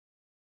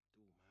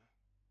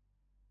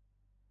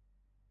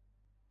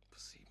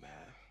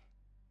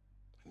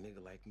A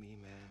nigga like me,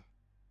 man,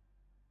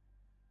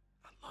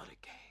 I love the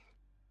game.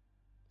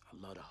 I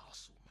love the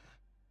hustle, man.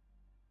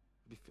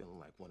 I be feeling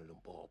like one of them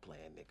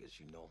ball-playing niggas,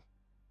 you know?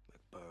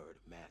 Like Bird,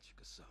 Magic,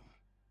 or something.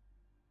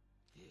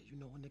 Yeah, you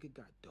know a nigga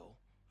got dough.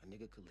 A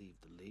nigga could leave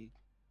the league.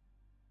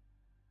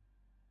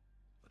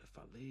 But if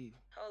I leave...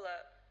 Hold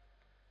up.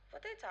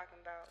 What they talking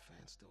about? The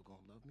fans still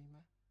gonna love me,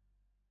 man?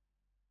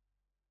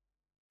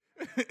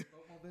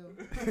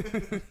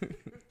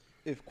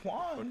 If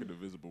Quan Fucking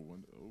invisible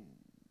one. Oh.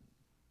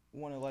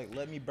 want to like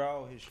let me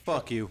borrow his truck,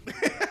 Fuck you.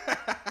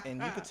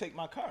 and you could take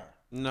my car.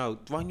 No,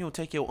 why don't you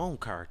take your own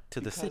car to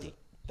the Because city?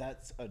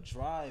 That's a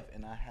drive,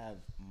 and I have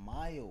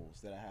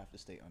miles that I have to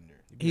stay under.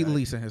 He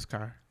leasing his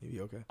car. You be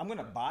okay? I'm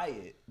gonna buy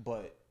it,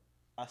 but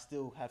I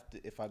still have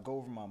to. If I go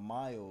over my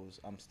miles,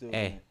 I'm still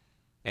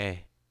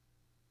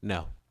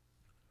No.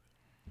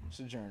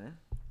 Sojourner.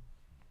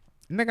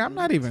 Nigga, I'm You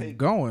not can even take-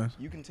 going.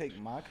 You can take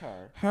my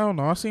car. Hell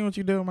no. I seen what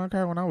you did with my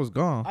car when I was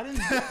gone. I didn't.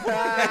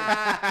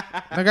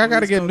 Nigga, I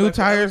gotta get new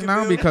tires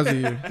now because of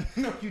you.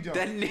 No, you don't.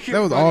 That nigga That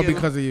was all fucking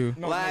because of you.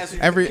 last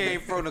Every-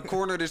 came from the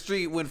corner of the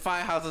street, went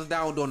 5 houses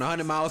down, doing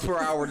 100 miles per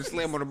hour to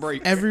slam on the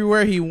brake.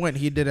 Everywhere he went,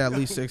 he did at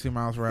least 60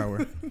 miles per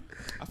hour.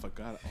 I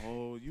forgot.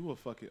 Oh, you were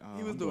fucking.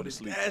 He was I'm doing going the to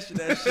sleep. dash of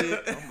that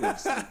shit. I'm going to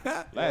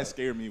sleep. Laz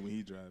scared me when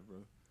he drive, bro.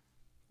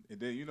 And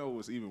then you know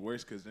what's even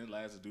worse? Because then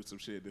Laz would do some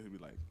shit. Then he'd be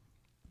like,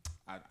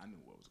 I knew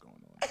what was going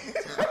on.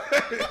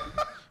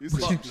 You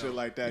see some shit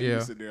like that. Yeah.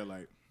 You sit there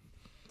like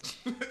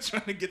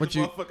trying to get But the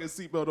you-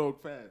 motherfucking seatbelt on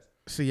fast.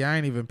 See, I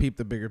ain't even peep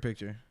the bigger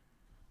picture.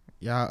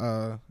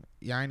 Y'all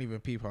ain't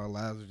even peep how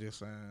Laz was just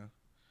saying.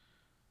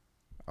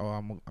 Oh,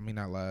 I mean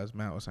not Laz.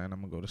 Matt was saying I'm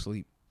gonna go to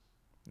sleep.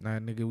 Nah,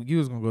 nigga, you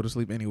was gonna go to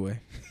sleep anyway.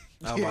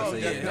 I was about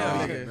to say, Yeah, no.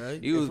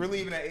 nigga. You If was- we're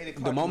leaving at 8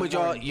 o'clock. the moment in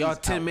the morning, y'all he's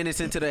 10 out. minutes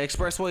into the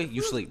expressway,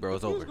 you sleep, bro.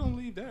 It's If we over. was gonna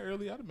leave that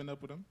early, I'd have been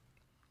up with him.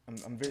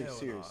 I'm very Hell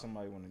serious. nah.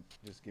 Somebody want to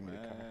just give me the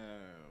car.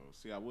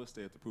 See, I would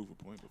stay at the proof of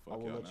point, but fuck I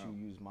will y'all let now. you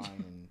use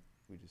mine, and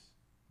we just.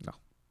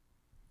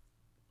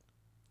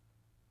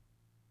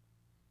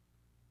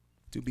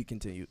 To be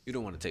continued. You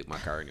don't want to take my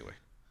car anyway.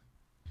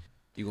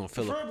 You gonna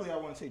fill up. Preferably, I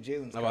want to take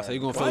Jalen's I car. was about to say, you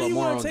gonna Why fill do up you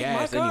more wanna on take my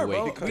gas car, anyway.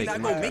 bro? Because We not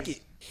it gonna has- make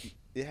it.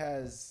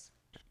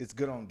 It's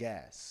good on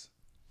gas.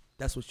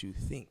 That's what you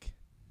think.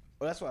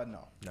 Well, that's what I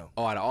know.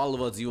 Oh, out of all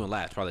of us, you and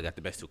Laz probably got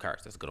the best 2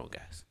 cars. That's good on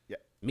gas. Yeah.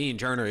 Me and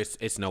Jerner,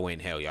 it's no way in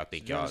hell y'all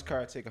think y'all. Jalen's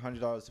car take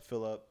 $100 to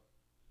fill up.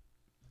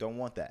 Don't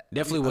want that.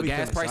 Definitely I with be gas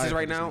feeling sorry prices for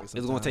right this now, nigga it's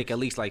gonna sometimes. take at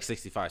least like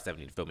 65,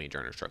 70 to fill me and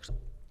Jerner's trucks.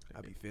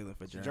 I be feeling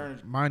for Jeremy.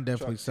 Sojourner's Mine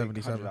definitely truck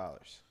take $77. $100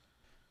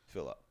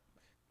 fill up.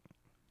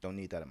 Don't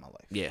need that in my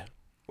life. Yeah.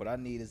 What I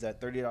need is that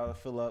 $30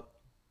 fill up,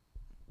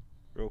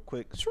 real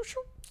quick. Shoo,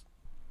 shoo.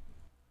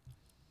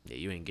 Yeah,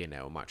 you ain't getting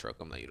that with my truck.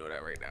 I'm letting you know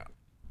that right now.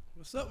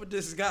 What's up with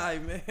this guy,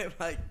 man?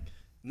 Like,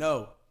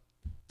 no.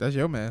 That's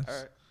your man. All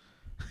right.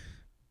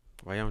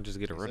 Why y'all don't just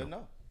get a He said rental?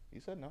 no. He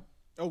said no.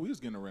 Oh, we was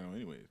getting around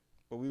anyways.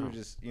 But we were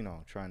just,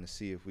 trying to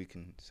see if we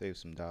can save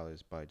some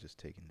dollars by just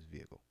taking this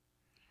vehicle.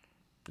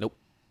 Nope.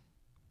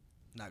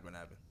 Not gonna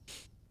happen.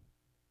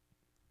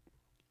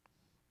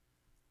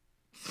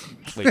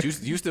 Wait,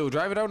 you still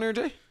drive it out there,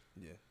 Jay?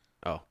 Yeah.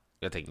 Oh,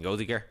 y'all taking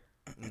Gozy care?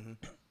 Mm-hmm.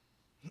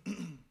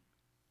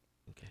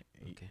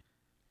 Okay.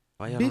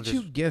 Why y'all don't Bitch,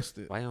 you just guessed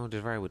it. why y'all don't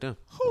just ride with them?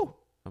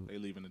 They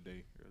leaving a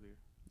day earlier.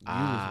 You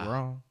was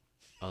wrong.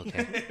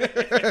 Okay.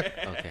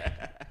 Okay.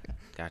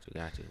 Got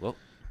you. Well,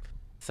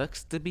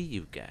 sucks to be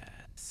you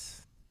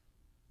guys.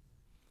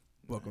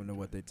 Welcome to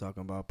What They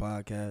Talking About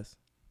podcast.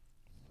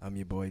 I'm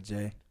your boy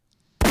Jay.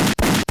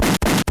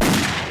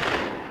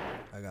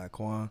 I got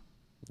Quan,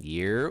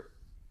 Yep.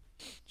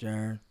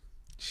 Jern,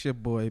 It's your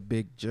boy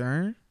Big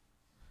Jern.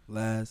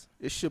 Laz,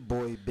 It's your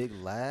boy Big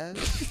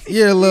Laz.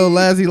 Yeah, little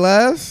Lazzy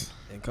Laz.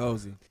 and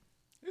Cozy.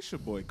 It's your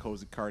boy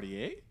Cozy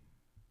Cartier.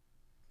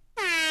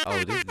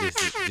 Oh, this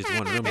is just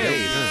one of them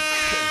days,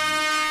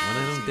 huh? One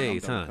of them See, I'm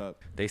days, done huh?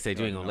 cup. They said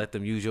you ain't gonna know. let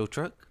them use your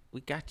truck.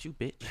 We got you,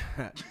 bitch.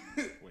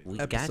 We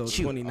Episode got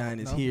you. 29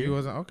 is No, he here.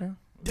 wasn't okay.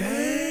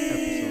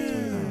 Episode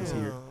 29 is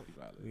here. You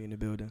violated. We in the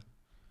building.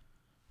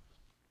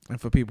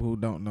 And for people who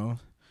don't know,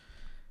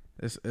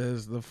 this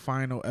is the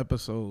final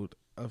episode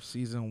of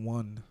season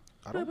 1.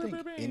 I don't think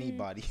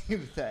anybody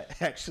knew that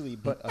actually,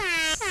 but us.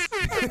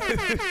 And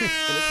it's such an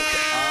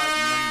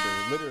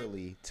odd number,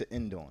 literally, to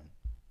end on.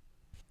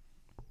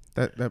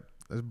 That's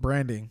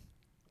branding.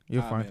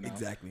 You'll Ah, find man,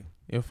 Exactly.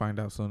 you'll find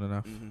out soon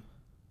enough. Mm-hmm.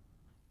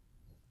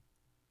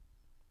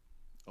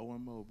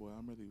 OMO, boy,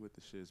 I'm really with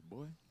the shits,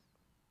 boy.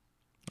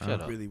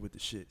 Shut up. Really with the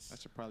shits. I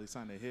should probably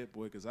sign a hit,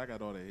 boy, because I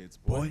got all the hits,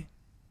 boy. Boy.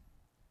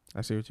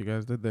 I see what you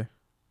guys did there.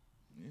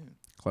 Yeah,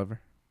 Clever.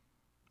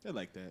 they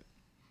like that.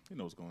 They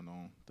know what's going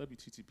on.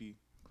 WTTP,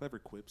 clever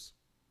quips,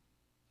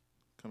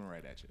 coming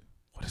right at you.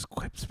 What does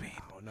quips mean?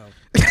 I don't know.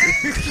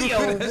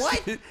 Yo,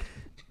 what?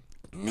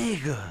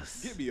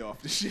 Niggas. Get me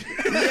off the shit.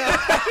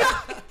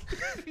 I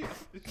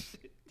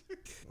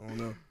don't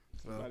know.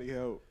 So, Somebody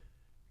help.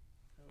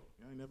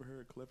 Y'all ain't never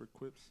heard clever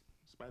quips?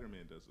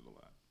 Spider-Man does it a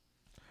lot.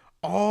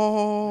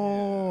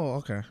 Oh,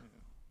 okay.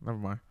 Never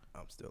mind.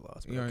 I'm still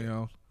lost. but You okay.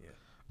 know.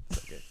 Yeah.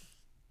 Okay.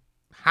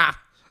 Ha!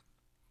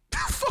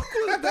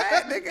 was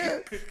that,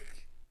 nigga?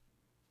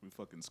 We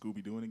fucking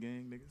Scooby Doo in the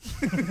gang,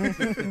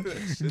 nigga.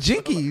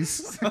 Jinkies.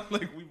 Sound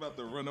like we about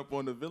to run up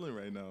on the villain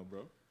right now,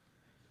 bro.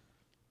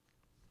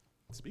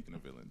 Speaking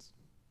of villains,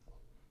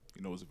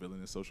 you know what's a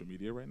villain in social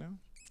media right now?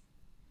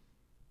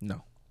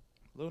 No,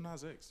 Lil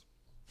Nas X.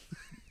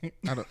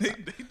 I don't. They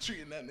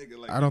treating that nigga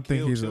like I don't he think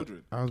killed he's.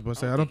 children. I was about to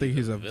say I don't think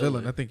he's a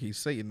villain. I think he's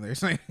Satan. They're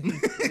saying.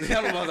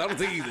 I don't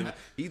think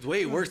he's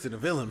way worse than a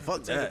villain.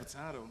 Fuck Potato, that.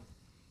 potato.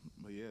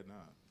 But yeah, nah.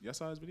 Y'all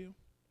saw his video?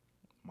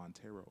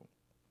 Montero.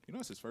 You know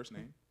that's his first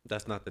name?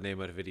 That's not the name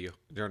of the video.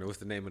 Journal, what's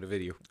the name of the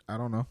video? I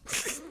don't know.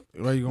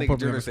 Why you gonna Nigga, put me on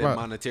Journal the said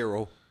spot?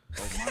 Monetero.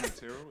 Oh,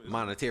 Monetero?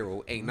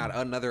 Monetero. Ain't not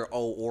another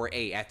O or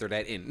A after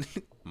that N.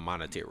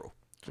 Monetero.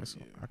 Just-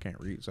 I can't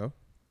read, so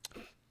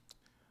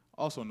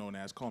Also known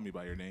as Call Me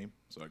By Your Name.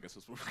 So I guess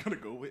that's what we're going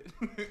to go with.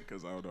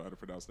 Because I don't know how to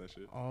pronounce that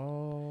shit.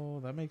 oh,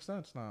 that makes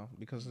sense now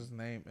because his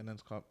name and then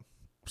it's called.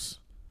 Psst.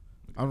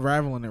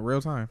 Unraveling it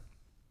real time.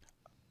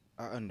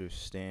 I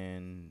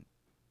understand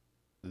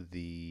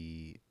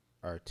the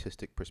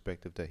artistic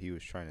perspective that he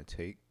was trying to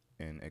take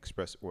and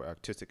express, or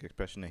artistic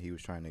expression that he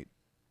was trying to,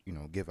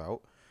 give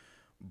out,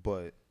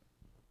 but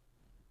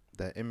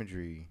that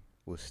imagery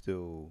was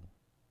still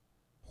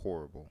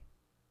horrible.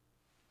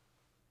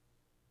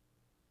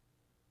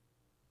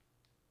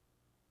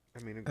 I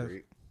mean,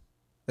 agree.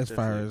 As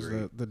far as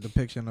Definitely the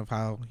depiction of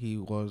how he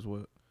was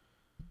with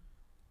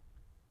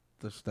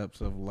the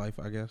steps of life,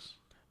 I guess.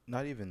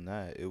 Not even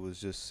that. It was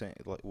just saying,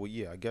 like, well,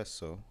 yeah, I guess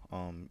so.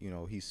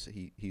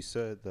 He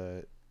said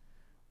that,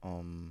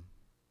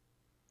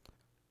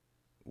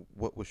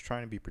 what was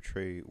trying to be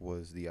portrayed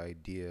was the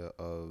idea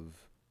of,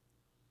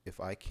 if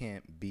I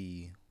can't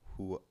be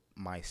who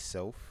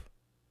myself,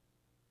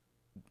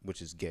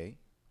 which is gay,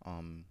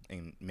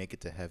 and make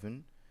it to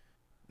heaven,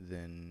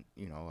 then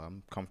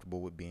I'm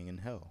comfortable with being in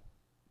hell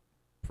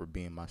for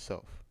being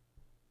myself.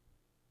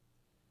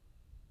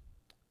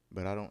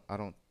 But I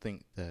don't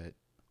think that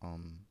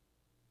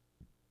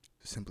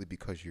simply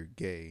because you're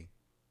gay,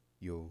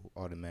 you'll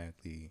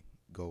automatically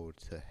go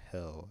to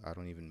hell. I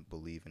don't even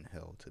believe in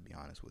hell, to be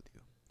honest with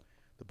you.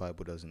 The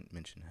Bible doesn't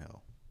mention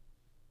hell,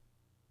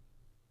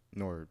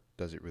 nor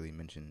does it really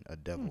mention a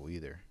devil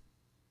either,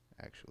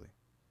 actually.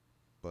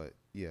 But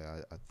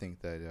yeah, I think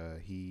that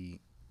he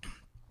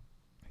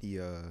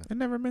It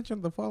never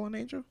mentioned the fallen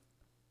angel.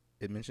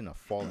 it mentioned a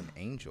fallen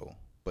angel,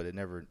 but it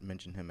never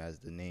mentioned him as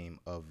the name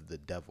of the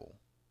devil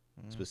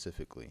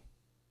specifically,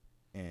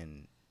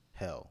 and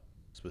hell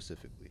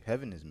specifically.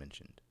 Heaven is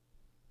mentioned.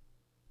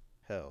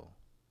 Hell,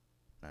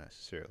 not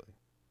necessarily.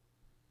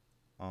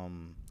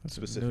 That's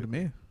Specifically. new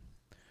to me.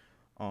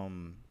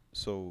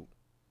 So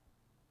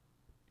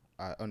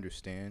I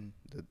understand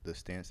the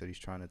stance that he's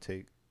trying to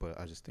take, but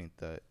I just think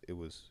that it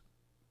was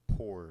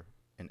poor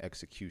in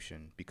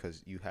execution,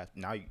 because you have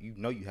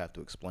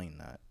to explain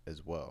that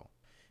as well,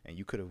 and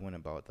you could have went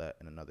about that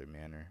in another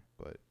manner.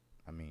 But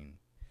I mean,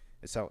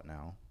 it's out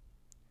now,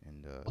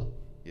 and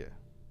yeah.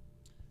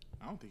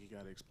 I don't think he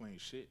got to explain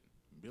shit.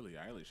 Billie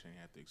Eilish ain't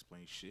have to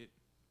explain shit.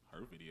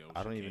 Her video. I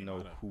she don't even came know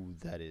out of- who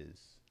that is.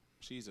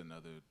 She's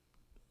another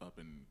up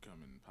and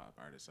coming pop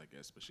artist, I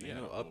guess. But she You had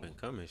know, a up whole- and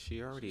coming.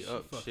 She already She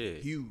up. fucking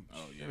Shit. huge.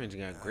 Oh yeah, That bitch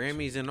got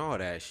Grammys and all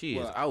that. She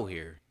is Well, out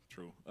here.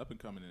 true. Up and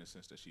coming in the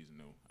sense that she's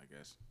new, I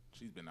guess.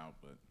 She's been out,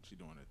 but she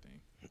doing her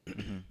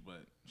thing.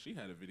 But she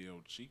had a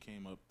video. She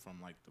came up from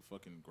like the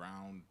fucking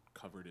ground,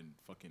 covered in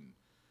fucking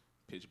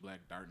pitch black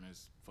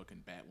darkness,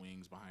 fucking bat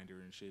wings behind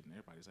her and shit. And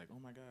everybody's like, "Oh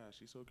my god,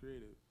 she's so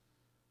creative."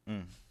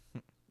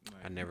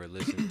 I never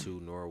listened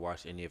to nor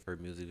watched any of her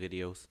music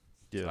videos.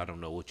 So Yeah. I don't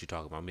know what you're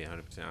talking about. I'm being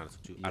 100% honest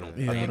with you. I don't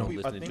Yeah, plan I on don't-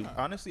 listening to.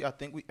 Honestly, I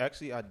think we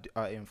actually I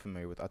am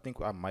familiar with. I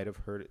think I might have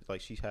heard it. Like,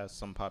 she has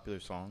some popular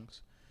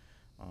songs.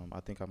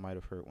 I think I might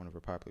have heard one of her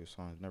popular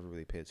songs. Never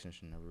really paid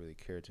attention. Never really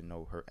cared to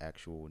know her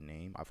actual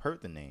name. I've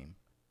heard the name.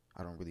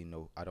 I don't really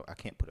know. I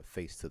can't put a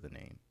face to the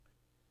name,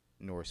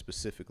 nor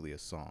specifically a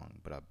song.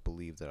 But I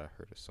believe that I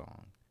heard a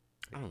song.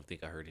 I don't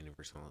think I heard any of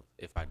her songs.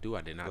 If I do,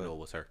 I did not But- know it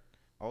was her.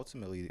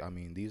 Ultimately, I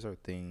mean, these are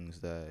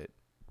things that,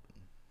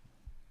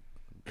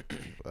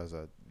 as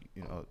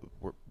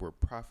were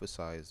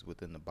prophesized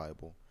within the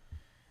Bible,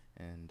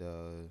 and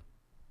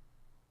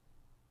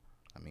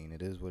I mean,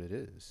 it is what it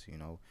is.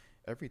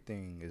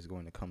 Everything is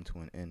going to come to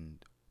an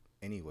end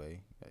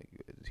anyway. Like,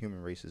 the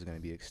human race is going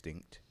to be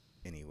extinct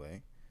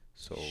anyway.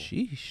 So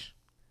Sheesh.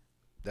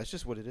 that's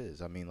just what it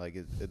is. I mean, like,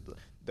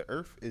 the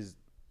Earth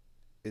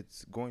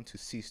it's going to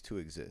cease to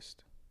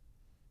exist.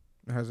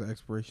 It has an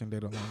expiration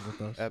date along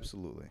with us.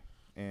 Absolutely.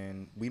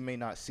 And we may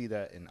not see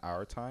that in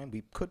our time.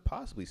 We could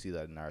possibly see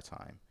that in our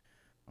time.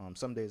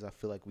 Some days I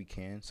feel like we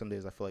can. Some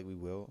days I feel like we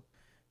will.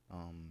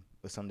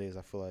 But some days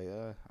I feel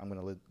like I'm going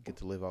to get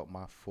to live out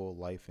my full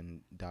life and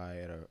die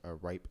at a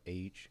ripe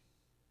age.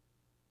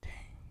 Dang.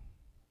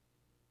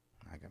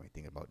 I got me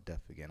thinking about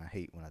death again. I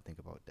hate when I think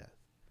about death.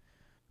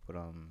 But,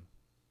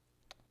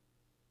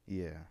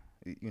 yeah.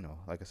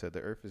 Like I said, the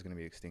Earth is going to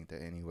be extinct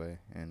anyway.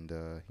 And,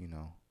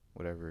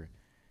 whatever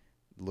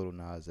Lil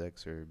Nas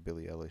X or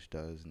Billie Eilish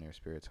does in their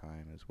spare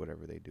time is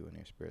whatever they do in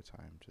their spare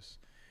time. Just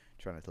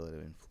try not to let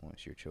it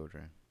influence your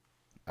children.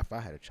 If I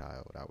had a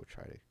child, I would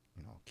try to,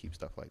 keep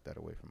stuff like that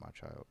away from my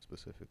child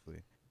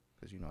specifically,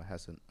 because it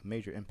has a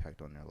major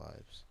impact on their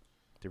lives.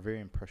 They're very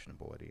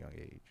impressionable at a young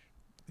age.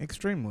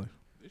 Extremely.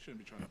 They shouldn't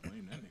be trying to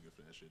blame that nigga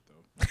for that shit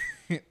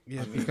though.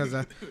 Yeah, because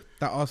that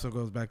also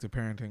goes back to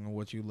parenting and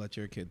what you let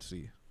your kids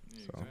see.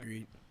 Yeah, So.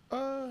 exactly.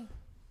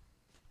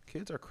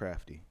 Kids are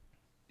crafty.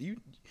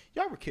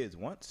 Y'all were kids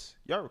once.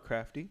 Y'all were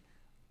crafty.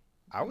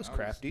 I was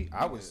crafty.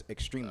 I was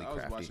extremely I was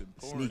crafty. watching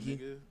porn, Sneaky.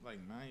 nigga, like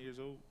 9 years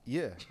old.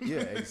 Yeah,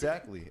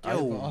 exactly.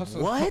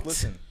 What?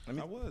 Listen, I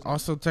was.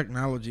 Also,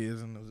 technology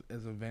isn't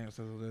as advanced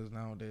as it is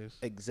nowadays.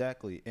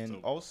 exactly. And So,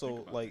 also, think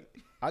about like,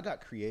 I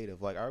got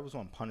creative. Like, I was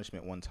on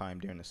punishment one time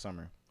during the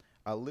summer.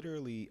 I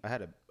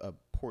had a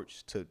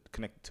porch to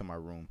connect to my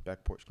room,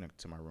 back porch connected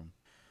to my room.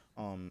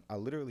 I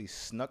literally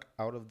snuck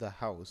out of the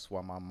house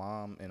while my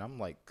mom, and I'm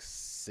like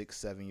 6,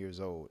 7 years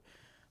old.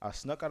 I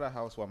snuck out of the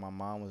house while my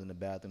mom was in the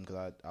bathroom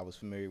because I was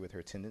familiar with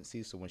her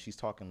tendencies. So when she's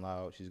talking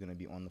loud, she's going to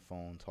be on the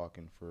phone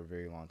talking for a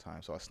very long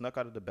time. So I snuck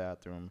out of the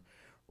bathroom,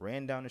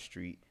 ran down the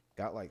street,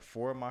 got like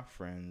 4 of my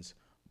friends,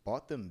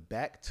 brought them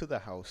back to the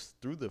house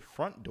through the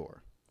front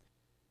door.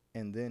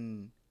 And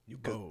then... You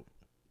bold.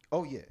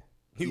 Oh, yeah.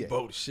 You yeah.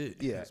 bold as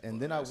shit. Yeah, That's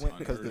and then I that's went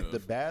because unheard the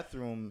of.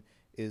 bathroom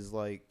is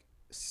like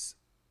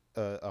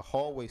a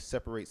hallway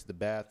separates the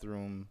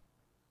bathroom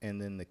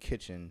and then the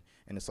kitchen,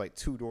 and it's like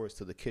 2 doors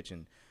to the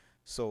kitchen.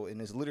 So,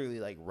 and it's literally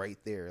like right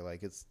there.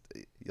 Like it's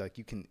like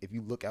you can, if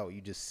you look out,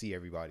 you just see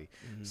everybody.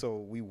 Mm-hmm. So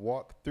we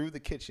walked through the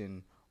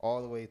kitchen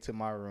all the way to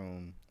my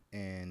room,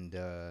 and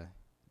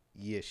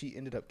yeah, she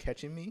ended up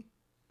catching me,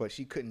 but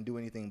she couldn't do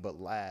anything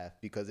but laugh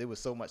because it was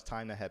so much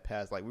time that had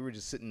passed. Like we were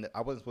just sitting. I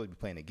wasn't supposed to be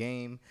playing a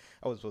game.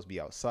 I wasn't supposed to be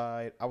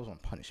outside. I was on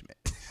punishment.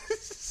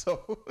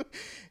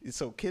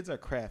 So kids are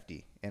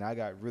crafty, and I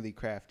got really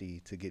crafty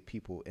to get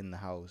people in the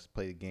house,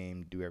 play the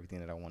game, do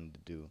everything that I wanted to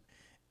do.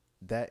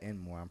 That and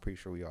more. I'm pretty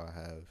sure we all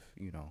have,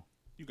 You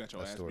got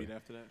your a ass story. beat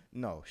after that?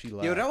 No, she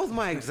lied. Yo, that was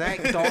my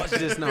exact thoughts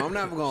just now. I'm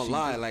not even gonna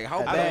lie. Like, how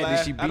I'd bad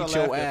did she I'd beat have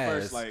your laughed at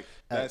ass? First, like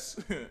that's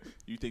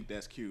you think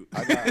that's cute?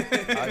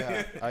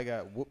 I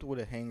got whooped with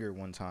a hanger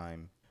one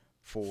time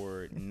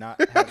for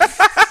not having,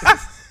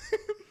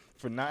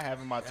 for not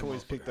having my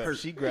toys picked up.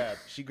 She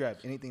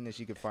grabbed anything that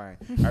she could find.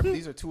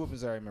 These are 2 whoopings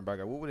that I remember. I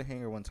got whooped with a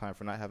hanger one time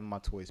for not having my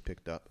toys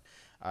picked up.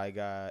 I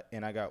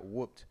got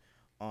whooped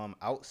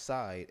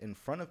outside in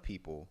front of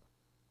people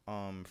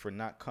for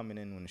not coming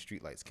in when the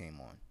street lights came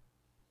on.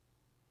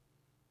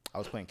 I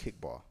was playing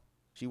kickball.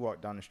 She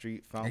walked down the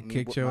street, found And me,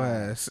 kicked whooped your my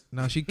ass.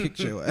 No, she kicked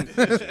your ass.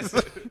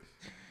 So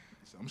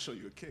I'm gonna show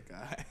you a kick,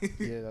 alright?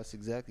 Yeah, that's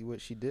exactly what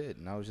she did,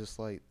 and I was just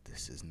like,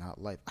 "This is not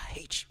life. I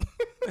hate you."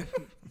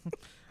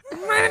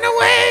 Running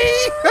away.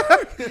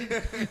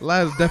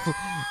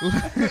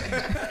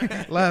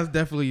 Laz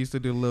definitely used to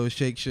do a little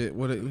shake shit.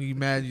 When you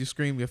mad, you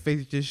scream, your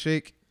face just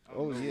shake.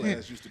 Oh, yeah. yeah.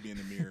 Laz used to be in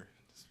the mirror.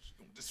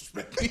 Don't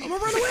disrespect me. I'm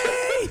gonna run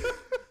away.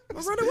 I'm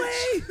gonna run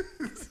away.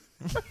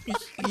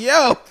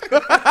 Yo,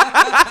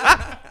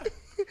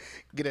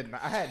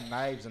 I had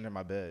knives under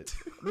my bed.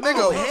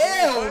 Nigga,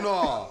 hell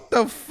no.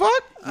 the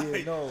fuck?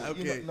 Yeah, no,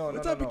 Okay. no,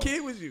 What type of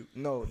kid was you?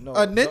 No,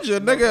 A ninja,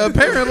 nigga,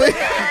 apparently.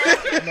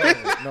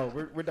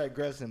 we're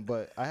digressing,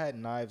 but I had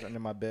knives under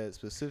my bed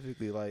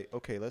specifically. Like,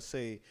 okay, let's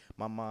say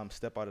my mom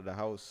step out of the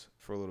house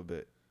for a little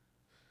bit.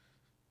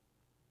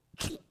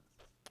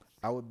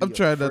 I would be I'm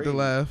trying not to afraid-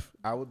 laugh.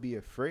 I would be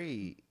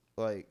afraid,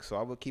 like, so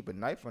I would keep a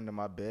knife under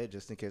my bed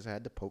just in case I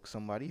had to poke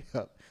somebody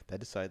up that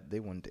decided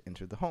they wanted to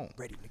enter the home.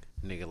 Ready, nigga.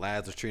 Nigga,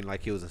 Laz was treating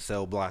like he was in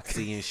cell block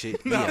C and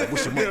shit. Nah, Yeah,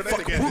 wish your that nigga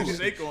motherfucker had to would.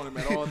 shake on him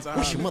at all times.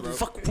 Wish your bro.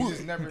 motherfucker You would.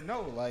 just never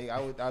know. Like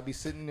I'd be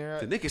sitting there.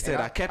 The nigga and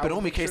said I kept it on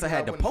me would in case make I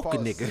had to wouldn't poke a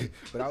fall nigga. asleep,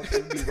 but I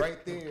would be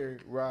right there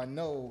where I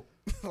know,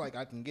 like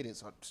I can get it.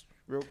 So I just,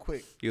 real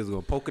quick. He was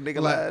gonna poke a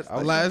nigga Laz.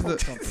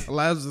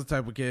 Laz is the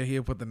type of kid,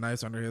 he'll put the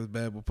knife under his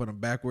bed, but put him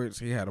backwards.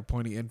 He had a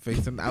pointy end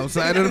facing the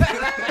outside of the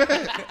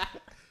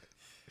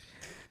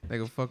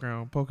nigga fuck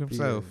around, poke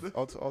himself. Yeah.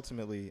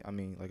 Ultimately, I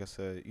mean, like I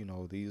said,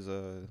 these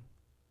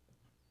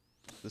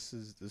this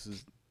is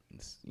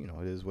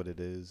it is what it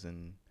is,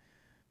 and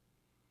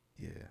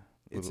yeah,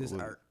 It's his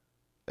art.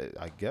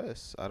 I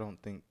guess I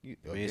don't think. I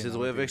mean, it's his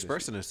way of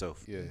expressing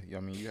himself. Yeah, I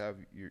mean, you have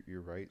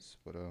your rights,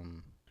 but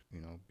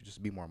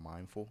just be more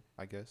mindful.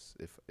 I guess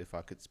if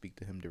I could speak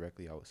to him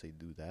directly, I would say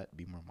do that.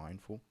 Be more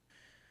mindful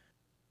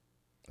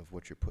of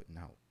what you're putting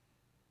out.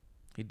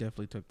 He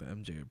definitely took the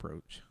MJ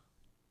approach.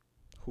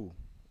 Who?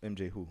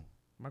 MJ? Who?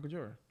 Michael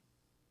Jordan.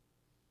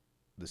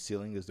 The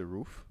ceiling is the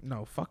roof.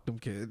 No, fuck them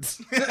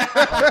kids.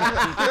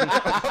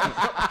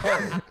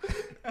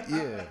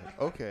 Yeah.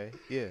 Okay.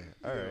 Yeah.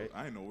 All Yo, right.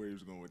 I didn't know where he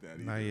was going with that.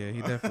 Nah, either, yeah,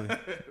 he bro.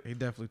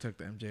 definitely took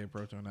the MJ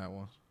approach on that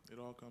one. It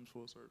all comes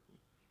full circle.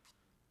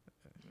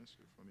 That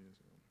shit funny as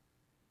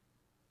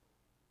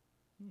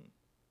hell.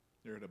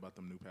 You heard about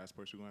them new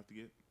passports you're gonna have to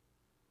get?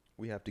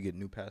 We have to get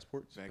new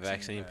passports.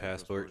 Vaccine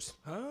passports.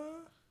 Huh?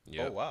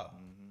 Yep. Oh wow.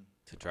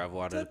 To travel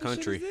out What of the type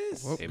of shit country. is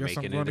this? Well, They guess I'm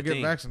making going it to a get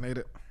thing.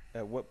 vaccinated.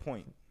 At what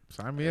point?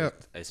 Sign me up.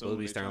 It's supposed to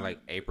be they starting trying- like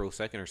April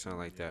 2nd or something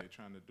like that. They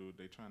trying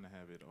to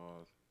have it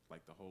all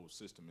Like the whole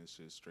system is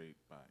just straight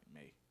by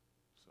May.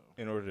 So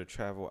In order to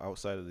travel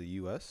outside of the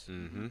U.S.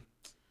 Mm-hmm.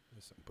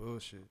 That's some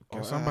bullshit.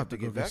 Guess I I'm have about to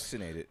get go get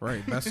vaccinated.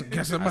 Right.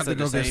 Guess I'm I about to said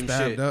the go get same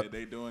stabbed shit. up.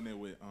 they doing it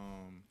with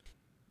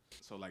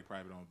so like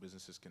private owned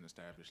businesses can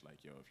establish like,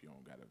 yo, if you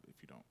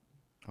don't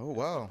Oh have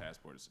wow. a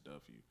passport, it's a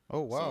dub for you.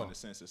 Oh So wow. in a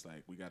sense, it's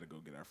like we got to go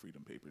get our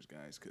freedom papers,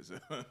 guys, because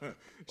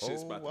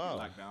shit's about to wow. be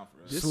locked down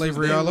for us. This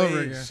Slavery was all their over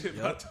way. again. Shit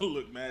Yup. about to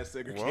look mad Well,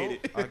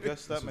 segregated. I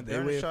guess that This was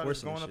their way Moderna of shot is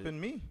forcing going the up shit. in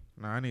me.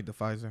 Nah, I need the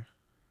Pfizer.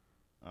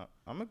 I'm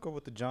gonna go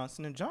with the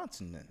Johnson and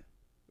Johnson then.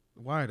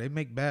 Why? They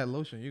make bad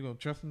lotion. You gonna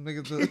trust them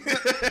niggas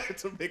to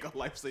to make a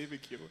life saving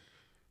cure.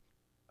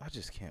 I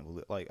just can't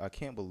believe, I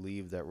can't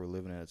believe that we're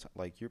living at a time.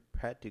 Like, you're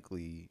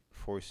practically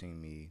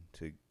forcing me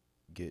to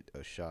get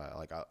a shot.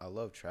 Like, I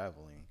love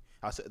traveling.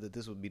 I said that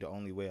this would be the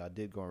only way. I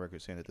did go on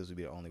record saying that this would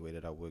be the only way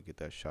that I would get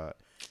that shot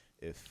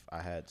if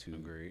I had to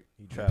Agreed.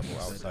 travel said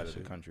that outside of the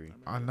shit. country.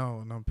 I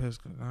know, and I'm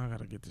pissed 'cause now I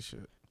gotta get this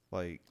shit.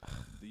 Like,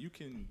 You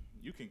can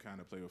kind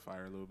of play with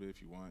fire a little bit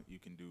if you want. You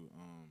can do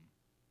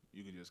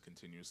you can just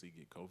continuously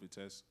get COVID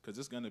tests because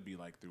it's gonna be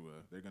like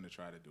they're gonna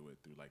try to do it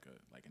through like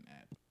an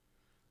app.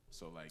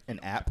 So like you An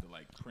don't have app? to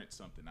like print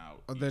something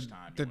out Oh, each they're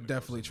time. they're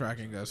definitely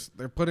tracking us.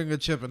 They're putting a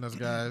chip in us,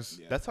 guys.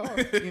 Yeah. that's how,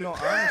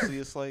 honestly,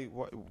 it's like,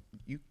 what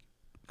you,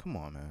 come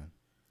on, man.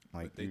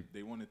 Like, But you,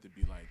 they want it to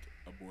be like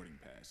a boarding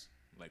pass.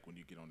 Like when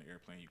you get on the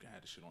airplane, you can have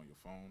the shit on your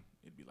phone.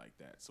 It'd be like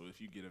that. So if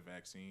you get a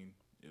vaccine,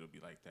 it'll be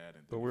like that.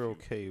 And but then we're if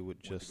you okay with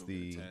want to just go get a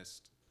the,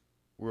 test,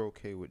 we're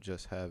okay with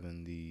just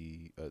having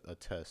the, a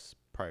test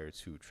prior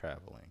to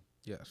traveling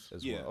Yes.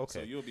 as yeah. well. Okay.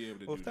 So you'll be able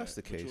to Well, do if that's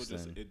that. the but you'll case,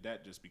 just, then-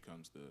 that just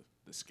becomes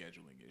the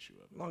scheduling issue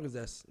of it. As long as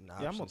that's an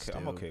Yeah, option.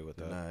 I'm okay still, with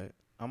that. then alright.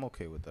 I'm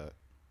okay with that.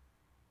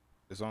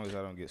 As long as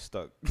I don't get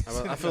stuck.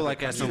 I feel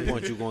like at some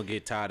point you're gonna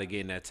get tired of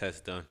getting that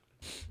test done.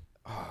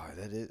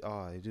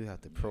 They do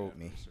have to probe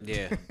me.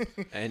 Yeah,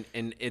 and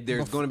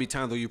there's gonna be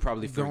times where you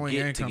probably Going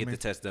forget and to get the coming.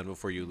 test done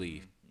before you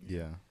leave.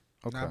 Yeah.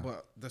 Okay. Nah,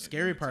 but the And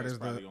scary the part test is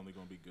probably the only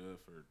gonna be good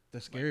for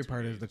scary 2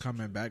 part is days the or some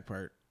coming shit. back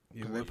part.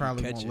 Yeah, 'Cause what they if you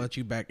probably catch won't it? let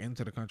you back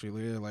into the country.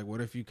 Like,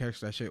 what if you catch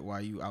that shit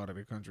while you out of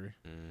the country?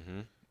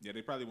 Mm-hmm. Yeah,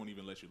 they probably won't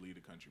even let you leave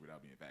the country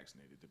without being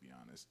vaccinated. To be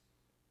honest,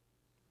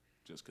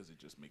 just because it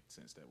just makes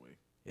sense that way.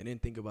 And then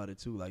think about it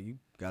too. Like you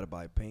gotta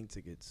buy plane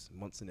tickets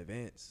months in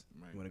advance.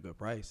 Right. You want a good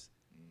price.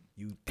 Mm.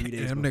 You 3 And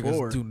days them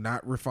before niggas do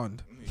not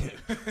refund,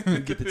 you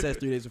get the test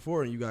 3 days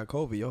before, and you got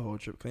COVID. Your whole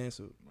trip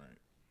canceled. Right.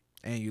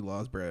 and you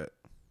lost bread.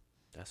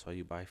 That's why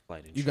you buy flight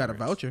insurance. You got a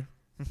voucher,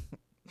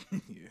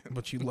 Yeah.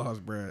 but you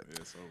lost bread. Yeah,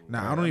 it's over. Nah,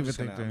 I Yeah, don't I'm even just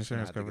think gonna- the I'm just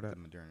gonna insurance have to cover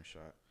get that. the Moderna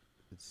shot.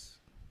 It's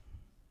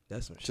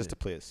That's some just shit. to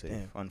play it safe.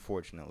 Damn.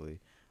 Unfortunately,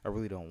 I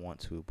really don't want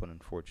to, but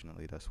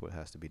unfortunately, that's what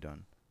has to be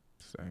done.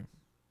 Same.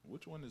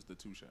 Which one is the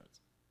 2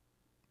 shots?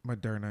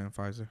 Moderna and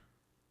Pfizer.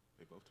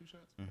 They both 2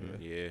 shots?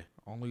 Mhm. Yeah.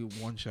 Only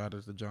one shot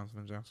is the Johnson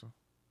and Johnson,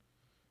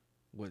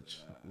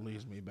 which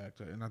leads me back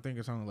to, and I think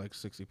it's only like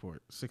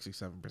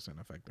 67%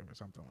 effective or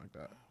something like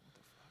that,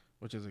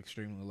 which is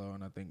extremely low.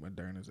 And I think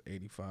Moderna's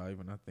 85,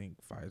 and I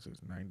think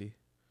Pfizer's 90.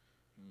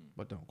 Hmm.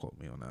 But don't quote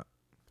me on that.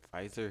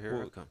 Pfizer, here I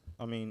Well, come.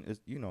 I mean, it's,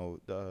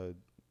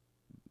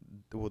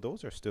 well,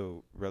 those are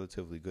still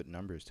relatively good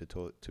numbers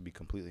to be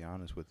completely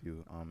honest with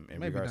you. In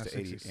Maybe regards not to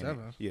 80,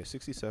 67. yeah,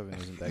 67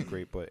 isn't that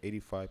great, but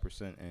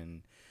 85%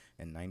 and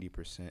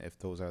 90%, if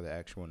those are the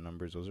actual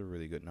numbers, those are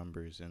really good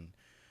numbers. And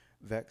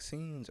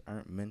vaccines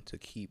aren't meant to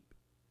keep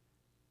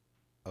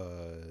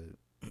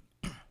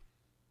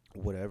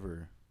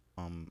whatever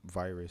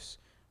virus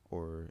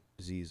or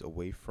disease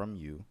away from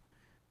you.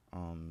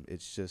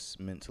 It's just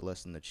meant to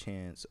lessen the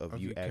chance of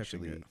you catching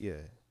actually, it.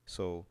 yeah.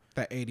 So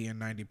That 80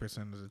 and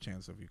 90% is a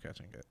chance of you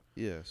catching it.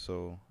 yeah,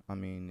 so I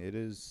mean, it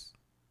is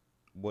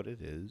what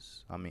it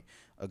is. I mean,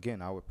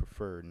 again, I would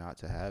prefer not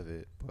to have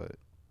it, but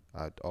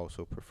I'd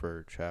also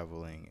prefer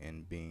traveling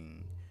and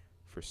being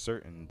for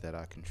certain that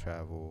I can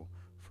travel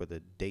for the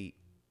date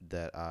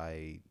that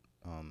I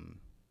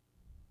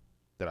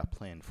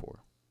planned for.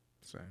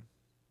 Same.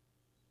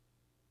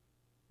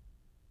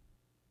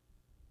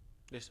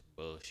 This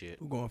bullshit.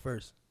 Who going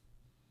first?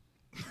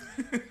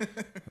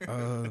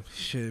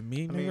 Shit,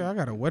 me, nigga, mean, I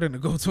got a wedding to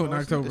go to in No,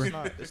 October.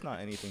 It's not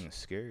anything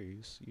scary.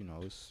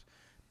 It's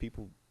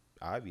people.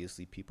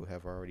 Obviously, people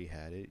have already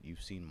had it.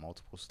 You've seen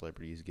multiple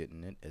celebrities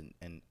getting it,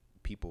 and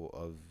people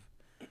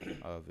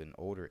of an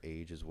older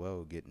age as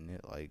well getting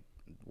it. Like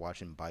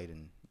watching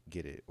Biden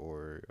get it,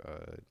 or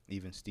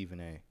even Stephen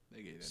A.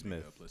 They gave that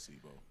Smith. nigga a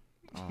placebo.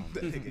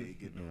 That nigga ain't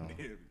getting you no know,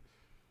 near.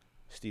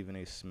 Stephen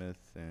A. Smith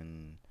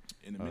and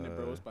In a minute,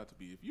 bro, it's about to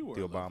be. If you were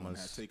the a loved one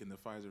Obamas. had taken the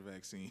Pfizer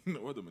vaccine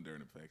or the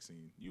Moderna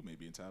vaccine, you may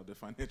be entitled to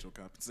financial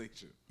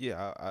compensation.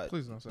 yeah, I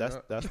Please don't say that's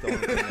that. that's the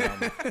only thing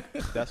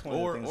that that's one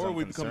Or- of the things or I'm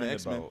we become the concerned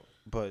X-Men. about.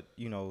 But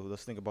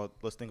let's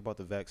think about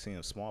the vaccine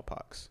of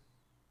smallpox,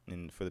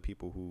 and for the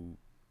people who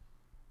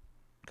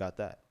got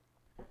that,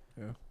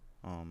 Yeah.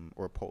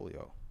 or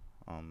polio,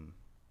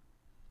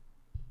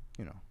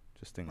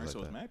 just things Right, like so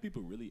is that. mad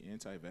people really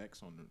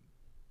anti-vax on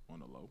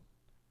the low?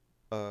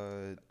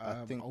 I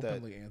I'm think that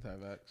openly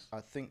anti-vax.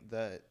 I think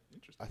that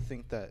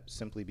Interesting.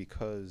 simply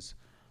because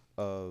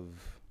of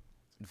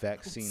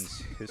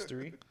vaccines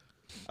history.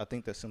 I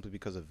think that's simply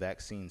because of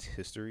vaccines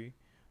history.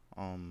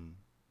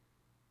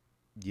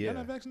 Yeah. Y'all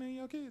not vaccinating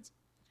your kids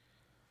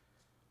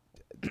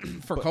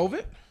For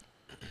COVID?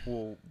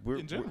 Well,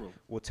 in general.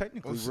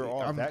 technically, Well, we're see,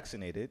 all I'm-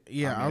 vaccinated.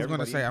 Yeah, I was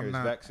gonna everybody say in I'm here is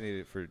not-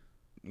 vaccinated for.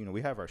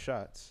 We have our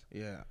shots.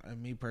 Yeah, and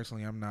me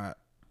personally, I'm not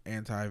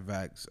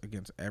anti-vax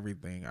against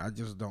everything. I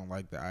just don't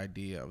like the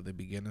idea of the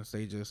beginning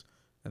stages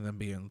and then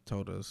being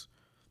told us,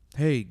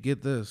 "Hey,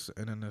 get this,"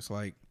 and then it's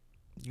like,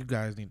 you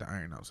guys need to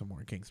iron out some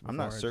more kinks. I'm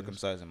not before I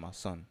circumcising my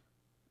son.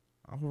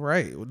 All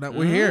right, well, now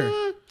we're here.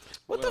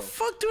 What the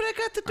fuck do that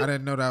got to do? I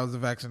didn't know that was a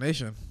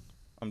vaccination.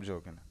 I'm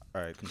joking.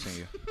 All right,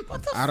 continue.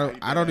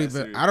 I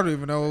don't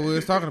even know what we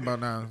was talking about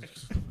now.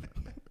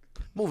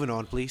 Moving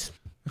on, please.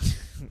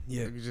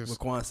 Yeah, You just- what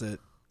Quan said.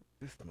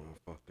 This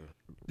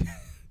motherfucker.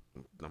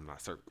 I'm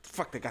not certain. What the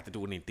fuck they got to do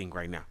with anything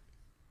right now?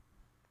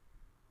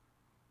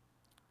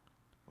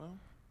 Well,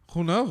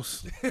 Who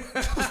knows?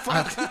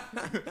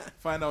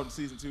 find out in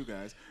season 2,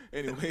 guys.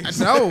 Anyway,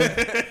 No,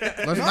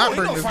 let's not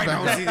bring this back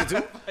up. season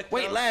 2.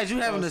 Wait, lads, you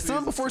having a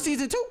son before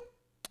season 2?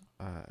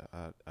 I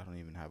don't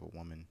even have a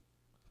woman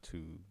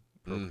to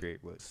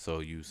procreate with. So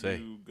you say.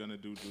 you gonna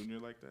do Junior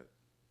like that?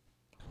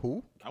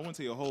 Who? I went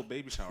to your whole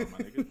baby shower, my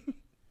nigga.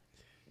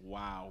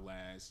 Wow,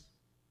 Laz.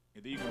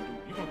 And then you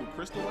gonna do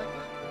Crystal like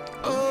that?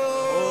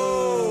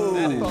 Oh!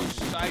 That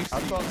I is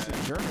thought shiesty,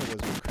 man. Sojourner was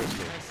with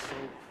Crystal. That's so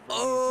crazy.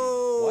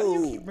 Why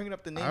do you keep bringing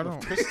up the name I of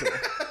don't- Crystal?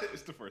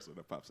 It's the first one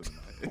that pops into my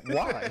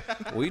head.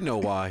 Why? We know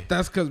why.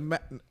 That's because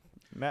Matt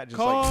just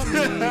Call likes.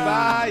 me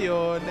by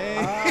your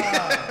name.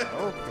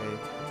 Okay.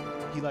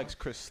 He likes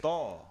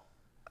Crystal.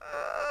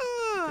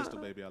 Crystal,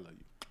 baby, I love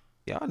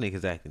you. Y'all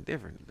niggas acting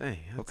different. Dang.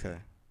 Okay.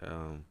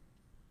 Yeah.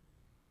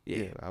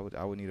 Yeah, I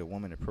would need a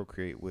woman to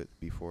procreate with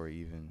before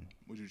even.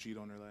 Would you cheat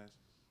on her,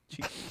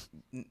 Laz?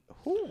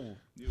 Who?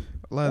 You.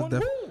 Laz, On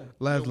who?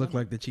 Laz look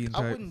like the cheating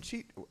I type. wouldn't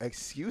cheat.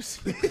 Excuse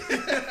me.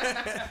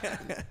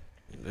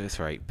 That's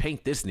right.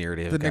 Paint this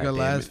narrative. The nigga goddamn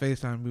Laz it.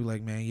 FaceTime be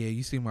like, man, yeah,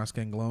 you see my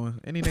skin glowing.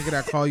 Any nigga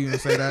that call you and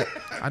say that,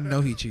 I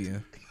know he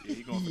cheating. Yeah,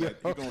 he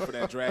going for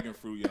that dragon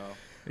fruit, y'all.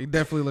 He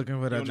definitely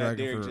looking for that on that dragon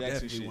Derrick fruit. Jackson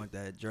Definitely shit. want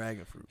that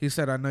dragon fruit. He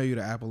said, I know you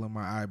the apple in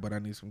my eye, but I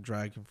need some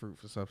dragon fruit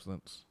for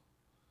substance.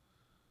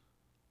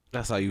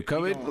 That's how you He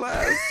coming, gon-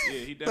 Laz? Yeah,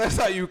 he definitely. That's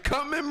how you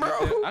coming,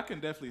 bro? I can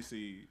definitely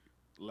see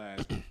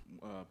Laz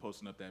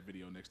posting up that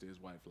video next to his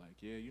wife, like,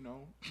 yeah, you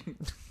know,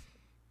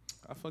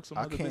 I fuck some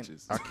other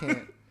bitches.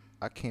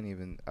 I can't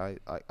even.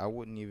 I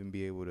wouldn't even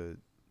be able to.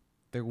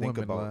 They're Think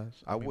women, about-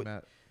 Laz. I mean, would-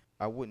 Matt.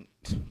 I wouldn't.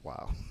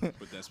 Wow. But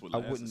that's what I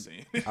Laz wouldn't. is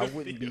saying. I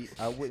wouldn't be.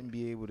 I wouldn't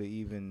be able to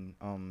even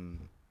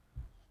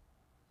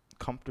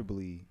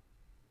comfortably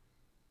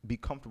be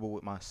comfortable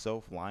with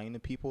myself lying to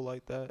people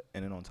like that,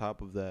 and then on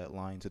top of that,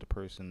 lying to the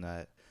person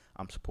that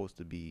I'm supposed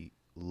to be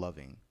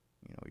loving.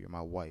 You know, you're my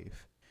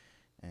wife,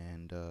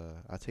 and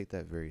I take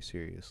that very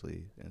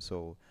seriously. And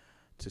so,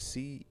 to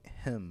see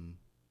him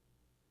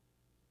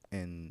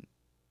and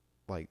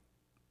like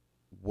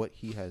what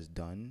he has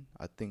done,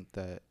 I think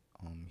that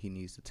he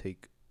needs to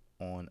take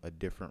on a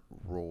different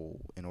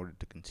role in order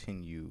to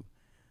continue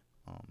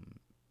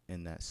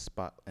in that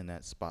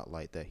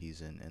spotlight that he's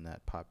in, and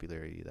that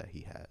popularity that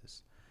he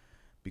has,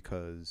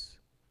 because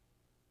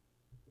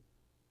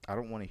I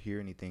don't want to hear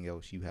anything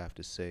else you have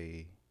to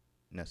say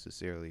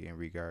necessarily in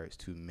regards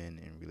to men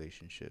in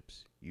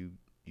relationships.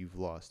 You've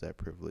lost that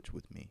privilege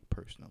with me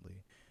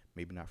personally.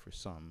 Maybe not for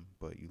some,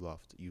 but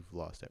you've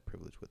lost that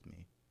privilege with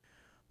me.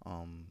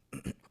 And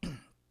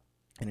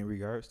in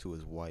regards to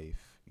his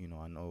wife, you know,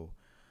 I know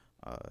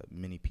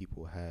many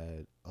people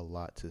had a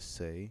lot to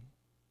say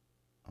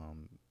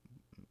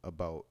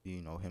about,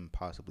 you know, him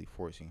possibly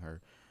forcing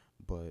her,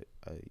 but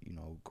you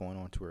know, going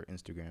onto her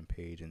Instagram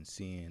page and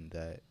seeing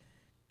that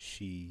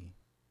she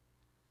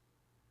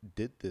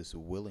did this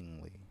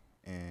willingly,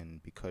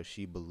 and because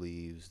she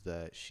believes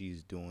that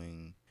she's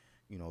doing,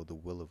 you know, the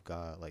will of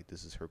God, like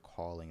this is her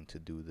calling to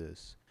do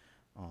this.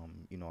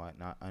 You know, I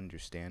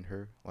understand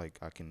her. Like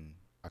I can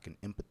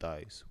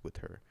empathize with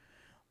her.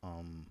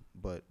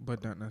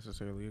 But not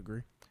necessarily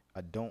agree.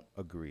 I don't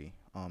agree.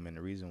 And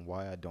the reason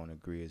why I don't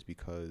agree is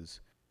because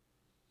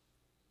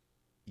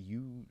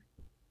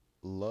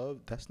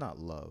that's not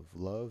love.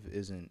 Love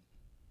isn't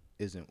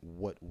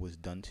what was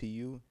done to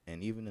you.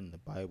 And even in the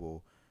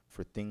Bible,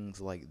 for things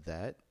like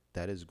that,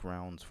 that is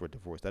grounds for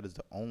divorce. That is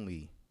the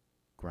only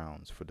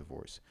grounds for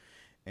divorce.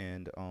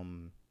 And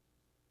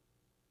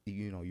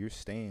you know, you're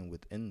staying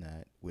within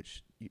that,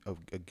 which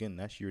again,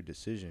 that's your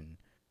decision.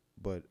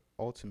 But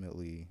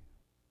ultimately,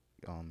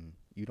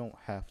 you don't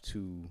have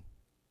to.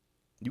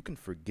 You can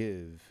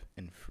forgive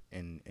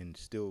and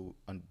still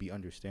be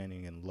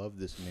understanding and love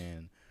this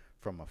man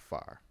from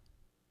afar.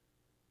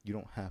 You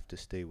don't have to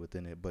stay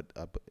within it. But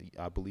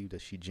I believe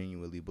that she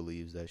genuinely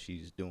believes that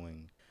she's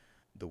doing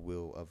the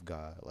will of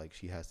God. Like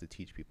she has to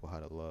teach people how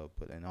to love.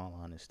 But in all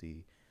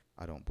honesty,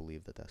 I don't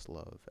believe that that's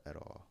love at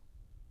all.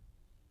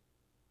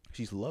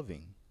 She's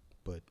loving,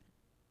 but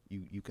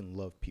you can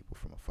love people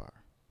from afar.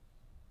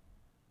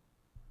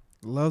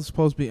 Love's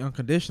supposed to be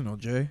unconditional,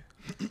 Jay.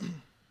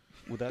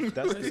 Well, that's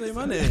Don't say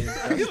my name.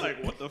 You're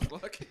like, what the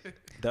fuck?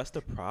 that's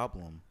the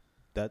problem.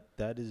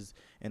 That is,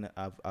 and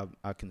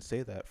I can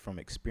say that from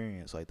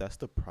experience. Like that's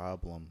the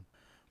problem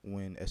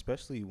when,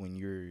 especially when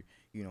you're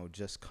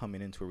just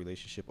coming into a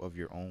relationship of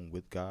your own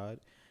with God,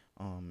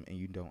 and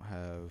you don't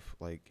have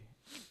like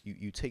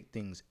you take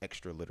things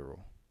extra literal,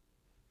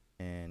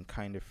 and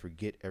kind of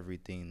forget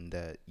everything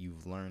that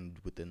you've learned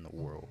within the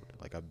world.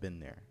 Like I've been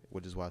there,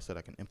 which is why I said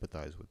I can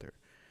empathize with her.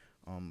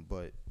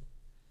 But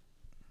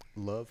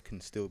love can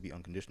still be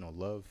unconditional.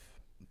 Love,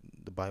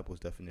 the Bible's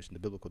definition, the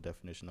biblical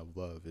definition of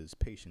love is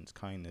patience,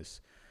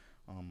 kindness,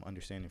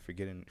 understanding,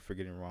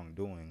 forgetting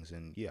wrongdoings.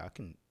 And yeah,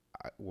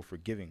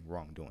 forgiving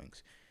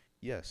wrongdoings.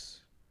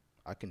 Yes,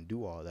 I can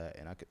do all that,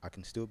 and I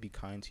can still be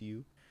kind to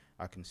you.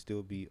 I can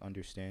still be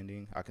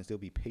understanding. I can still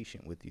be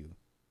patient with you.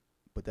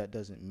 But that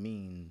doesn't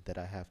mean that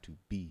I have to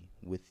be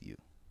with you.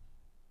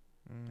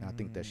 And I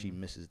think that she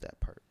misses that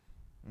part.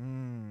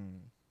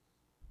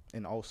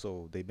 And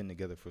also, they've been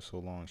together for so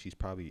long. She's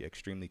probably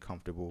extremely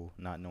comfortable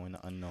not knowing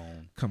the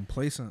unknown.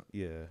 Complacent.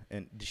 Yeah.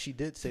 And she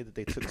did say that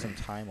they took some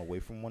time away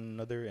from one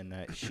another and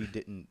that she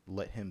didn't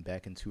let him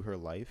back into her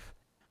life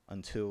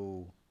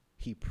until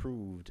he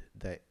proved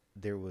that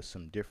there was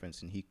some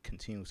difference. And he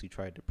continuously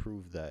tried to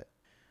prove that.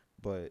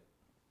 But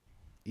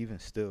even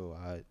still,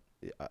 I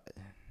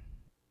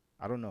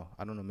don't know.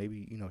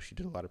 Maybe, she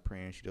did a lot of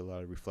praying. She did a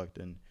lot of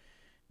reflecting.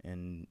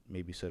 And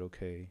maybe said,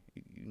 okay,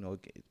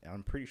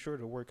 I'm pretty sure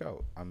it'll work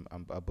out.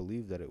 I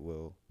believe that it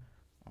will.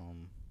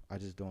 I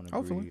just don't agree.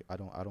 Hopefully. I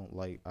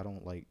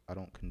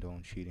don't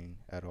condone cheating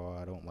at all.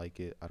 I don't like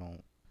it.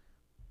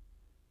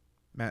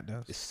 Matt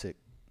does. It's sick.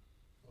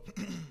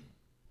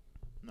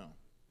 No.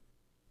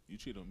 You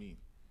cheat on me,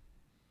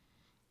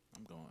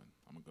 I'm gonna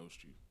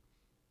ghost you.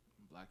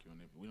 Block you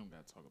on it. We don't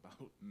gotta talk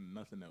about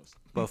nothing else.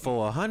 But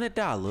for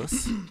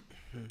 $100,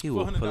 he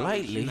will $400,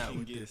 politely. Not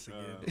with this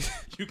again.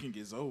 You can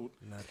get zold.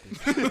 Not this.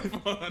 $400,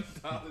 you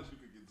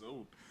can get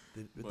zold.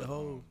 With But, the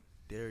whole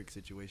Derek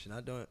situation,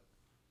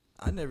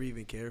 I never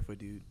even cared for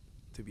dude.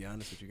 To be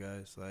honest with you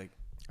guys, like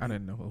I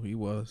didn't know who he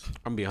was.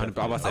 I'm being 100.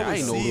 I was about to say, I I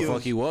didn't know who see the him.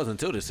 fuck he was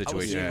until this I was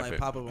situation seeing happened. like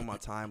pop up on my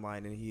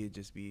timeline, and he'd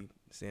just be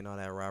saying all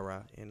that rah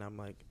rah, and I'm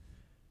like,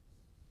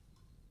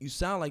 you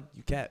sound like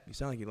you cap. You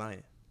sound like you're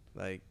lying.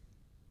 Like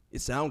it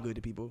sound good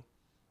to people,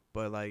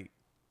 but like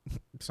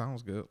It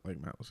sounds good,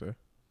 like Matt was saying.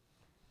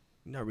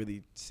 you're not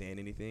really saying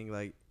anything.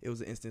 Like it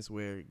was an instance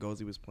where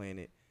Gozy was playing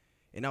it,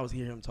 and I was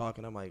hearing him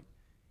talking. I'm like,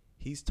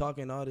 he's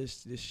talking all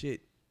this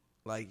shit,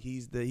 like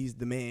he's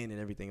the man and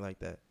everything like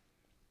that.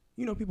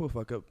 People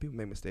fuck up. People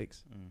make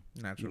mistakes.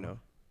 Naturally.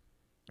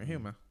 They're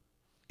human.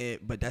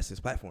 But that's his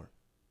platform.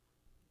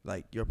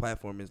 Like your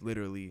platform is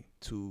literally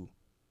to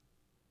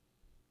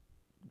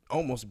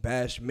almost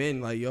bash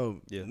men. Like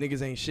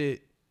niggas ain't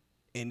shit,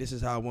 and this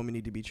is how a woman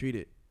need to be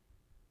treated.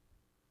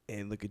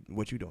 And look at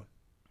what you doing.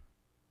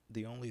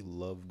 The only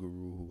love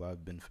guru who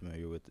I've been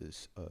familiar with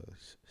is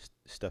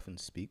Stephen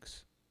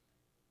Speaks.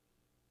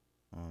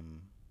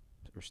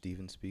 Or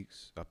Steven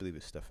Speaks. I believe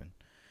it's Stephen.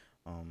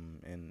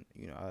 And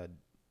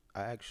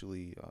I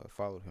actually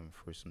followed him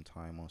for some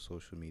time on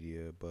social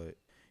media, but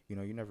you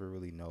never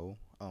really know.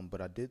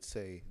 But I did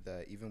say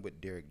that even with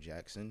Derek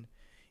Jackson,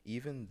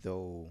 even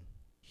though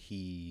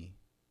he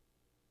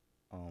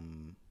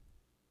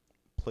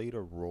played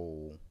a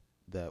role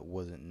that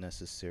wasn't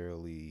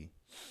necessarily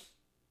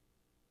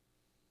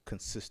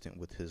consistent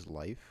with his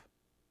life,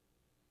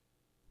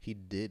 he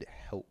did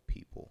help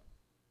people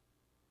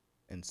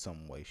in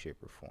some way, shape,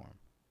 or form.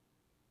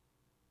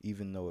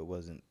 Even though it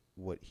wasn't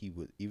what he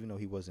was, even though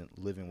he wasn't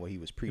living what he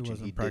was preaching, He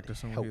wasn't did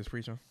practicing what help. he was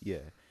preaching.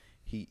 Yeah,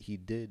 he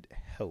did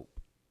help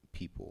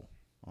people.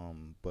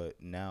 But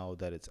now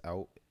that it's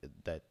out,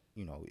 that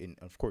and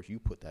of course you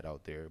put that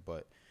out there,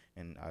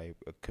 and I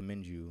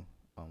commend you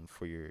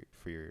for your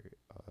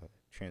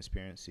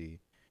transparency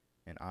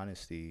and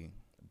honesty.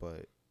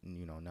 But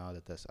now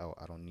that that's out,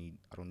 I don't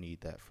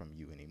need that from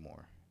you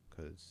anymore,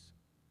 because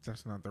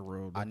That's not the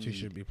role that you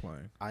should be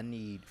playing. I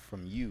need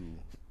from you.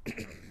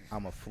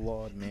 I'm a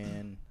flawed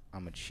man.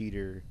 I'm a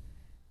cheater,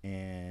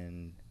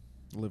 and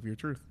Live your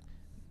truth.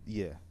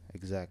 yeah,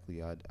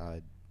 exactly.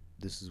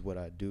 This is what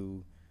I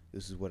do.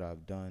 This is what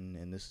I've done,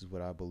 and this is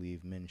what I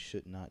believe men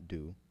should not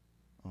do,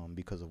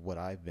 because of what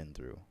I've been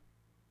through.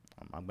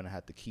 I'm gonna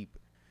have to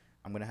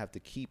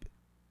keep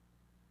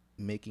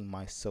making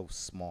myself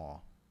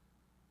small,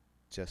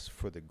 just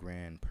for the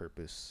grand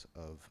purpose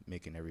of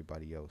making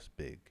everybody else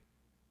big,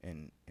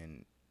 and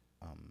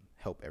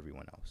help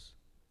everyone else.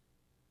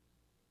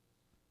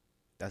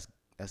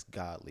 That's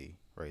godly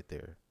right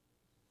there,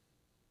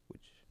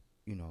 which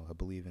I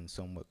believe in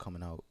somewhat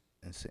coming out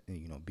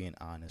and being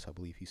honest. I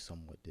believe he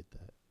somewhat did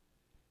that.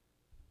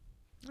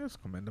 That's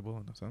commendable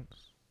in a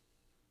sense.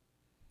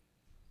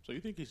 So you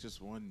think he's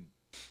just one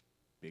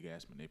big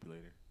ass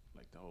manipulator?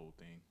 Like the whole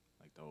thing,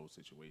 like the whole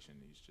situation,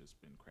 he's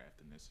just been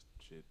crafting this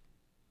shit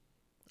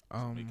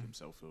to make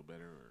himself feel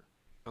better, or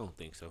I don't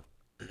think so.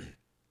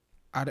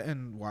 I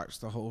didn't watch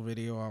the whole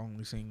video. I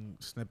only seen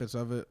snippets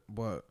of it,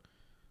 but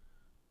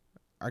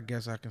I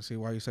guess I can see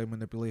why you say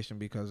manipulation,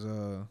 because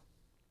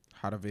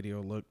how the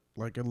video looked.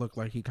 Like it looked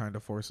like he kind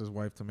of forced his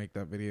wife to make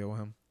that video with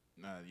him.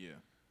 Yeah.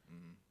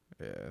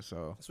 Yeah,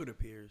 so That's what it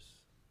appears.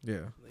 yeah,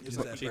 Like, It's just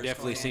like- that She first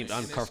definitely call. seemed And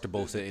it's-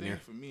 uncomfortable the sitting thing there.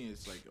 For me,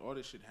 it's like all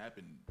this shit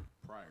happened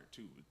prior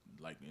to,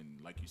 like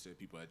you said,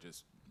 people had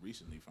just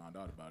recently found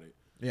out about it.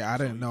 yeah. I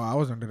So didn't know. I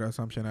was under the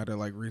assumption that it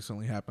like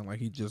recently happened. Like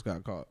he just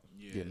got caught.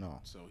 Yeah, no.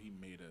 So he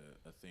made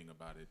a thing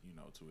about it,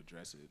 to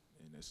address it,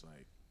 and it's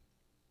like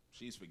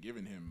she's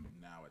forgiven him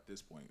now at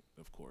this point,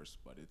 of course,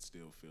 but it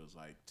still feels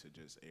like to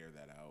just air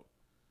that out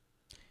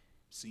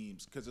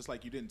seems, because it's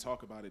like you didn't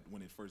talk about it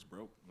when it first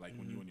broke, like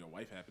when you and your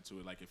wife happened to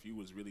it. Like if you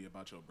was really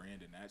about your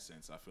brand in that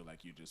sense, I feel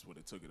like you just would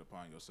have took it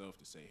upon yourself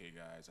to say, hey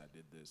guys, I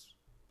did this,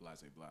 blah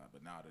blah blah.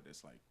 But now that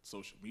it's like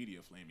social media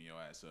flaming your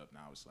ass up,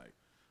 now it's like,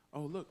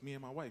 oh look, me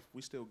and my wife,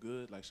 we still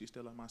good, like she's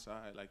still on my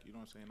side, like, you know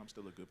what I'm saying, I'm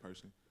still a good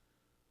person.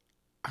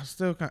 I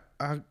still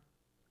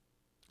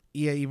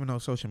yeah, even though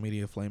social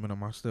media flaming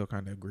him, I still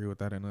kind of agree with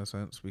that in a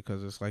sense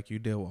because it's like you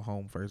deal with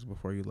home first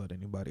before you let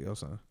anybody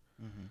else in.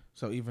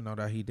 So even though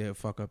that he did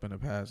fuck up in the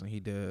past and he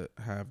did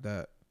have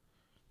that,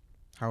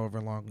 however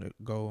long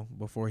ago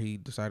before he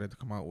decided to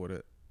come out with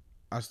it,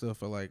 I still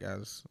feel like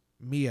as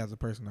a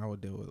person, I would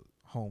deal with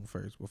home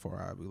first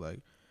before I'd be like,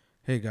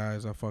 hey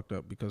guys, I fucked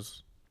up,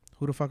 because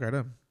who the fuck are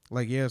them?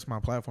 Like, yeah, it's my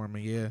platform,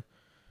 and yeah,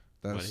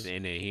 But that's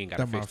and then he ain't got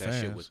to them my fix that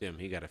shit fans. with them.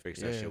 He got to fix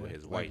that shit with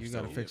his like, wife. you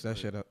gotta so- fix that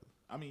shit up.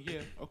 I mean,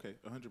 yeah, okay,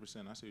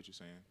 100%. I see what you're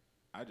saying.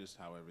 I just,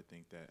 however,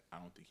 think that I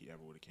don't think he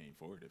ever would have came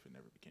forward if it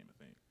never became a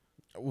thing.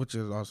 Which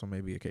is also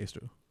maybe a case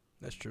too.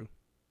 That's true.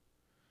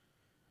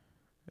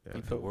 Yeah.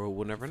 The world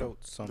will never know.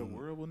 The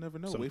world will never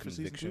know. some Wait for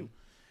season 2.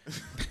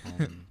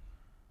 conviction.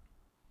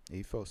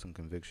 He felt some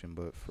conviction,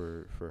 but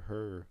for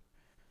her,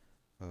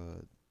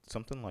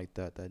 something like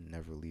that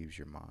never leaves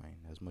your mind.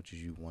 As much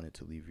as you want it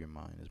to leave your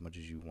mind, as much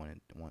as you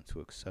want to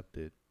accept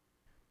it,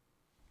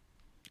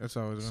 It's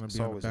always gonna It's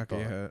be on the always a back of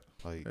your thought. head.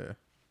 like Yeah,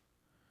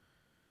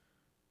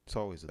 it's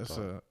always a it's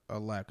thought. a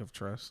lack of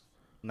trust.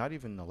 Not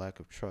even a lack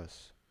of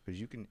trust, because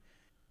you can,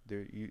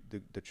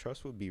 the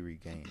trust will be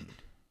regained,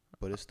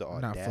 but it's the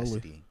Not fully.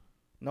 audacity.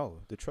 No,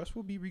 the trust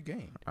will be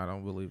regained, I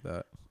don't believe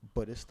that.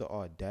 but it's the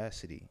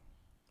audacity.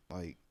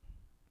 Like,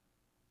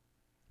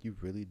 you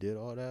really did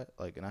all that?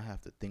 Like, and I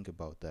have to think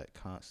about that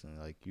constantly.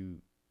 Like,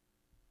 you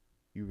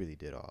really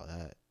did all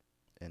that.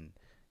 And,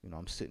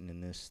 I'm sitting in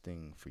this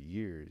thing for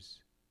years,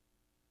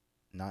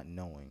 not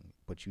knowing,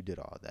 but you did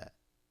all that.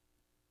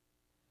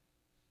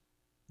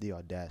 The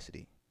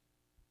audacity.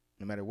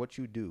 No matter what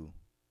you do,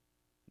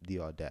 the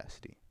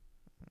audacity.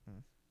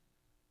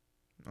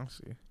 I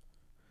see.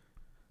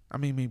 I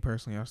mean, me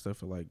personally, I still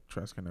feel like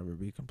trust can never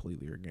be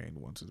completely regained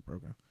once it's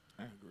broken.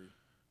 I agree.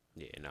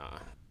 Yeah, nah.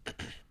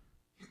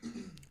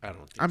 I don't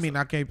think I mean, so.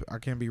 I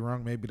can't be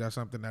wrong. Maybe that's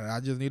something that I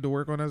just need to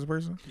work on as a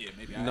person. Yeah,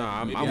 maybe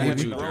Nah, maybe I'm I with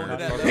haven't you, grown to Jared.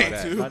 that Fuck level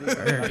that. too.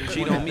 Not even,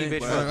 Cheat on me, bitch.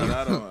 But Fuck you.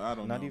 I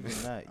don't not know. even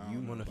that. I don't You,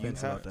 know. on the you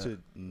fence have about to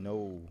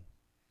know.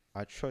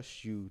 I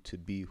trust you to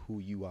be who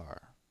you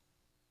are.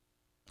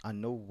 I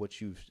know what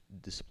you've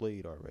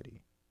displayed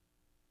already.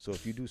 So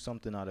if you do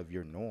something out of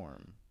your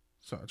norm,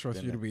 So I trust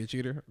Then you to that- be a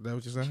cheater. Is that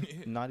what you're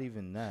saying? not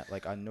even that.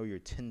 Like, I know your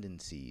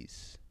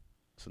tendencies.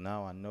 So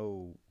now I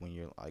know when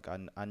you're like,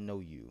 I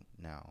know you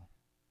now.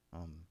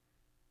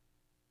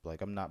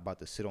 Like, I'm not about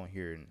to sit on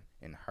here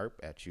and harp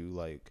at you.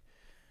 Like,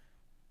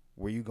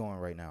 where you going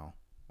right now?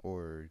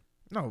 Or,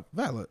 No,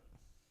 valid.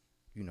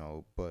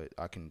 but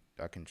I can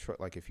try.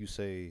 Like, if you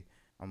say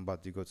I'm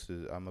about to go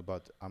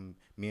to,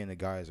 me and the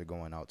guys are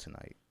going out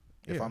tonight.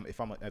 Yeah.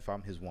 If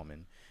I'm his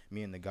woman,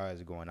 me and the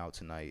guys are going out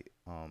tonight.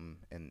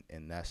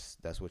 And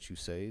that's what you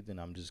say, then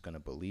I'm just gonna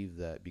believe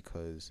that,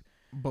 because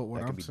But what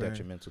that can I'm be saying,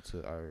 detrimental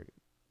to our,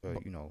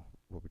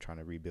 what we're trying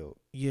to rebuild.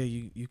 yeah,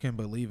 you can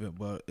believe it,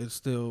 but it's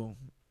still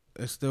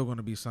going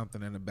to be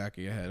something in the back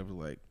of your head of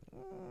like,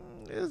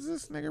 is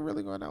this nigga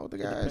really going out with the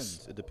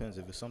guys? It depends.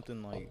 If it's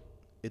something like,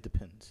 it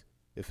depends.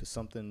 If it's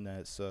something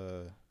that's,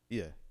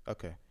 yeah,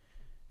 okay.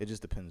 It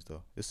just depends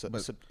though. It's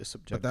subjective.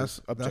 But that's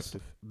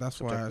objective.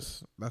 that's why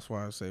Subjective. that's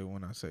why I say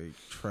when I say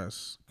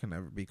trust can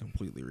never be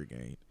completely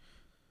regained,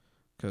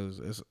 because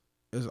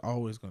it's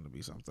always going to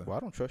be something. Well,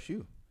 I don't trust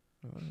you.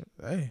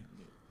 Hey,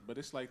 But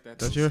it's like that.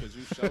 That's too, your- 'cause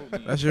you showed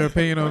me. that's your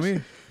opinion on me.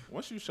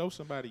 Once you show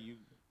somebody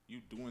you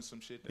doing some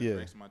shit that Yeah.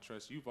 breaks my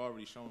trust, you've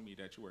already shown me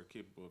that you are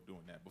capable of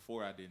doing that.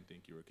 Before, I didn't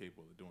think you were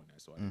capable of doing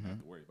that, so I didn't have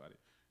to worry about it.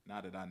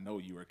 Now that I know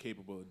you are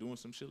capable of doing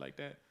some shit like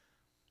that,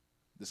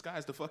 the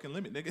sky's the fucking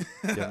limit, nigga.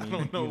 Yeah, I I mean,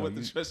 don't know you know, what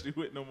to you- trust you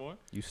with no more.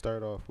 You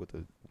start off with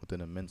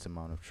an immense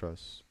amount of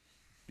trust,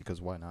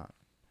 because why not?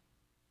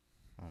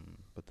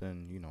 But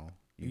then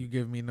You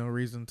give me no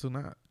reason to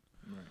not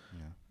Right.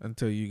 yeah.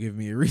 until you give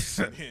me a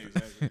reason. Yeah,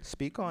 exactly.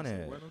 Speak on So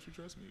it. why don't you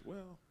trust me?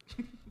 Well,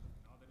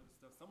 all that other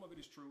stuff. Some of it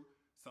is true,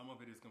 some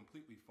of it is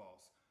completely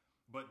false.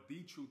 But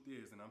the truth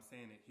is, and I'm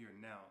saying it here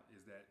now,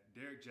 is that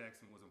Derek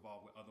Jackson was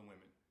involved with other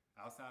women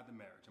outside the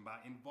marriage. And by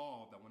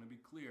involved, I want to be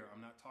clear,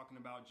 I'm not talking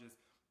about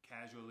just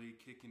casually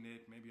kicking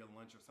it, maybe a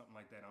lunch or something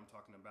like that. I'm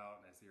talking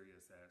about as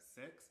serious as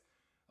sex,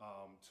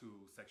 to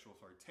sexual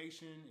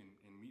flirtation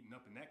and meeting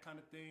up and that kind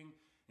of thing.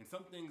 And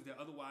some things that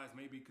otherwise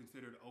may be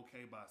considered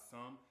okay by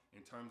some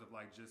in terms of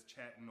like just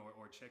chatting or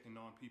checking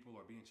on people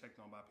or being checked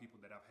on by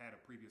people that I've had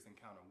a previous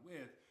encounter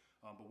with.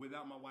 But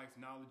without my wife's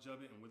knowledge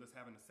of it and with us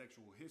having a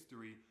sexual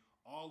history,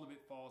 all of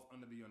it falls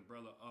under the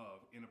umbrella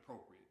of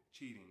inappropriate,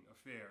 cheating,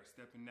 affair,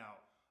 stepping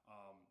out.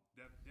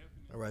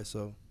 Definitely. All right,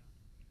 so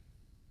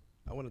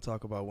I want to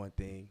talk about one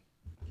thing,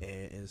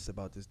 and it's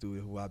about this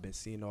dude who I've been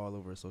seeing all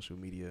over social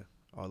media,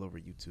 all over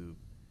YouTube,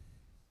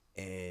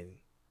 and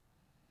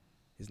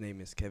his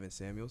name is Kevin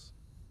Samuels.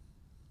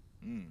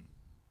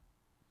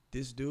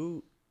 This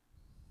dude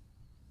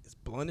is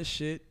blunt as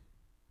shit,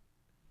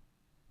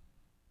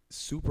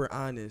 super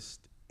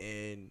honest,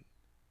 and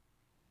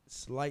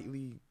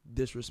slightly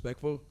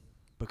disrespectful,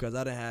 because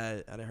I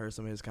done heard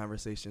some of his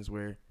conversations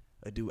where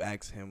a dude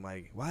asks him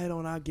like, "Why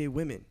don't I get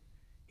women?"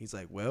 He's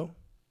like, "Well,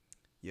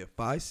 you're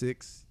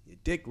 5'6", your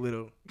dick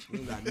little, you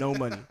don't got no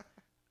money."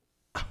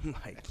 I'm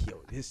like,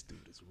 yo, this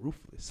dude is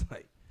ruthless.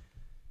 Like,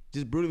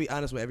 just brutally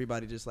honest with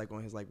everybody, just like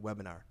on his like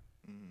webinar.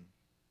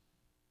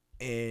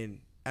 And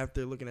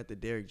after looking at the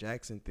Derek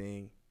Jackson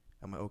thing,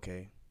 I'm like,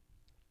 okay,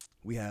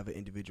 we have an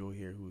individual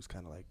here who's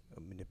kind of like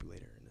a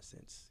manipulator in a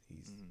sense.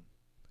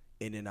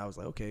 And then I was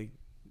like, okay,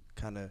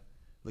 kind of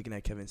looking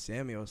at Kevin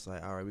Samuels,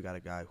 like, all right, we got a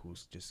guy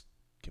who's just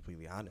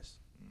completely honest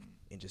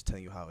and just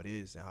telling you how it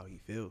is and how he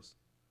feels.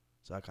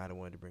 So I kind of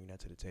wanted to bring that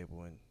to the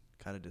table and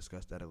kind of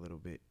discuss that a little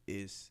bit.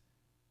 Is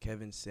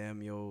Kevin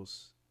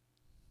Samuels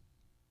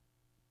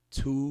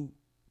too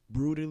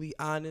brutally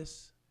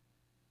honest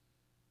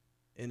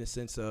in the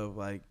sense of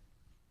like,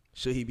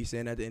 should he be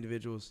saying that to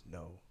individuals?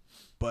 No,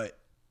 but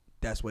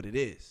that's what it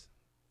is.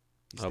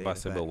 I was about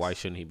to say, but why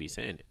shouldn't he be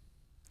saying it?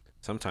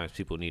 Sometimes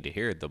people need to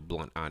hear the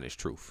blunt, honest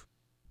truth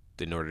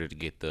in order to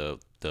get the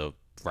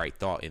right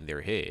thought in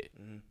their head.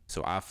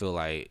 So I feel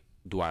like,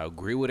 do I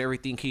agree with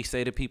everything he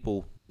say to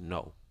people?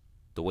 No.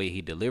 The way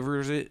he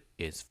delivers it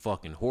is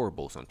fucking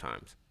horrible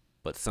sometimes.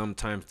 But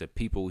sometimes the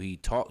people he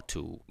talked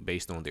to,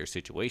 based on their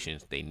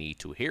situations, they need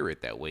to hear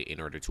it that way in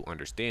order to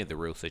understand the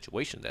real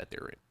situation that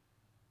they're in.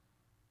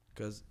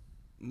 Because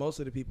most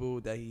of the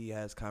people that he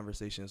has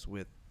conversations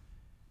with,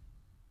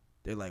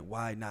 they're like,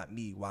 why not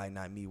me? Why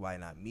not me? Why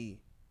not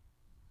me?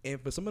 And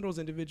for some of those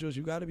individuals,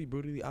 you got to be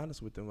brutally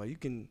honest with them. Like, he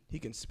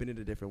can spin it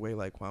a different way,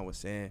 like Quan was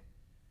saying.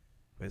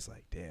 But it's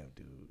like, damn,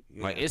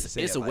 dude. Like,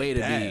 it's a way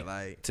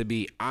to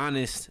be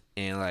honest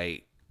and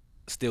like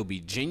still be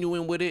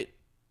genuine with it.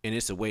 And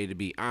it's a way to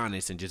be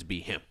honest and just be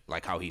him,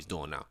 like how he's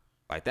doing now.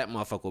 Like, that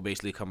motherfucker will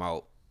basically come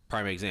out,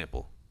 prime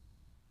example.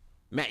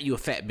 Matt, you a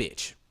fat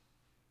bitch.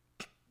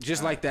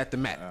 Just like that to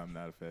Matt. I'm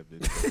not a fat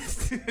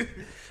bitch.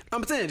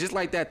 I'm saying, just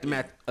like that to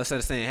Matt, instead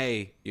of saying,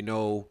 hey, you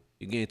know,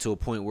 you're getting to a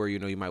point where, you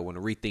know, you might want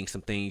to rethink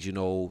some things, you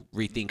know,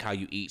 rethink how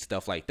you eat,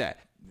 stuff like that.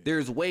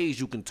 There's ways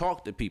you can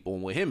talk to people,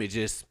 and with him, it's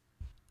just,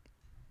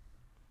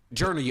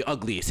 Journal, you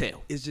ugly as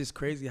hell. It's just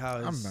crazy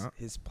how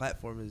his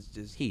platform is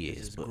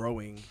just,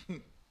 growing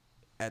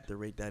at the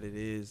rate that it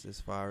is as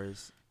far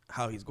as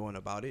how he's going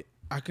about it.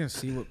 I can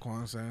see what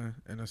Quan's saying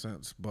in a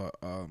sense, but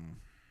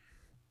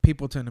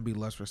people tend to be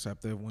less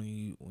receptive when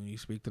you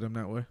speak to them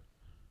that way.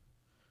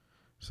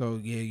 So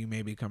yeah, you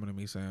may be coming to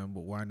me saying,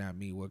 but why not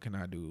me? What can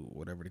I do?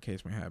 Whatever the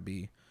case may have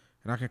be.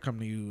 And I can come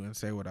to you and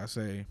say what I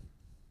say.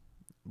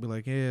 Be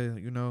like, yeah,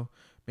 you know,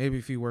 maybe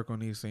if you work on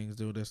these things,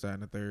 do this, that,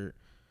 and the third.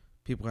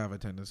 People have a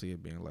tendency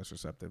of being less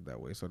receptive that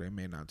way. So they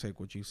may not take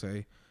what you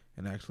say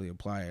and actually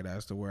apply it,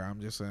 as to where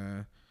I'm just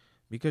saying,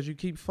 because you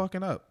keep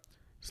fucking up.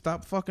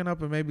 Stop fucking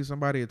up and maybe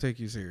somebody will take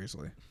you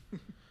seriously.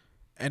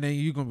 And then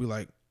you going to be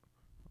like,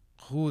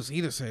 who is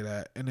he to say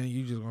that? And then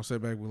you just going to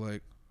sit back and be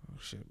like, oh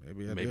shit,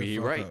 maybe he's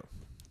right. Up.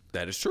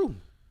 That is true.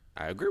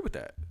 I agree with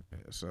that. Yeah,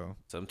 so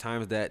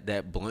sometimes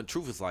that blunt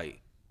truth is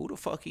like, who the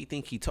fuck he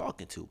think he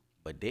talking to?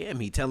 But damn,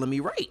 he telling me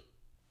right.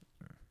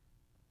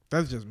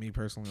 That's just me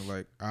personally.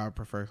 Like, I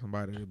prefer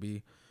somebody to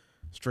be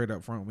straight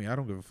up front with me. I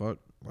don't give a fuck.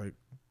 Like,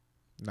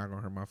 not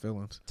gonna hurt my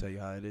feelings. Tell you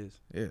how it is.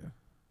 Yeah.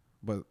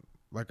 But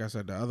like I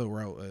said, the other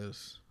route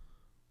is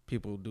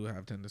people do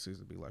have tendencies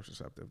to be less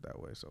receptive that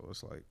way. So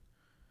it's like,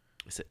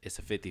 it's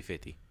a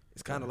 50-50.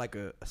 It's kind of like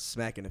a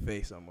smack in the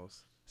face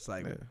almost. It's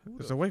like, yeah,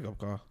 it's a wake up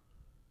call.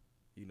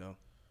 You know.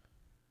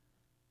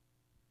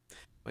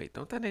 Wait,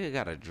 don't that nigga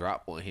got a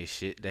drop on his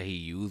shit that he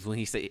used when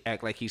he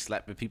act like he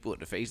slapping people in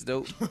the face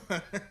though?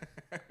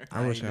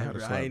 I wish I had a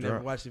slap I ain't drop.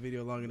 never watched the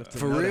video long enough to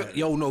for know real. That.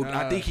 Yo, no,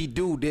 I think he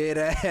do dead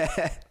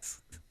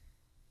ass.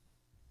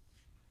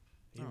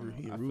 He a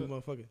rude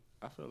motherfucker.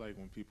 I feel like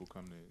when people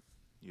come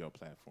to your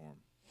platform,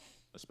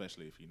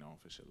 especially if you're known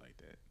for shit like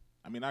that.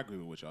 I mean, I agree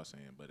with what y'all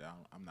saying, but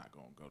I'm not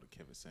gonna go to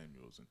Kevin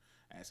Samuels and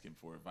ask him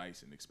for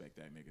advice and expect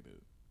that nigga to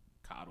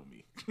coddle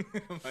me.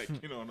 Like,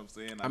 you know what I'm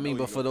saying? I mean,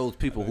 but for those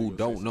people who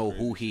don't know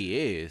who he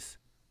is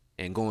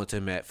and going to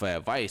him for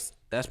advice,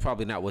 that's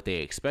probably not what they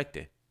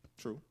expecting.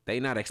 True. They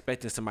not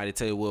expecting somebody to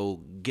tell you, well,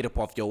 get up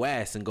off your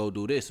ass and go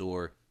do this,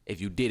 or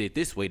if you did it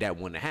this way, that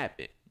wouldn't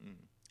happen.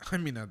 I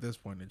mean, at this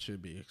point, it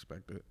should be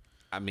expected.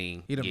 I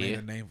mean, he done made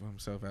a name for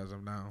himself as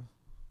of now.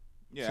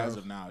 Yeah, So- as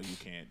of now, you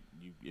can't.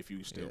 If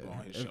you still go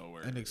on his show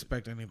or and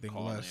expect anything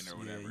call less. in or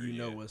Yeah, whatever, you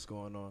know what's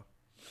going on.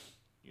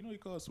 You know, he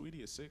called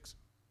Sweetie a 6.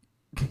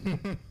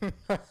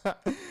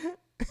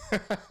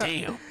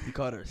 Damn. He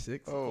called her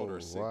 6. called Oh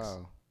her 6.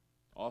 wow!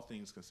 All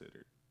things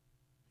considered,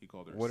 he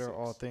called her. What 6. are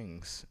all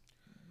things?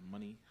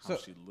 Money, how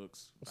So- she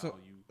looks, So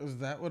value. is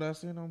that what I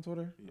seen on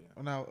Twitter? Yeah.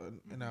 And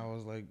I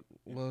was like,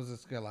 what was the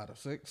scale out of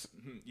 6?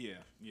 Yeah,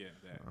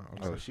 that.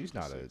 Oh, she's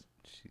not a.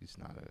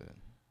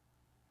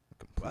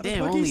 Why Damn,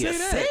 the fuck only he a say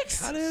that?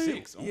 6? How the hell?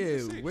 6, only a Yeah,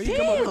 6. where you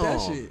come up with that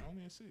Damn. shit?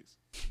 Only a 6.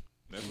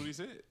 That's what he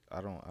said.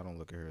 I don't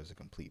look at her as a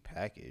complete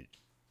package.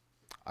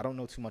 I don't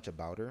know too much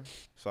about her,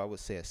 so I would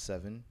say a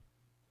 7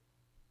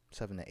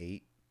 to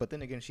 8. But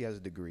then again, she has a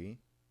degree.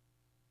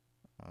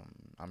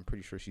 I'm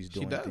pretty sure she's She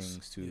doing does.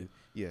 things to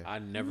yeah. I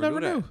never knew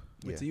that.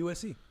 Went to Yeah.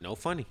 USC. No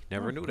funny.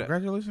 Never knew that.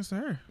 Congratulations to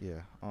her.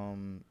 Yeah.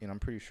 And I'm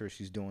pretty sure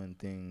she's doing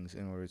things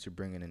in order to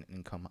bring in an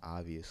income,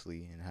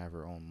 obviously, and have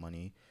her own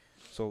money.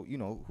 So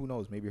who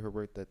knows? Maybe her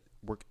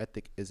work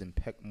ethic is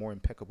more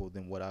impeccable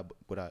than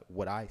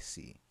what I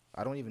see.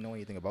 I don't even know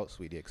anything about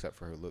Sweetie except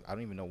for her look. I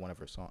don't even know one of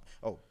her songs.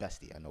 Oh,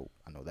 Bestie, I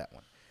know that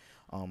one.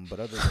 But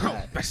other than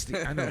that,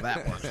 Bestie, I know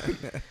that one.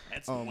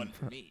 That's the one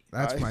for me.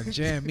 That's my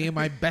jam. Me and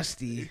my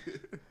bestie.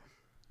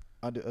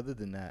 other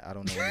than that, I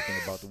don't know anything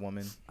about the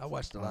woman. I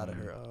watched a lot of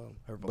her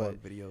vlog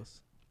but- videos.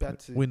 Back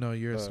to We know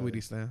you're a Sweetie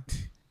stan.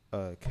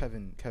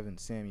 Kevin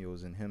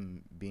Samuels and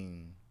him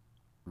being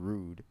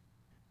rude.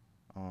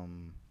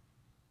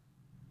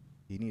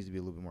 He needs to be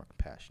a little bit more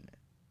compassionate.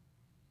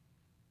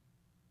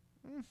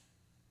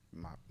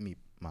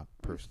 My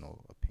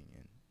personal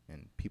opinion,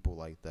 and people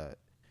like that,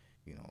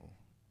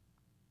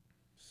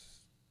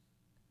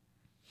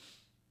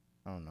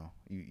 I don't know.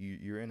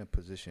 You're in a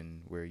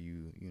position where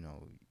you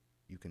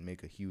can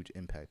make a huge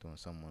impact on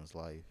someone's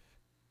life,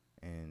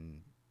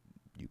 and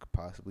you could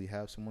possibly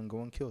have someone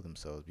go and kill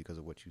themselves because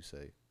of what you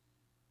say.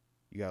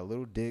 You got a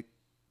little dick,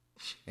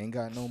 ain't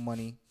got no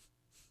money,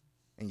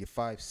 and you're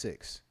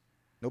 5'6".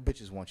 No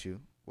bitches want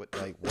you. What?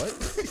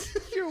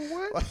 You're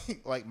what?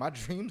 Like my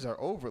dreams are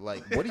over.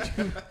 Like what do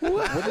you?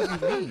 What do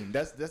you mean?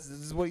 This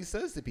is what he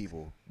says to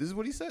people. This is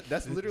what he said.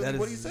 That's literally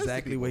what he says.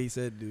 Exactly to what people. he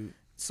said, dude.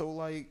 So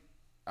like,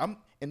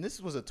 and this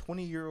was a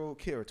 20-year-old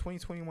kid or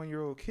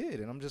 21-year-old kid,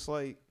 and I'm just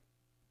like,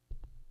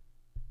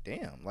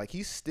 damn. Like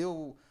he's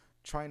still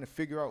trying to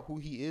figure out who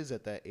he is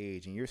at that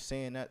age, and you're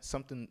saying that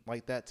something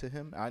like that to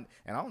him. And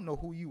I don't know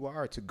who you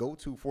are to go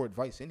to for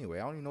advice anyway.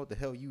 I don't even know what the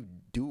hell you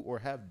do or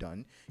have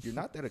done. You're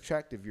not that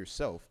attractive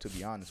yourself, to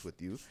be honest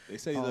with you. They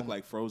say you look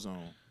like Frozone.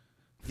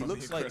 He from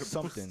looks The like Incredibles.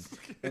 something,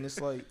 and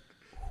it's like,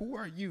 who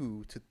are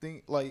you to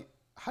think like?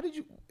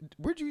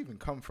 Where'd you even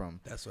come from?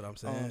 That's what I'm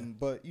saying.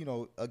 But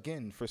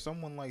again, for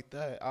someone like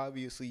that,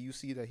 obviously you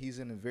see that he's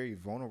in a very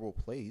vulnerable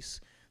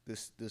place.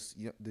 This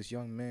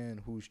young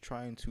man who's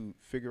trying to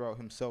figure out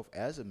himself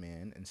as a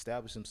man,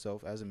 establish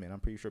himself as a man. I'm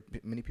pretty sure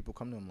many people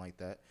come to him like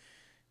that.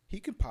 He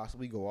could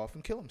possibly go off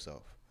and kill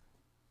himself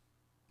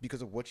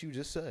because of what you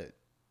just said.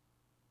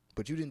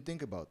 But you didn't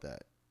think about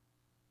that,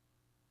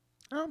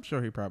 I'm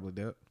sure he probably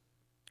did.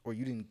 or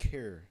you didn't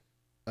care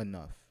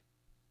enough.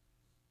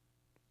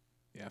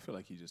 Yeah, I feel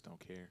like he just don't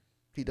care.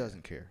 He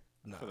doesn't care.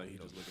 I feel like he's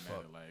just looking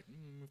at it like,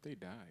 if they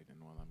died, then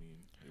well, I mean,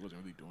 he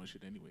wasn't really doing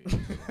shit anyway.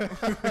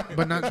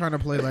 But not trying to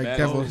play like as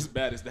devil's.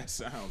 bad as that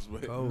sounds,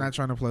 but Not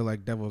trying to play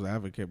like devil's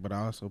advocate, but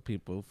also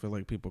people feel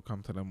like people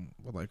come to them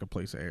with like a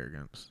place of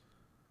arrogance,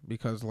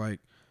 because like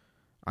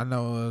I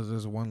know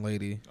there's one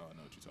lady, oh, I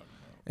know what you're talking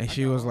about. and I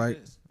she got was all like,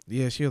 this.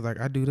 yeah, she was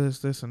like, I do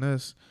this, and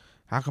this.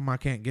 How come I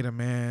can't get a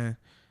man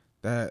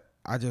that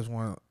I just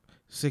want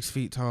 6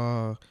 feet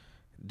tall,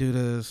 do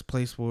this,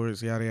 play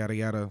sports, yada yada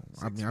yada.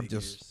 I mean, I'm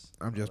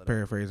just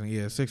paraphrasing.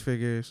 Yeah, 6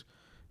 figures,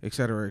 et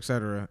cetera, et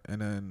cetera.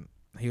 And then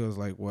he was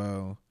like,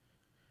 well,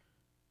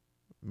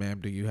 ma'am,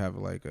 do you have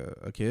like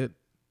a kid?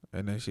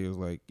 And then she was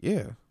like,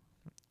 yeah.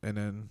 And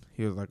then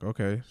he was like,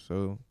 okay,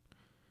 so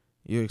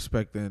you're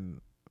expecting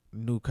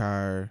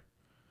you're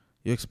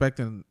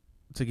expecting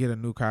to get a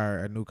new car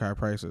at new car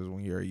prices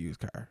when you're a used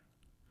car.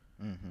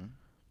 Mm-hmm.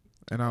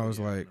 And I was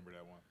I like, remember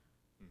that one.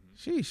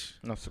 sheesh.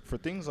 No, so for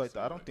things like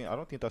that, I don't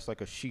think that's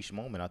like a sheesh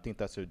moment. I think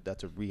that's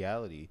a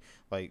reality.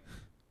 Like,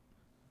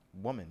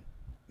 woman,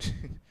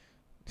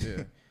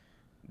 Yeah.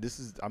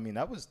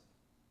 that was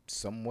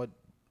somewhat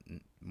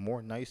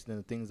more nice than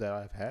the things that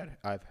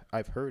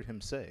I've heard him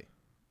say.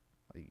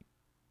 Like,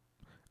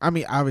 I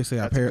mean, obviously,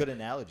 that's a good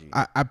analogy.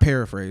 I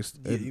paraphrased.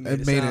 Yeah, you made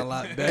it made sound it a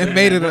lot better. it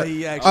made than it what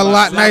he actually a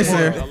lot said.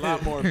 nicer. A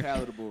lot more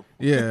palatable.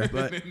 Yeah,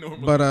 But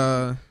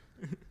but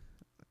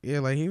yeah,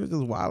 like he was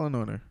just wilding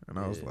on her, and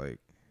I was Yeah. like,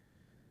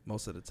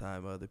 most of the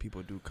time, other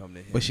people do come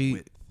to him. but she,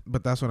 with,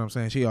 but that's what I'm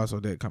saying. She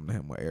also did come to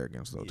him with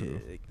arrogance though yeah,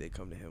 too. they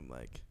come to him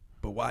like,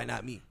 but why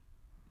not me?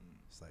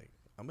 It's like,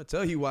 I'm gonna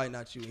tell you why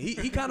not you.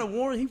 He kind of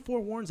he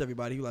forewarns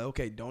everybody. He like,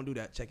 okay, don't do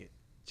that. Check it.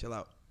 Chill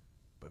out.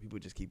 But people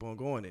just keep on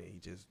going, and he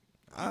just,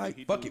 all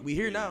right, fuck it. We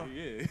here now.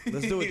 Yeah.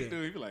 Let's do it He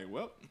then. be like,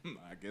 well,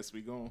 I guess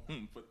we gonna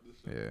put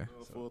this Yeah.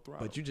 full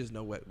throttle. But you just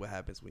know what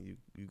happens when you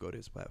go to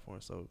his platform,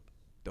 so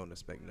don't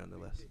expect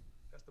nonetheless.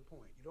 the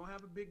point. You don't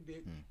have a big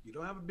dick. You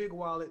don't have a big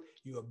wallet.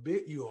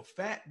 You're a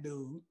fat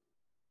dude.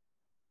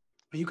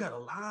 And you got a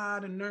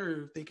lot of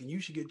nerve thinking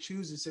you should get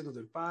choosing signals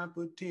at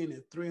 5'10"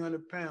 and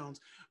 300 pounds,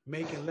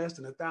 making less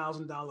than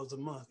 $1,000 a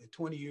month at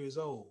 20 years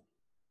old.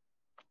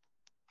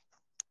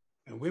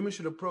 And women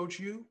should approach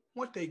you.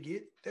 What they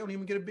get, they don't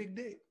even get a big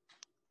dick.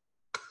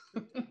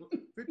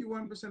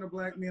 51% of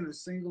black men are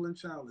single and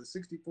childless.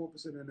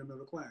 64% in the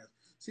middle class.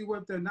 See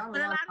what they're not.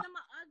 But a lot of them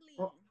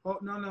are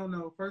ugly.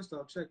 No. First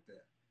off, check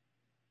that.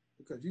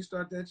 Because you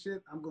start that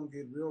shit, I'm gonna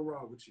get real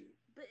raw with you.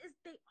 But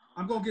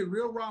I'm gonna get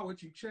real raw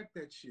with you. Check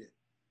that shit.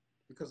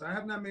 Because I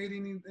have not made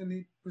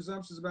any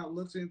presumptions about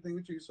looks or anything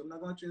with you, so I'm not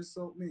going to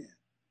insult men.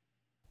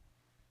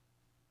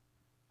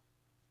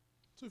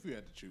 So if you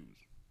had to choose,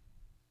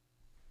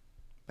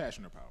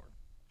 passion or power?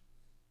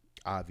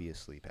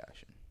 Obviously,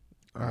 passion.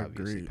 I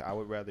agree. I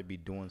would rather be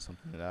doing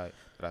something that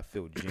I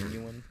feel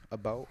genuine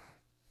about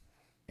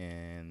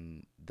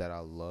and that I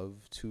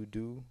love to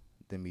do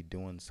than me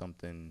doing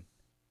something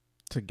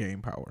to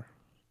gain power.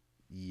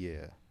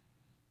 Yeah.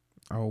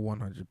 I would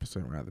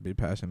 100% rather be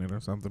passionate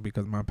or something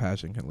because my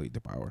passion can lead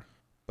to power.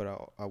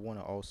 But I want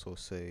to also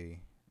say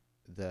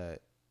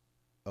that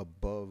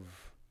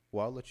above,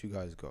 well, I'll let you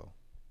guys go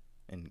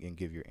and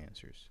give your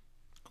answers.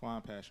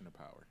 Quan, passion or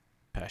power?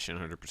 Passion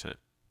 100%.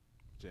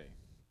 Jay.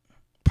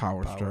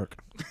 Power. Stroke.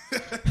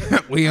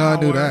 We all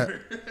do that.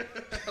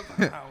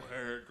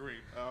 Power,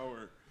 great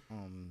power.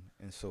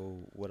 And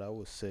so what I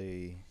would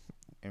say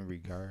in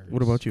regards.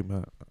 What about you,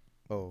 Matt?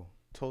 Oh,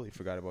 totally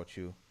forgot about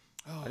you.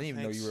 Oh, I didn't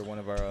even know you were one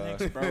of our.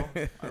 Thanks, bro.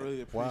 I really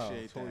appreciate wow,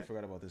 that. Totally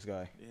forgot about this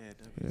guy.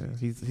 Yeah,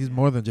 he's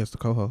more than just a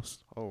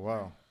co-host. Oh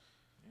wow.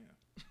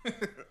 Yeah.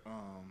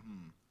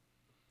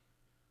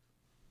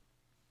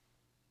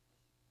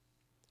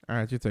 All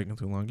right, you're taking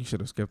too long. You should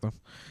have skipped them.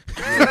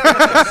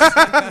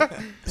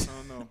 I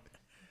don't know.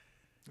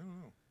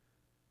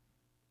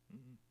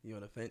 You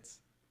on the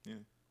fence? Yeah.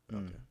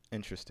 Okay.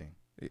 Interesting.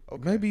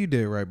 Okay. Maybe you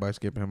did right by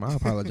skipping him. I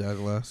apologize,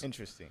 Les.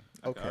 Interesting.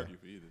 I could argue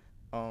for either.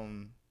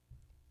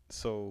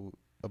 So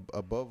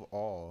above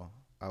all,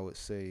 I would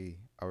say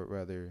I would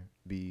rather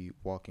be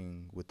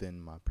walking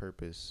within my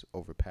purpose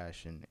over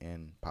passion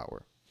and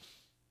power.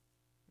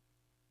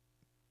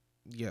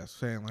 Yes,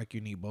 saying like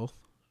you need both.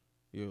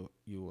 You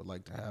would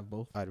like to have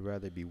both. I'd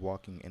rather be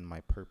walking in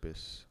my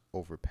purpose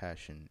over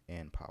passion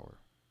and power.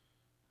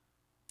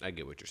 I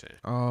get what you're saying.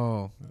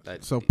 Oh,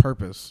 so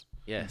purpose.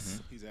 Yes.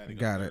 Mm-hmm. He's adding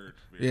Got a it. third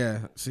Yeah.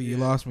 See, you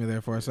lost me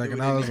there for a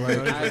second. I was like,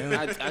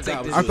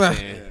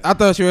 I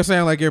thought you were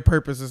saying like your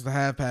purpose is to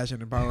have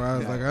passion and power. I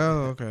was like,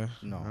 oh, okay.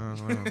 No.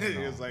 He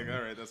was like,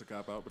 all right, that's a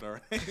cop out, but all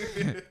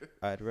right.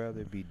 I'd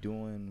rather be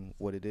doing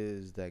what it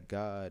is that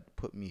God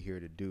put me here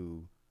to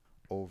do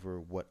over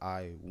what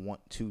I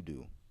want to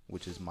do,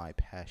 which is my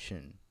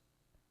passion.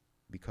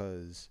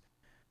 Because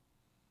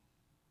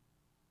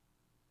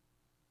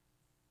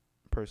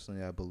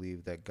personally, I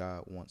believe that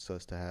God wants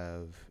us to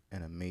have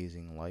an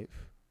amazing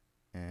life.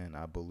 And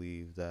I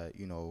believe that,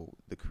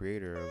 the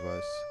creator of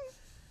us,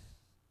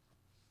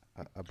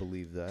 I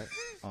believe that,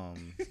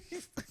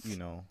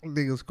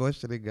 Niggas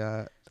questioning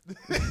God.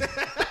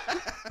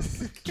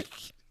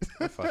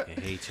 I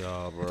fucking hate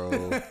y'all,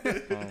 bro.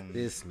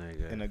 This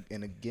nigga.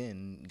 And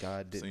again,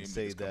 God didn't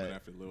say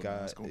that.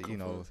 God,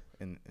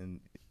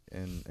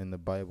 in the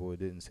Bible, it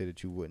didn't say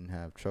that you wouldn't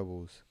have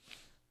troubles,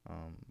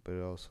 but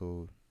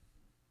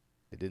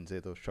it didn't say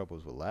those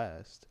troubles would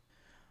last.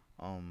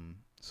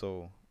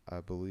 So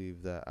I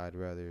believe that I'd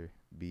rather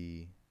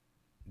be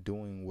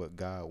doing what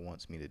God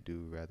wants me to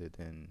do rather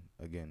than,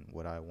 again,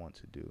 what I want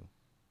to do.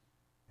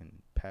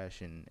 And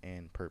passion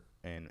and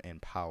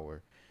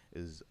power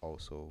is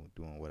also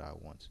doing what I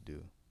want to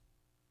do.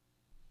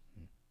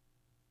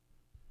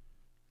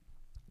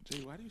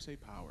 Jay, why do you say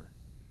power?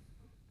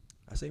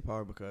 I say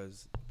power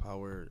because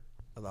power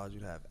allows you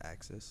to have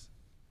access.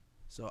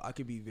 So I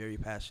could be very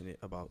passionate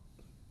about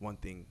one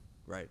thing,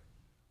 right?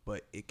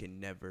 But it can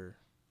never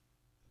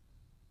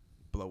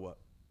blow up.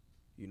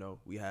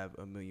 We have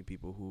a million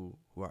people who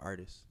are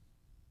artists,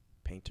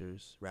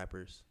 painters,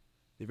 rappers.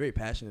 They're very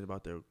passionate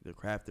about their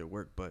craft, their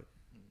work, but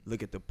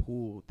look at the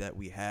pool that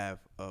we have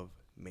of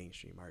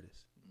mainstream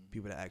artists,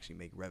 people that actually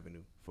make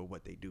revenue for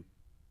what they do.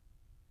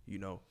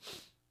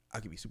 I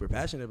could be super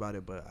passionate about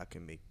it, but I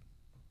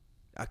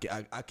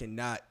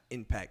cannot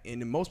impact.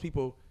 And then most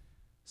people,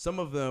 some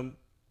of them,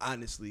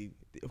 honestly,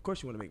 of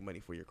course you want to make money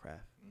for your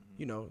craft.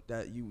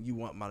 That you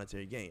want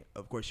monetary gain.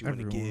 Of course you want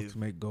to give. To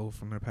make gold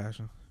from their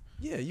passion.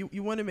 Yeah,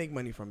 you want to make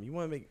money from it. You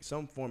want to make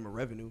some form of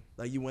revenue.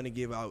 Like you want to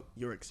give out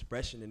your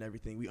expression and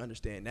everything. We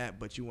understand that,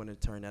 but you want to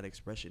turn that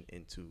expression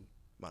into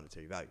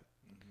monetary value.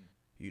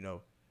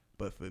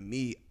 But for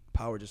me,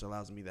 power just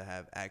allows me to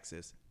have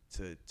access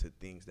to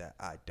things that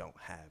I don't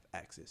have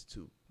access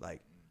to.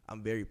 Like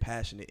I'm very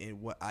passionate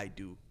in what I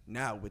do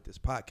now with this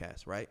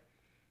podcast, right?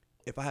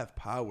 If I have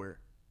power,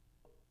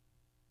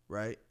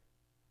 right,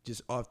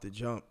 just off the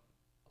jump,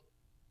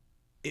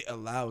 it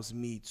allows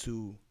me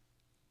to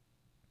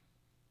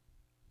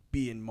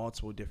be in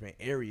multiple different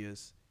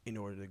areas in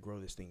order to grow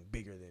this thing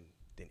bigger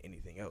than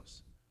anything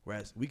else.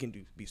 Whereas we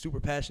can be super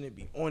passionate,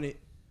 be on it,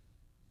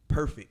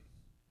 perfect,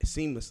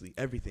 seamlessly,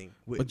 everything.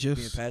 With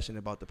being passionate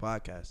about the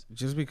podcast.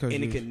 Just because,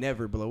 and it can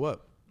never blow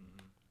up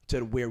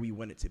to where we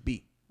want it to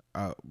be.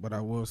 But I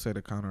will say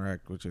to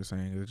counteract what you're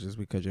saying is just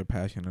because you're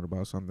passionate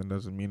about something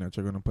doesn't mean that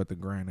you're going to put the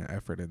grind and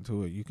effort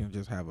into it. You can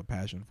just have a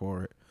passion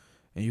for it,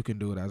 and you can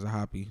do it as a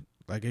hobby.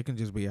 Like, it can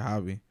just be a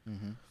hobby.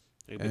 Mm-hmm.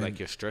 It'd be like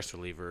your stress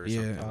reliever or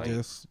something. Like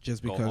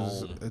just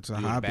because it's a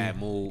hobby, bad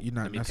mood, you're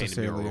not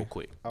necessarily. Real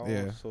quick. I'll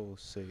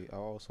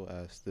also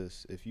ask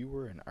this: if you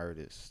were an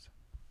artist,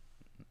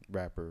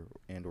 rapper,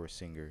 and/or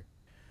singer,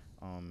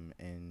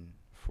 and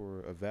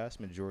for a vast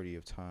majority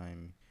of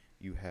time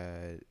you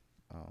had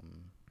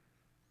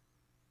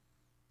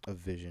a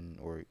vision,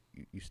 or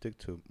you stick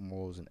to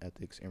morals and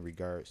ethics in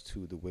regards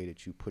to the way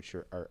that you put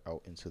your art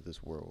out into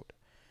this world.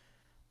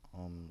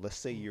 Let's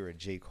say you're a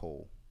J.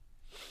 Cole.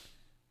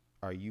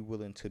 Are you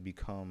willing to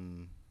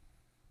become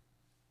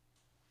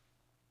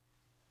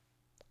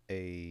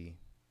a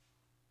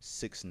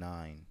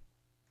 6ix9ine?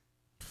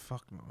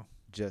 Fuck no.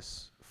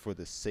 Just for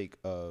the sake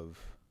of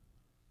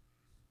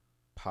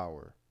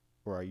power,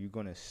 or are you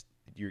gonna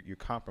you're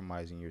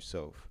compromising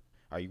yourself?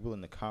 Are you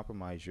willing to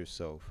compromise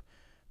yourself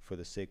for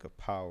the sake of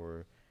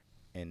power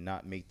and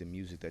not make the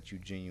music that you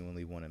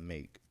genuinely want to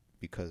make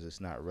because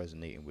it's not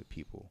resonating with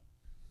people?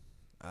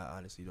 I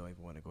honestly don't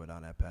even want to go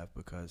down that path,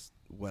 because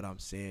what I'm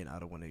saying, I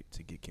don't want it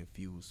to get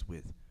confused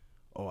with,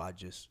 oh, I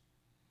just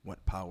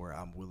want power,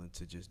 I'm willing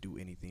to just do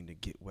anything to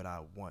get what I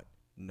want.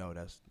 No,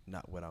 that's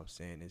not what I'm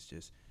saying. It's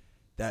just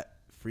that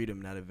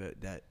freedom,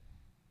 that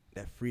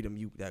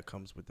freedom that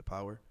comes with the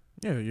power.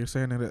 Yeah, you're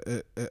saying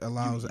that it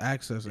allows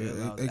access. It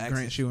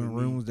grants you in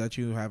rooms that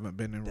you haven't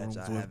been in rooms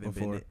with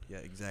before. Yeah,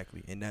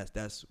 exactly. And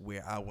that's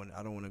where I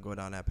don't want to go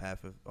down that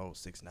path of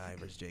 6ix9ine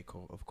versus J.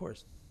 Cole. Of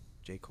course,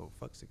 J. Cole,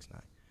 fuck 6ix9ine.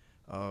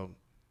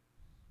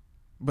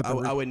 But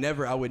I would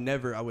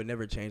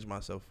never change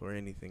myself for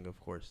anything, of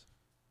course.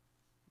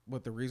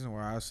 But the reason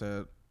why I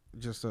said,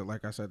 just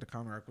like I said, to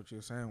counteract what you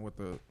were saying with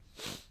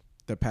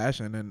the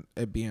passion and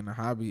it being a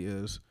hobby,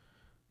 is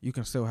you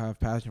can still have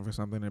passion for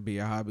something and be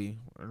a hobby.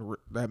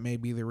 That may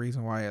be the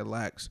reason why it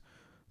lacks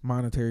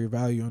monetary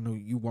value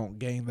and you won't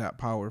gain that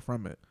power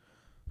from it.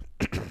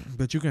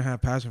 But you can have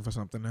passion for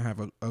something and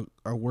have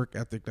a work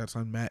ethic that's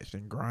unmatched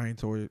and grind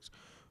towards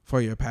for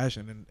your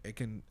passion, and it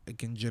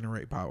can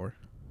generate power.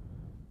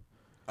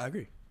 I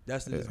agree.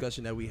 That's the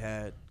discussion that we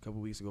had a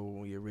couple weeks ago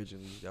when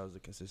that was the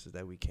consensus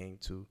that we came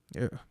to.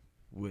 Yeah.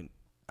 When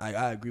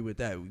I agree with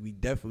that. You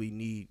definitely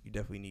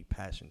need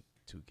passion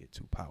to get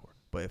to power.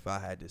 But if I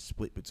had to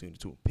split between the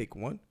two and pick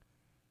one,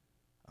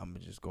 I'm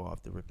gonna just go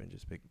off the rip and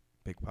just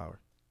pick power.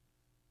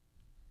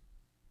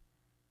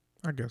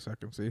 I guess I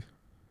can see,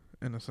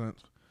 in a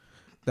sense.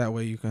 That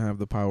way you can have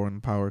the power, and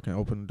the power can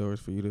open the doors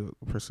for you to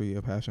pursue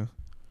your passion.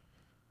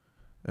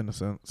 In a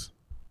sense.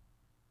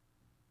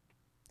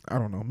 I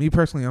don't know. Me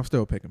personally, I'm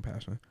still picking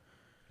passion.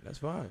 That's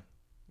fine.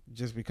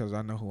 Just because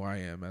I know who I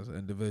am as an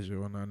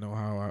individual, and I know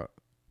how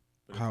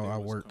I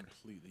work.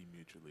 Completely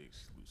mutually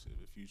exclusive.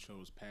 If you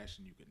chose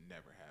passion, you could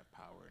never have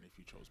power, and if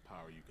you chose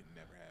power, you could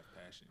never have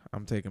passion.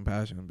 I'm taking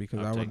passion because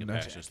I would never.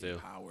 Passion still.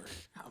 Power.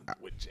 I'm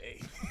with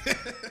Jay.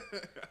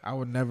 I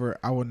would never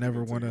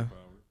want to.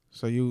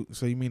 So you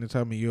mean to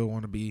tell me you'll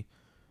want to be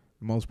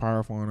the most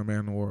powerful in a man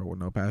in the world with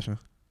no passion?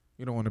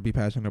 You don't want to be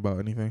passionate about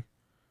anything.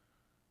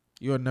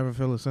 You'll never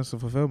feel a sense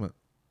of fulfillment.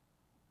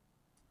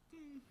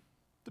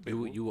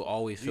 You will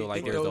always feel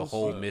like there's a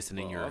hole missing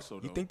in your.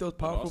 You think those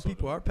powerful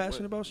people are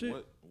passionate about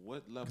shit?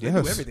 What level? Yes.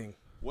 They do everything.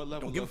 What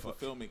level of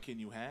fulfillment can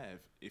you have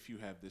if you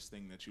have this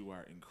thing that you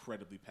are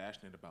incredibly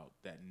passionate about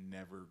that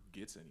never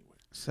gets anywhere?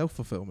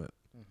 Self-fulfillment.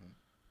 Mm-hmm.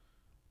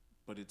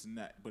 But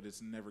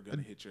it's never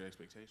gonna hit your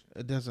expectation.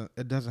 It doesn't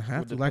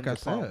have to. Like I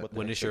said,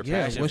 when it's your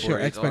passion, what's your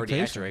expectation? It's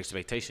already at your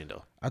expectation,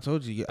 though. I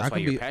told you, I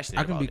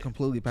can be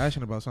completely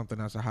passionate about something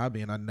that's a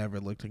hobby, and I never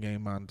look to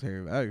gain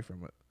monetary value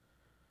from it.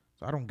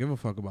 So I don't give a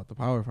fuck about the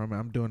power from it.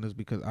 I'm doing this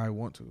because I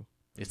want to.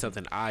 It's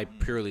something I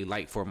purely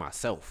like for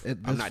myself.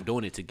 I'm not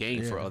doing it to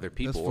gain for other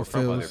people or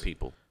from other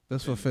people.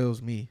 This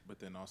fulfills me. But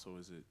then also,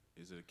 is it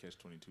a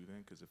catch-22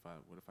 then? Because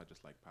what if I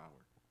just like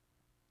power?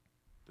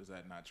 Does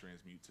that not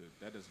transmute to?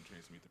 That doesn't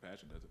transmute to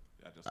passion, does it?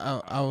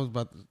 I was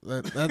about to.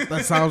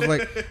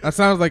 That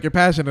sounds like you're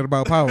passionate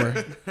about power.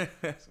 So I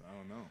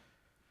don't know.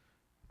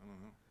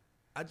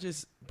 I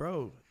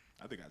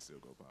think I'd still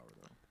go power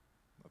though.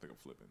 I think I'm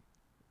flipping.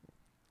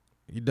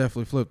 You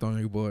definitely flipped on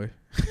you, boy.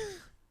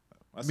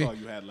 I saw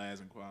you had Laz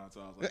and Quan,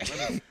 so I was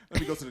like,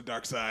 let me go to the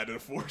dark side of the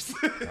force.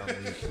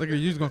 Look at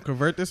you, just gonna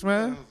convert this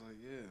man? I was like,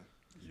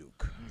 yeah,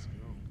 Luke, let's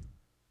go.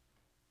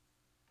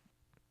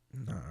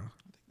 Nah.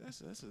 I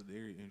think that's a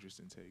very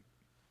interesting take.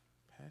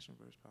 Passion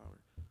versus power.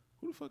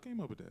 Who the fuck came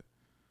up with that?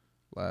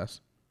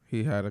 Laz.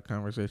 He had a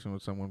conversation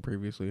with someone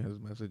previously. His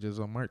messages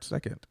on March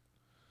 2nd.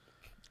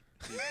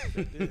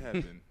 That did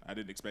happen. I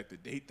didn't expect the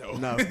date though.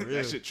 No, for real.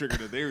 That shit triggered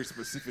a very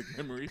specific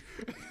memory.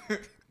 I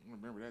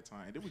remember that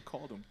time. And then we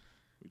called him.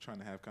 We were trying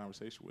to have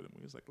conversation with him.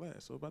 We was like,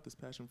 Laz, so about this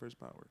passion versus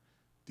power.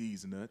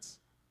 These nuts.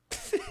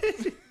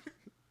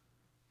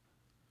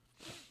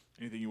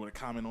 Anything you want to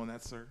comment on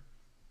that, sir?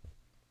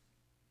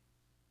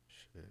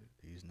 Shit,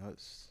 these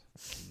nuts.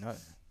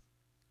 Nothing.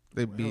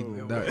 They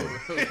beating Wait nothing.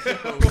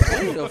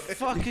 the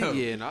fucking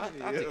yeah. No, I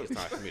think it's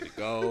time for me to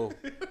go.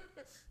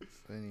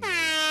 Man,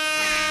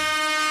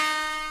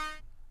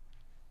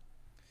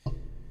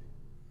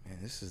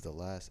 this is the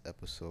last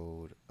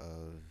episode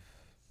of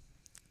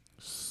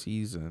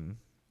Season.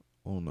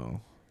 Oh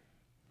no.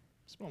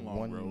 It's been a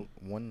long road.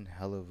 one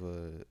hell of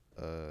a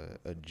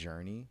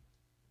journey.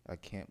 I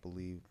can't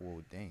believe.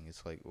 Well, dang,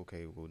 it's like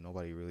okay. Well,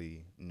 nobody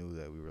really knew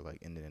that we were like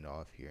ending it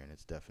off here, and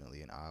it's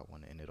definitely an odd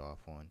one to end it off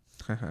on.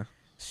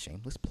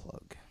 Shameless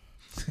plug.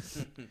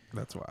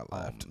 That's why I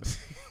laughed.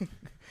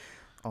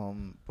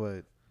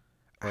 But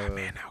Iron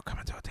Man now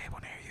coming to a table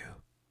near you.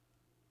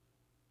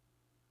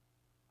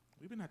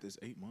 We've been at this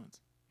 8 months.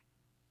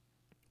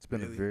 it's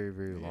been Really? a very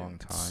very Yeah. long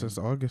time. Since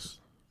August.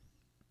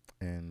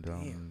 And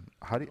Damn.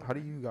 how do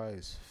you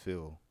guys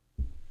feel?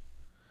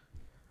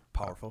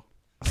 Powerful.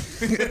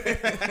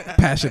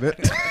 Passionate.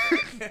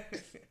 Passionate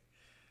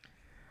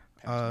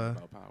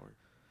about power.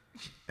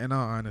 In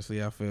all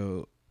honesty, I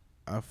feel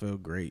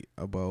great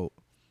about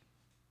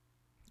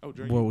Oh,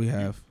 Dre, what we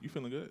have. You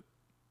feeling good?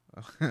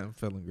 I'm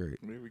feeling great.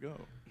 There we go.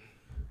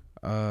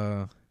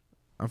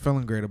 I'm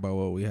feeling great about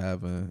what we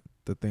have and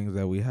the things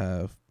that we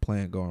have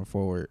planned going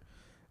forward,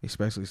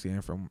 especially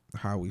seeing from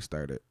how we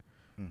started.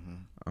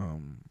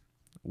 Mm-hmm.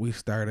 We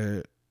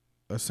started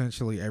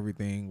essentially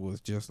everything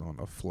was just on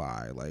the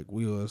fly. Like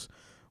we was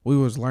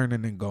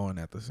learning and going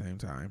at the same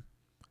time,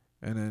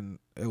 and then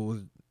it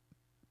was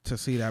to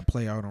see that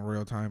play out in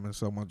real time and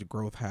so much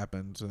growth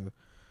happen to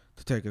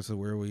take us to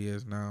where we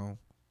is now.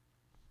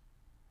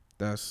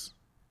 That's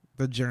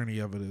the journey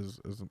of it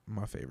is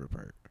my favorite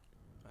part.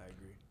 I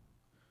agree.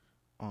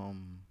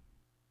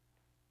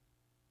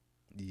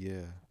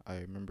 Yeah, I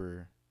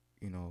remember,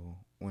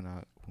 when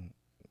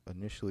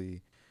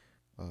initially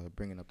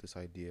bringing up this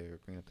idea or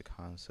bringing up the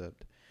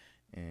concept,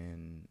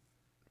 and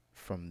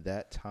from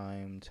that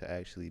time to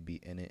actually be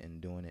in it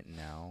and doing it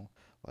now,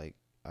 like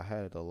I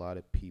had a lot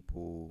of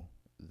people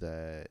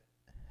that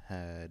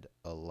had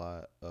a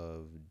lot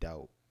of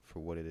doubt for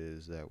what it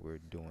is that we're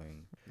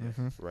doing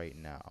right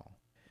now.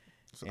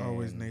 It's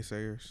always And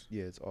naysayers.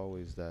 Yeah, it's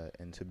always that.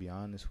 And to be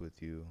honest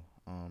with you,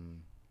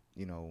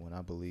 when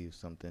I believe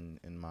something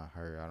in my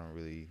heart, I don't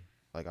really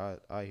like.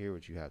 I hear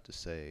what you have to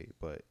say,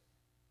 but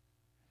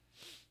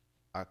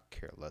I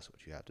care less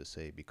what you have to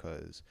say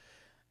because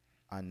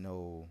I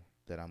know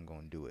that I'm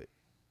gonna do it.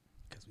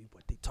 Because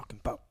what they talking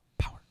about,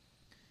 power.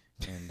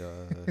 And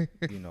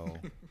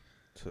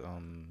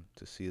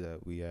to see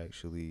that we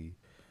actually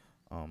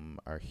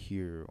are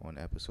here on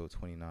episode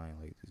 29,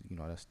 like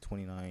that's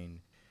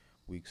 29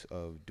 weeks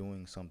of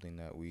doing something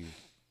that we've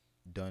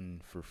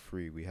done for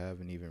free. We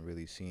haven't even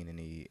really seen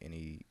any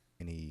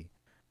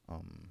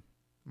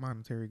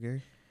Monetary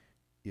gain.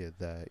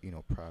 that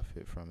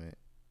profit from it.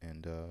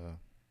 And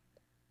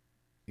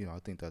I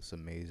think that's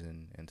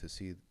amazing. And to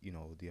see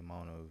the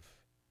amount of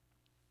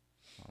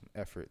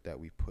effort that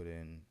we put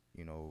in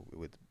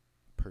with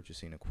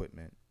purchasing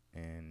equipment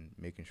and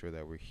making sure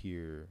that we're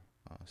here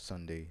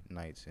Sunday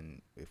nights,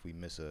 and if we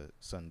miss a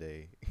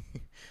Sunday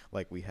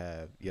like we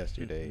have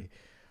yesterday,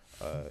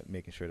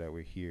 making sure that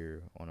we're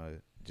here on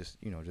a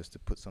just to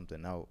put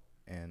something out.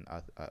 And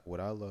I what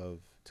I love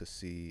to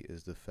see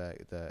is the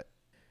fact that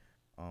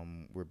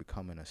we're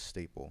becoming a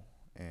staple,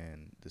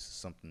 and this is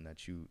something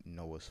that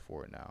us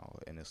for now.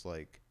 And it's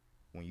like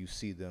when you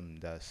see them,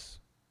 that's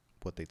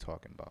what they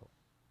talking about,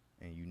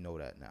 and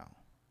that now.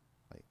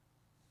 Like,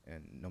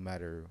 and no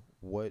matter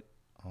what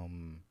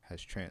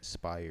has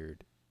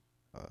transpired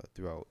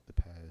throughout the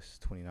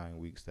past 29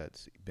 weeks,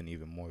 that's been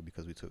even more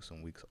because we took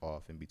some weeks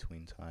off in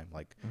between time,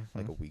 like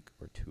a week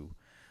or two,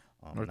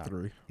 Or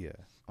 3. Yeah.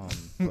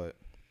 But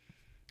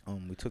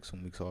we took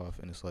some weeks off,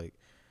 and it's like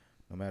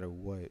no matter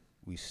what,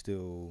 we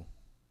still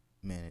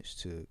managed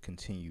to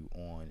continue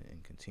on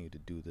and continue to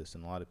do this.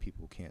 And a lot of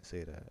people can't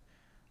say that.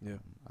 Yeah.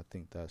 I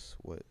think that's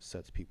what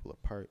sets people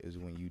apart is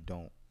when you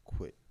don't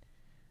quit.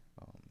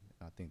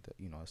 I think that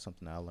it's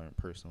something I learned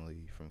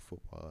personally from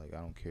football. Like,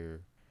 I don't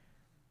care.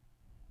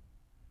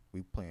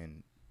 We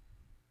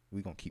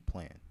gonna keep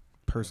playing.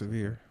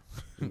 Persevere.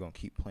 We're gonna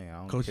keep playing. I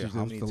don't Coaches care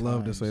how used many to times,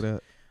 love to say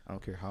that. I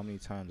don't care how many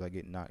times I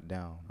get knocked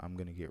down. I'm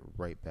gonna get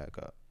right back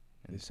up.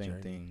 And This the same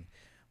journey. thing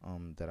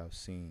that I've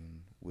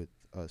seen with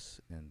us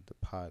and the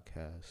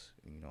podcast.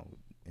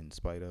 In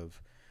spite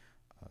of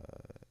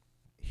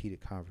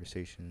heated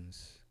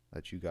conversations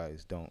that you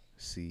guys don't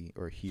see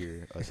or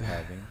hear us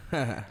having,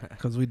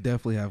 Because we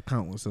definitely have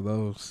countless of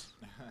those.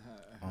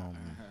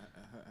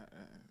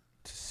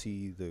 to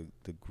see the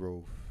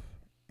growth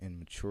and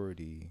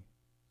maturity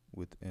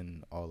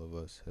within all of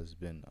us has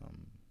been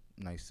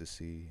nice to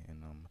see.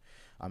 And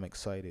I'm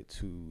excited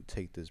to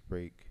take this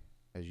break,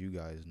 as you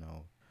guys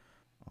know,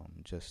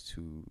 just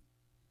to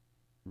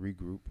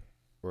regroup,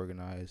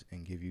 organize,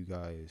 and give you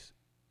guys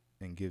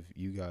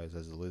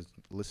as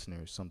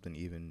listeners something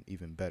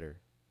even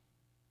better.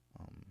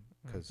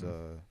 Because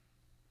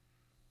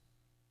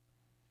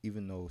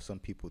even though some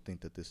people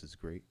think that this is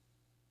great,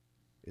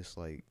 it's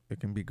like It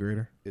can be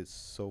greater. it's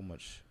so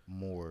much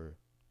more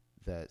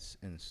that's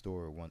in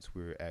store once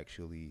we're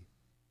actually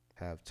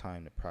have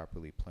time to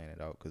properly plan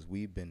it out, because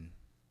we've been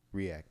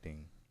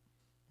reacting,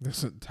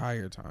 This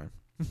entire time.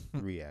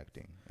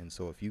 and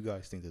so if you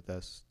guys think that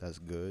that's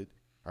good,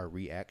 our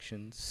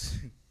reactions,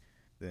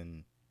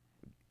 then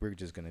we're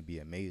just gonna be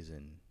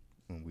amazing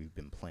when we've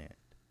been planned.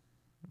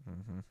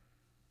 Mm-hmm.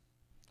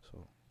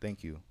 So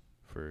thank you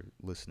for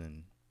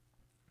listening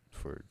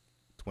for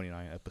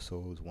 29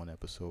 episodes, one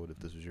episode. If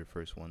this was your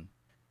first one,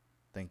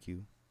 thank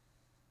you.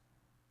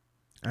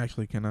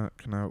 Actually, can I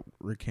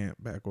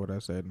recant back what I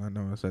said? And I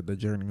know I said the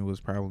journey was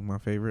probably my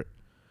favorite.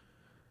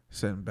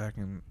 Sitting back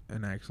and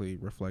actually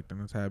reflecting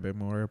a tad bit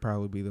more, it'll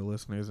probably be the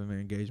listeners and the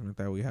engagement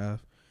that we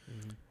have.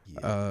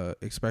 Yeah.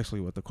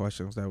 Especially with the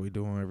questions that we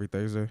do on every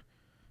Thursday.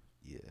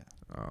 Yeah.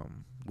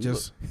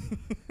 Just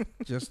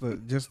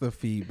the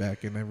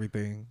feedback and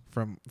everything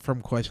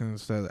from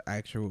questions to the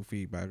actual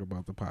feedback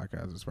about the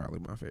podcast is probably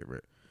my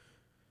favorite.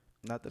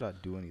 Not that I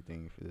do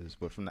anything for this,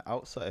 but from the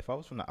outside, if I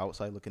was from the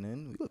outside looking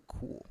in, we look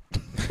cool.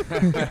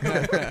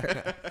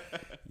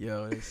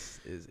 Yo,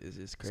 it's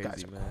just crazy, These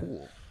guys are man.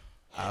 cool.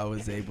 I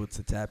was able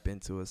to tap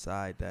into a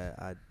side that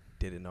I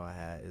didn't know I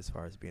had as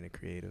far as being a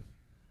creative.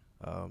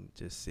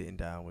 Just sitting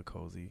down with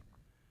Cozy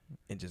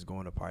and just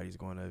going to parties,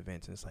 going to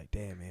events, and it's like,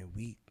 damn, man,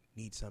 we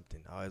need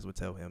something. I always would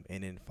tell him.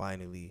 And then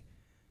finally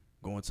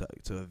going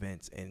to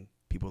events and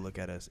people look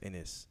at us and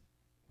it's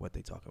what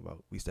they talking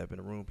about. We step in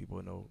the room,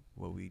 people know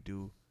what we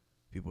do.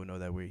 People know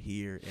that we're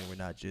here and we're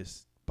not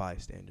just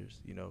bystanders.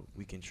 You know,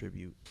 we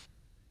contribute.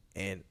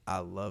 And I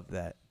love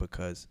that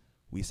because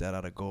we set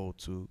out a goal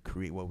to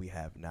create what we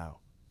have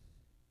now.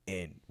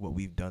 And what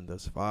we've done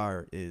thus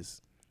far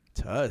is,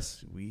 to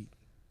us, we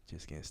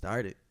just getting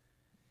started.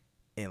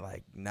 And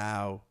like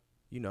now,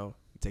 you know,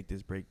 we take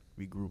this break,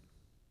 regroup,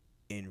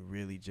 and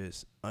really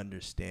just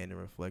understand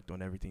and reflect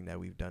on everything that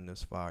we've done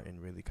thus far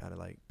and really kind of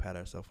like pat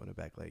ourselves on the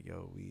back like,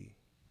 yo, we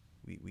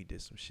did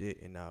some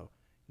shit. And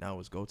now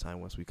it's go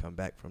time once we come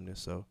back from this.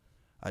 So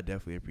I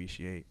definitely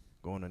appreciate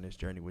going on this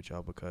journey with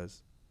y'all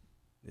because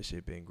this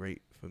shit been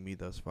great for me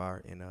thus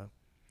far. And,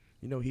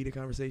 you know, heated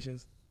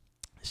conversations,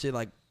 shit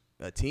like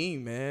a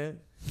team, man.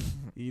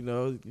 You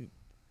know,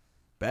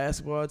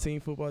 basketball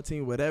team, football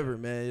team, whatever,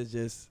 man. It's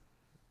just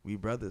we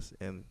brothers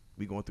and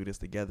we going through this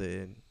together,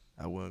 and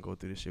I wouldn't go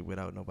through this shit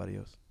without nobody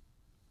else.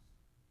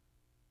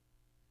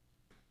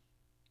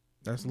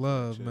 That's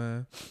love,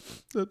 man.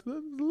 That's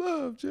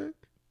love, Jack.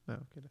 No,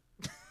 I'm kidding.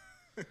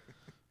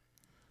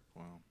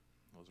 Wow,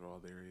 those are all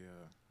very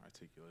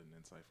articulate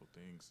and insightful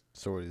things.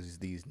 So is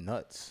these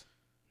nuts.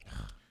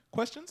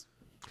 Questions?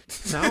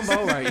 Sound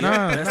about right.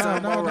 Yeah, that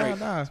sound about right.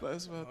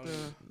 That's about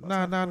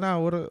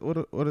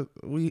What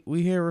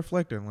we here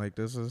reflecting like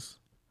this is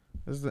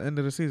the end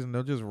of the season.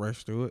 They'll just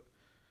rush through it.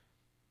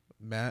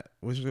 Matt,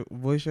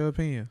 voice your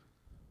opinion.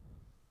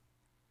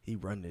 He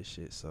run this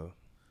shit, so.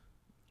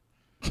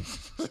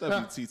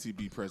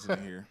 WTTB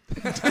president here.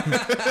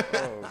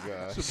 Oh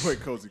gosh. It's your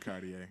boy Cozy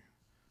Cartier.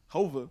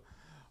 Hova.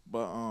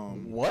 But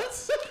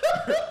What?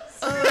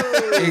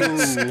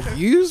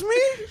 Excuse me?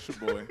 It's your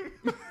boy.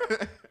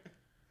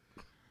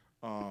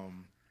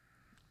 I'm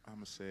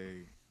gonna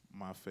say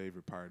my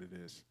favorite part of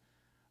this.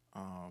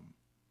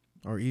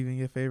 Or even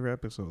your favorite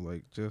episode.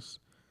 Like, just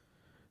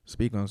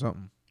speak on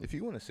something. If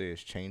you want to say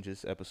it's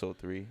Changes episode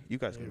 3, you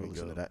guys can go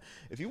listen to that.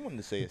 If you wanted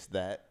to say it's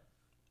that,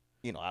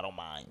 you know, I don't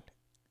mind.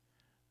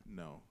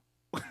 No,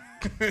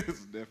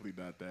 it's definitely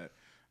not that.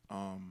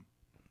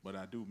 But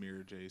I do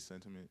mirror Jay's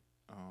sentiment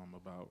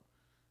about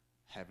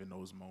having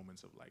those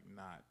moments of like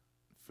not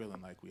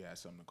feeling like we had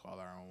something to call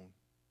our own,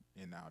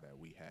 and now that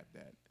we have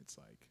that, it's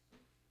like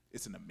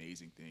it's an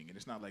amazing thing, and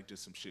it's not like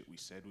just some shit we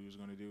said we was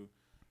gonna do,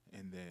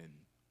 and then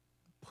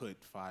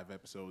put 5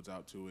 episodes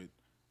out to it,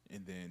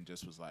 and then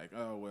just was like,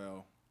 oh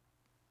well,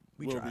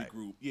 we'll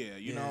regroup. Yeah,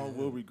 you know,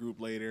 we'll regroup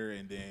later,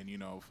 and then you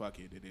know, fuck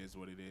it, it is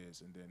what it is,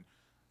 and then.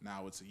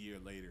 Now it's a year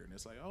later, and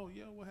it's like, oh,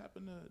 yeah, what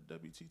happened to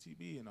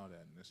WTTB and all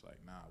that? And it's like,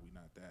 nah, we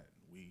not that.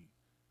 We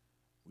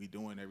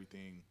doing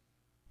everything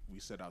we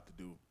set out to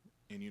do.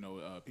 And, you know,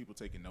 people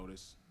taking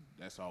notice,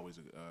 that's always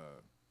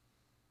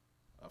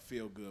a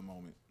feel-good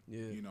moment.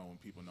 Yeah. You know, when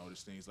people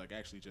notice things. Like,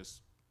 actually,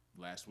 just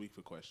last week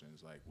for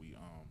questions, like, we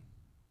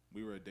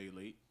were a day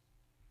late.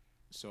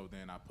 So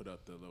then I put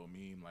up the little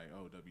meme, like,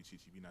 oh,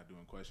 WTTB not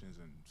doing questions,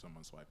 and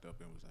someone swiped up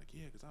and was like,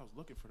 yeah, because I was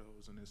looking for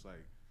those. And it's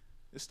like,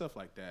 it's stuff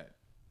like that.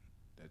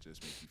 That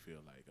just makes you feel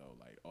like, oh,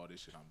 like all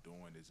this shit I'm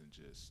doing isn't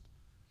just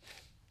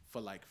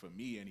for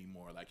me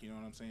anymore. Like, you know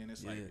what I'm saying?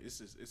 It's like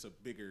it's a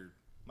bigger,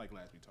 like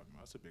last week talking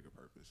about, it's a bigger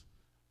purpose.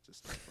 Just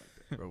stuff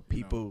like that. Bro,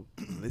 people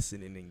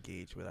listen and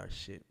engage with our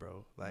shit,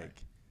 bro. Like,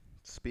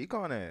 speak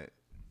on it.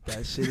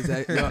 That shit is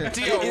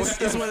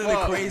it's one of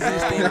the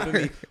craziest things for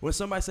me. When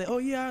somebody say, oh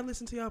yeah, I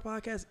listen to y'all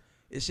podcast,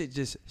 it shit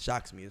just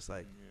shocks me. It's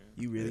like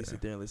you really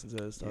sit there and listen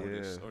to us talk.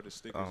 Or the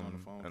stickers on the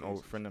phone. An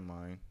old friend of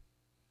mine.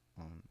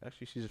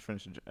 Actually, she's a friend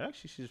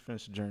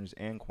of Journey's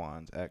and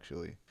Quan's.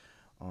 Actually,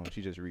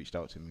 she just reached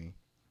out to me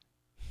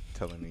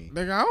telling me.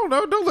 Nigga, I don't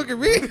know. Don't look at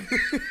me.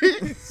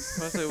 I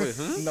say, wait,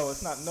 No,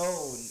 it's not.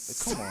 No,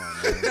 come on,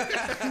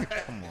 man.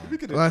 Come on. We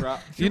could Like, have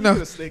dropped.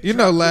 you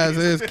know, Laz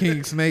is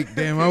King Snake.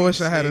 Damn, I wish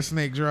I had a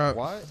snake drop.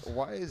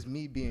 Why is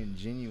me being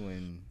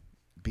genuine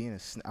being a?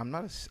 I'm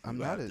not a. I'm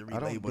You not have a. to I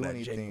don't relabel do that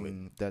anything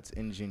genuine. that's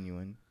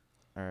ingenuine.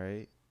 All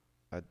right.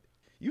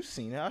 You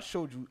seen it? I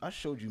showed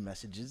you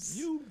messages.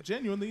 You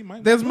genuinely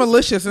might. There's not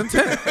malicious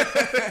intent.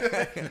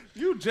 listen.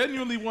 You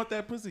genuinely want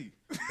that pussy.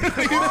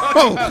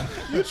 Oh,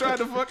 You tried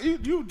to fuck.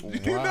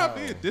 You're not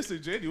being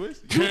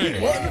disingenuous. You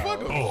really want to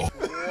fuck him.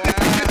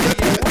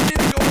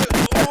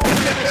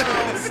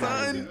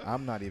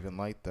 I'm not even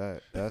like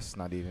that. That's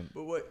not even.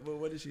 But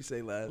what did she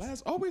say last?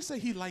 Laz always say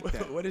he like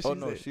that. What did she Oh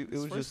no, say? it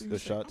was first just thing a you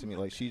said. shot to me.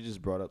 Like she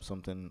just brought up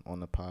something on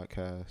the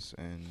podcast,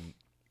 and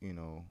you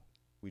know,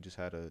 we just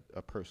had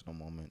a personal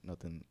moment.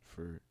 Nothing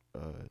for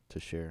to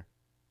share.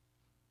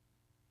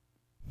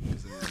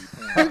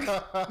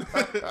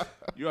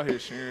 You out here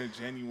sharing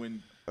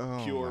genuine,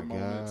 pure my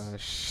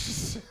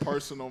moments, gosh.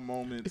 personal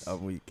moments.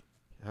 I'm weak.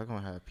 Y'all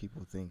gonna have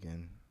people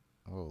thinking,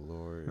 "Oh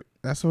Lord."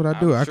 that's what I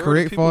do. I sure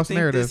create people false think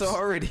narratives. This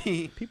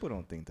already. People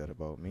don't think that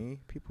about me.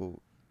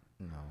 People,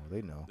 no,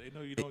 they know. They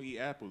know you don't eat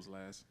apples,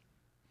 Laz.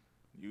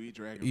 You eat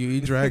dragon. You fruit.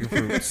 eat dragon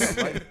fruits.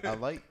 I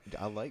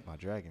like my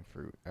dragon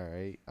fruit. All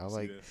right,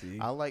 See?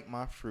 I like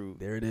my fruit.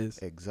 There it is.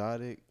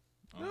 Exotic,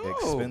 No.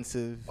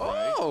 expensive,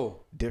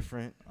 Oh.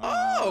 different.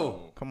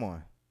 Oh. Come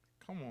on.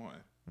 Come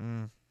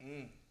on.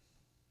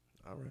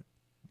 All right.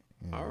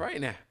 Yeah. All right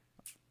now.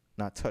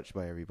 Not touched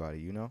by everybody,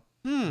 you know.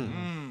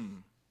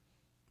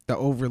 The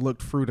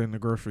overlooked fruit in the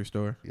grocery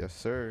store. Yes,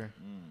 sir.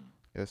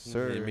 Yes,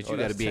 sir. Yeah, but you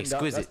that's gotta be $10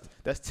 exquisite.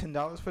 That's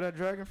 $10 for that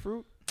dragon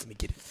fruit. Let me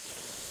get it.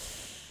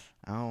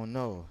 I don't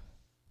know.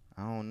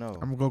 I'm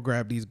gonna go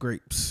grab these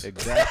grapes.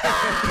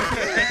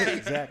 Exactly.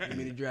 exactly. Give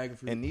me the dragon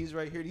fruit. And these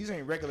right here, these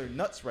ain't regular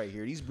nuts right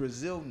here. These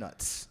Brazil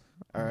nuts.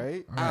 All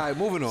right. All right,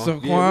 moving on. So,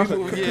 yeah, Quan- we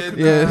moving,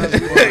 Yeah,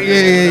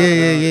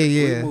 we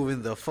yeah.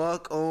 moving the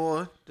fuck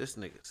on. This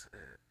nigga's.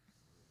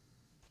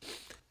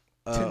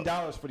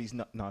 $10 for these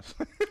nuts.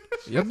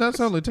 Your nuts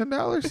only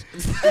 $10.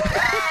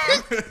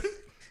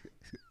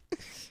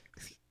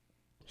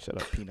 Shut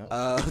up, peanut.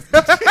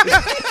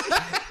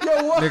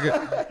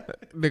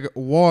 Nigga,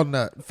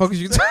 walnut. Fuck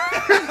is you?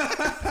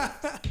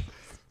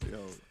 Yo,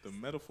 the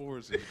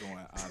metaphors is going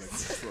out of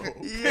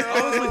control.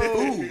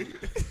 Yo,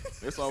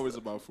 It's always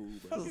about food,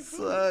 bro.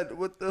 son,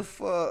 what the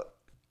fuck?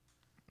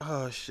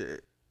 Oh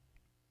shit.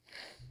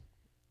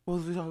 What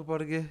was we talking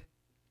about again?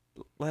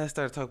 Last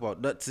started talking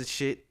about nuts and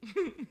shit.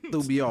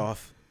 Threw me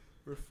off.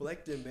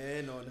 Reflecting,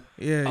 man, on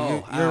Yeah, Oh,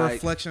 your alright.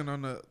 reflection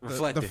on the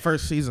Reflecting.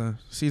 first season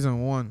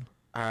 1.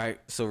 All right,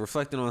 so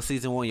reflecting on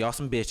season 1, y'all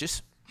some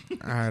bitches.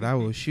 All right, I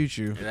will shoot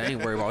you. And I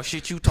ain't worried about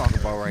shit you talking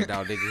about right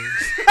now, nigga.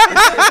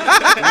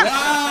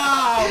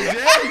 Wow,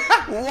 Jay.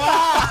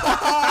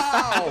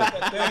 Wow.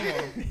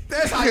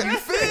 That's how you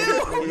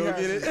feel. You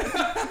gonna get it?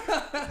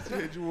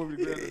 Did you want me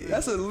to grab it?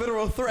 That's a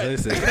literal threat.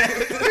 Listen,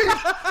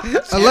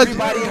 Allegedly.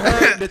 everybody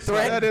heard the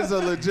threat. That is a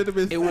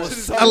legitimate. It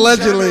was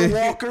Allegedly. Sherman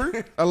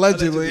Walker.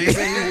 Allegedly. He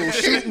said he will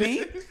shoot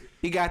me.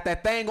 He got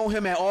that thing on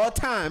him at all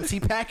times. He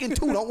packing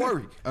too. Don't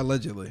worry.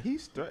 Allegedly.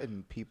 He's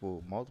threatened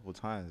people multiple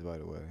times, by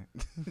the way.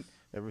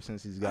 Ever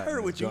since he's I got.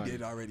 heard what you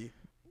did already.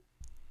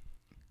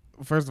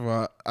 First of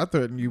all, I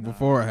threatened you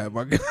before I had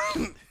my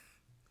gun.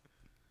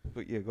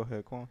 But yeah, go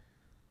ahead, Quan.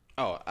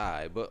 Oh,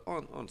 alright, but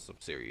on some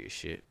serious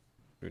shit,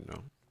 you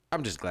know,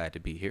 I'm just glad to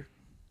be here,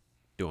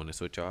 doing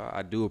this with y'all.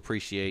 I do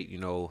appreciate, you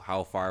know,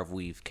 how far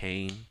we've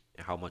came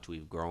and how much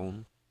we've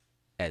grown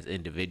as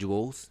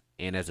individuals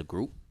and as a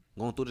group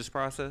going through this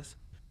process.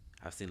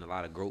 I've seen a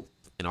lot of growth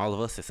in all of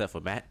us except for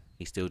Matt.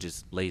 He still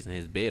just lays in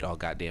his bed all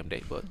goddamn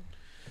day, but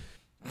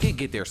he'll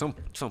get there some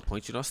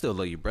point. You know, I still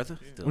love you, brother.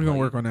 Still We're gonna love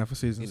work you. on that for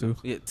season You 2. know,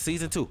 yeah,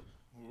 season 2.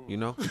 You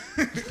know,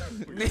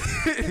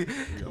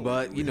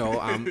 but you know,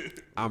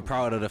 I'm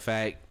proud of the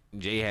fact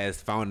Jay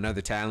has found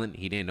another talent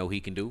he didn't know he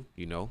can do.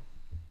 You know,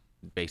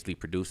 basically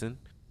producing.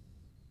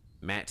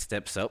 Matt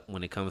steps up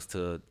when it comes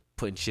to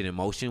putting shit in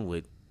motion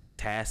with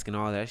tasks and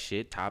all that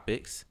shit,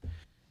 topics.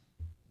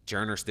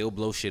 Journer still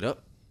blows shit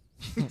up.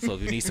 So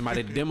if you need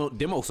somebody to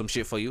demo some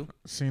shit for you,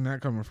 Seen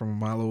that coming from a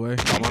mile away.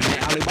 call my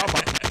man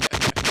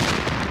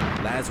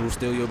Alibaba. Laz will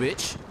steal your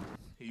bitch.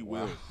 He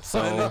will.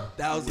 So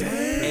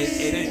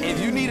if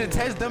you need a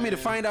test dummy to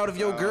find out if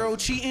your girl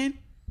cheating,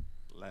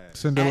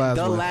 Send the at last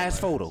the one.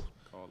 last photo.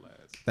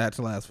 That's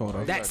the last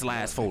photo. That's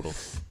last photo.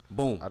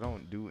 Boom. I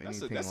don't do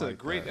anything That's like a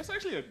great. that. That's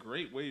actually a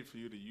great way for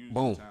you to use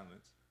Boom. your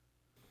talents.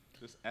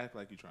 Just act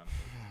like you're trying to.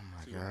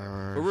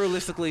 But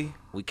realistically,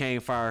 we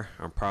came far.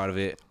 I'm proud of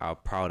it. I'm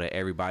proud of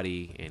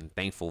everybody and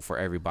thankful for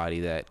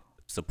everybody that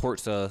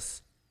supports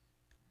us,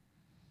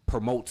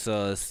 promotes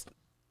us,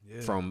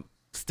 from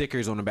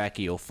stickers on the back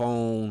of your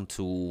phone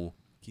to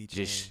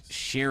just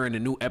sharing a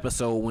new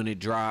episode when it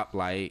dropped.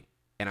 Like,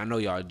 and I know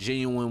y'all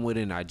genuine with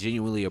it, and I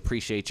genuinely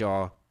appreciate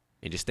y'all.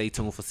 And just stay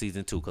tuned for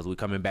season 2 because we're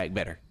coming back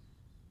better.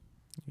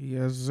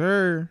 Yes,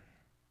 sir.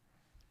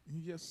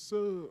 Yes,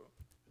 sir.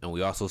 And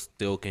we also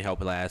still can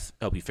help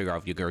you figure out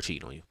if your girl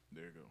cheating on you.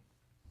 There you go.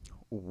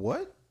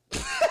 What?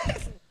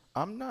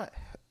 I'm not.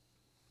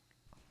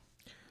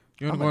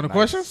 You want to I'm go a into nice-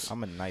 questions?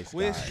 I'm a nice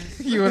guy.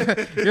 You want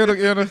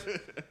to?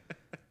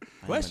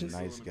 Questions? I'm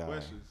a nice Some guy.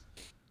 questions.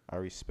 I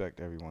respect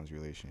everyone's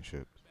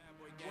relationship.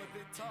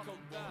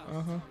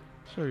 Uh huh.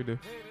 Sure you do.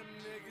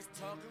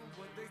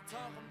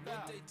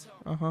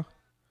 Uh huh.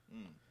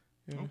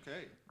 Yeah.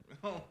 Okay.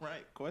 All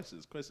right.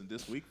 Questions. Question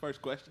this week.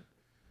 First question.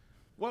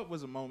 What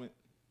was a moment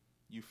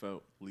you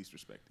felt least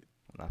respected?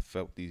 When I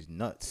felt these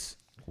nuts.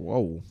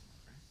 Whoa.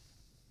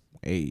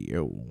 Hey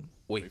yo.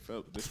 They Wait.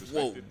 felt Whoa.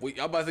 disrespected. Wait.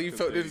 I'm about to say you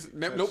felt this.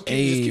 Because Nope.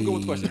 Hey, Just keep going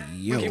with the question.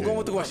 yo. Keep going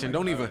with the question.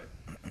 Don't even.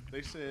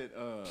 They said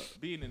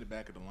being in the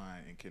back of the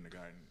line in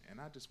kindergarten, and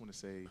I just want to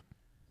say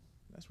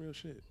that's real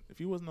shit. If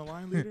you wasn't a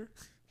line leader,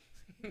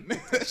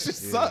 that shit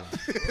sucked.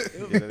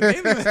 Maybe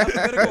it was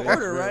alphabetical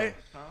order, right?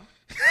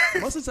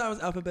 Most of the time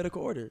it's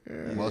alphabetical order.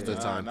 Most of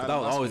the time. Not 'Cause I in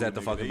was my always school, at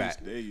the nigga. fucking They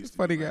back. used to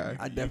Funny be guy. like,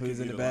 I you definitely could was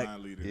in be the back.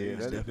 line leader. Yeah, They used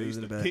to- definitely they was used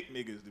in the to back. pick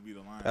niggas to be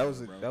the line That was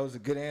leader, a bro. that was a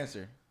good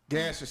answer. Good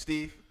answer,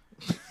 Steve.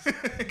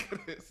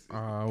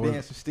 Uh, Good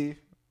answer, Steve.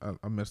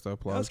 I missed the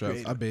applause That's drops.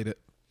 great. I bait it.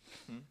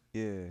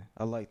 Yeah,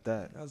 I like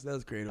that. That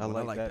was creative. I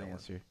one. like that one.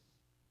 answer.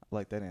 I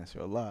like that answer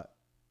a lot.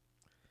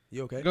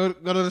 You okay? Go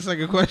to the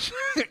second question.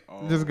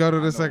 Oh, Just go to I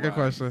the know second why.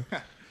 question.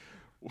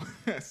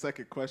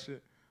 Second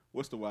question.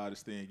 What's the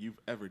wildest thing you've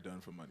ever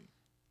done for money?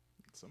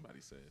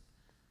 Somebody said,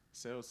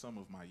 sell some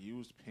of my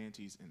used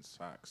panties and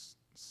socks.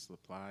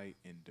 Supply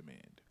and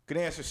demand. Good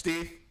answer,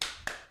 Steve.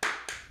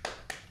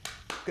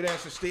 Good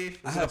answer, Steve.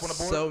 I Is it have up on the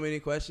board? so many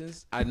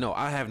questions. I know.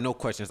 I have no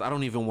questions. I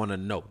don't even want to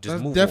know. Just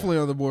That's move definitely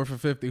on the board for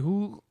 50.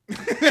 Who?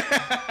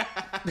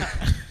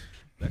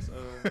 That's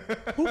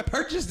Who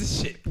purchased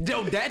this shit? on.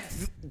 Yo,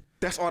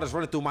 that's all that's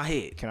running through my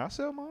head. Can I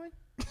sell mine?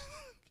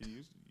 can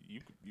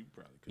you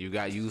probably could. You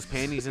got used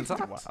panties and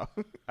socks. Wow.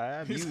 I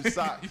have used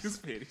socks.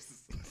 Used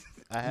panties.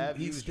 I have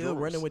He's used still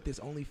drawers. running with this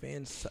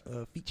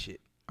OnlyFans feet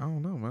shit. I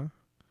don't know, man.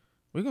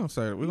 We're gonna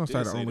start. We're gonna did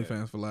start the say that.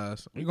 OnlyFans for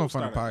last. We're We gonna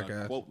find a start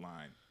podcast. quote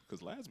line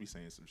because Laz be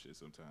saying some shit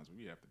sometimes.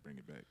 We have to bring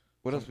it back.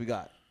 What else we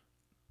got?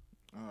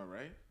 All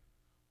right.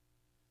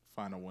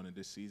 Final one of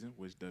this season.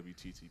 Which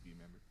WTTB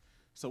member?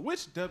 So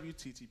which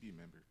WTTB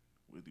member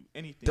will do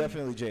anything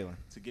Definitely Jalen.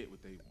 to get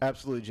what they want?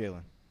 Absolutely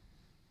Jalen.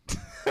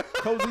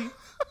 Cozy,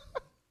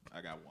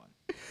 I got one.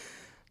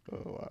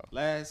 Oh wow.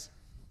 Laz,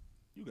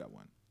 you got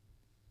one.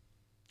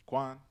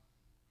 Quan,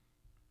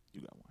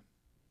 you got one.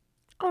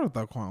 I would have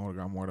thought Quan would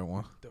have got more than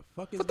one. The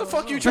fuck is What the going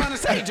fuck you on? trying to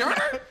say,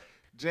 Jordan?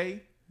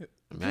 Jay,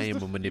 I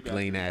am a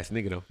manipulating ass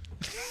nigga though.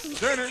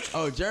 Turner,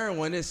 Oh, Jaron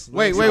won this.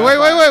 Wait.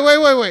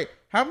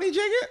 How many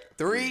Jay get?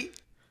 3.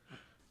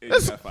 and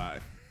you got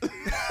 5.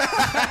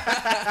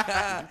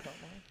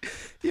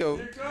 Yo,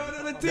 Going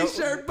on a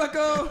t-shirt,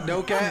 bucko.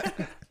 no cap.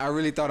 I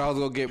really thought I was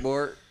gonna get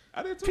bored.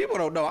 I did too. People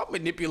don't know I'm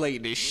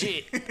manipulating this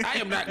shit. I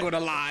am not gonna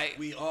lie.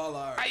 We all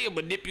are. I am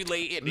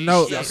manipulating this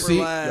No, shit.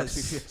 see,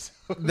 Laz.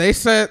 they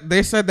said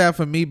that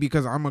for me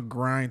because I'm a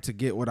grind to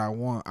get what I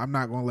want. I'm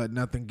not gonna let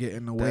nothing get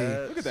in the way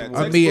Look at that.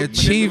 of me Textbook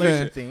achieving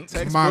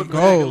manipulation. my Textbook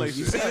goals.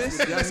 You see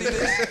this? Y'all see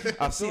this?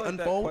 I See feel like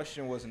that unfold?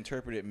 question was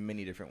interpreted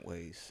many different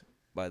ways.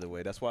 By the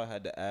way, that's why I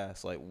had to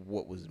ask like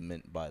what was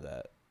meant by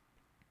that.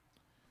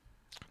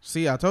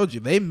 See, I told you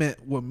they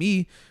meant with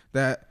me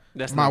that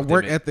That's my not what they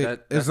work meant.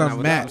 ethic That's is not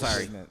what they- I'm unmatched.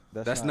 sorry.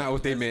 That's not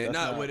what they meant.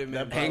 Not what it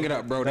meant. Hang it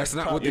up, bro. That's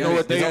not what they You know what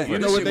meant. they? It's You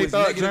over. know what This they shit was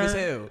thought, negative as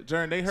hell.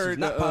 Jern, they This heard is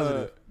not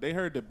positive. they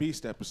heard the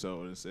Beast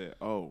episode and said,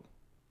 "Oh,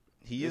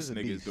 He this is a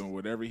nigga's beast. doing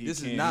whatever he This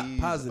is can." not He's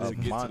positive. a to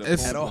get to monster. the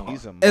It's- At all.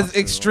 He's a It's monster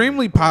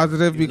extremely on his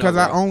positive because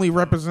No, I bro. only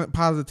represent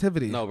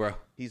positivity. No, bro.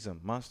 He's a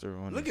monster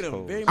on Look his at him,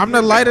 toes. very I'm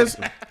the Yeah. lightest.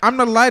 I'm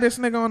the lightest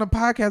nigga on the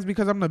podcast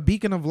because I'm the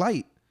beacon of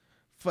light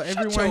for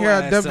everyone your here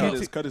at ass up.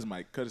 WT. Cut his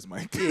mic. Cut his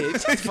mic. Yeah,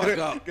 shut the fuck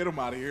up. Get him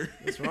out of here.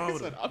 What's wrong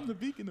with Said, him? I'm the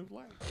beacon of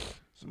light.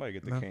 Somebody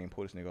get the cane,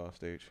 pull this nigga off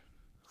stage.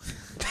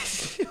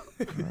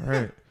 All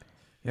right,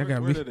 y'all got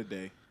me. Word of the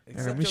day.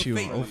 Y'all got me your shooting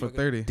fate, 0 for motherfucker.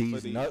 30.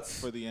 These the, nuts.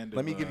 For the end of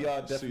Let me give y'all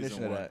a season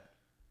definition of one. that.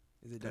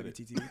 Is it Got it.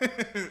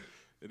 WTT?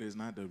 It is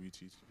not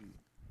WTTP.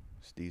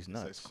 It's these It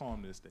says nuts.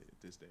 calm this day.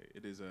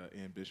 It is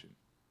ambition.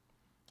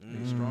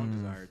 A strong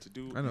desire to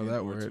do I know and that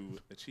or word. to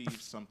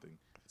achieve something,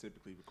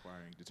 typically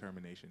requiring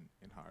determination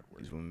and hard work.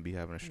 These women be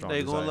having a strong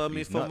They desire gonna love for me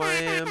these for nuts. my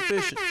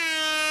ambition.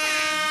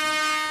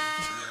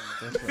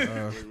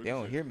 They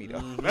don't hear me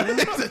though.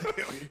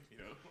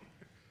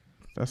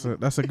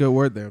 That's a good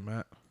word there,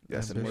 Matt.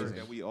 That's The word amazing.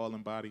 that we all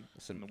embody.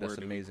 That's and the that's word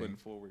that amazing. we're putting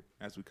forward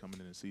as we coming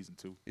into season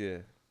 2. Yeah,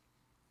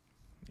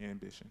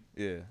 Ambition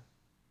yeah.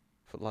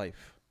 For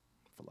life.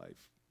 for life.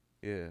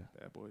 Yeah.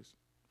 Bad boys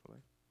for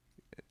life.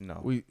 No.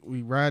 We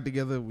ride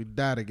together, we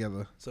die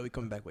together. So we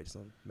coming back with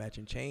some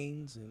matching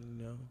chains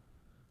and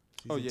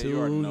Oh, season yeah, 2, you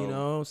already you know. know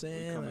what I'm We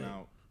saying? coming Like,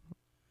 out.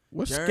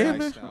 What's Jared scamming?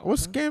 Lifestyle.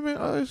 What's scamming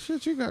other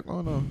shit you got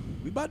going on?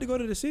 we about to go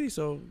to the city,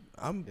 so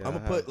I'm Yeah, gonna I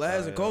put have-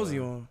 Laz and Cozy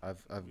on.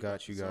 I've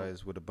got you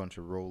guys with a bunch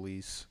of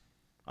rollies.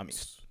 I mean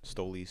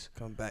stolies.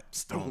 Come back.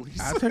 I take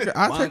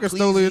a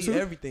Stoli or Moncleese, two.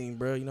 everything,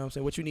 bro. You know what I'm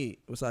saying? What you need?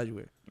 What size you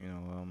wear? You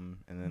know,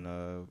 and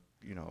then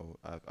you know,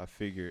 I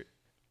figured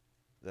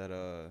that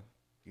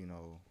you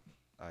know,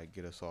 I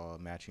get us all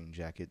matching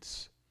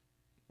jackets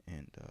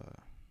and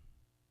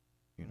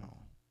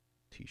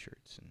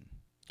t-shirts and.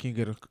 Can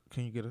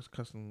you get us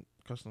custom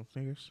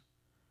sneakers?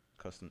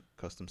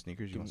 Custom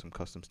sneakers. You want some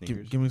custom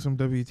sneakers? Give me some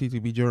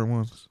WTTB Jordan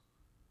 1s.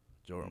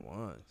 Jordan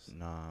 1s.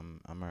 Nah,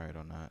 I'm alright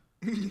on that.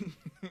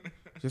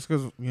 Just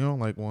because you don't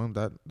like one,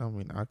 that don't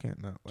mean I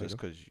can't not like Just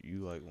them. because you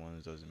like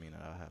ones doesn't mean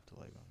that I have to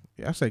like them.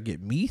 Yeah, I said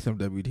get me some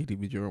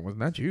WTTB Jordan 1s,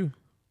 not you.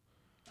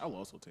 I'll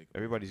also take.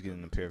 Everybody's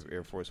getting a pair of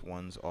Air Force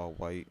Ones, all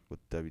white with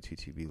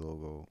WTTB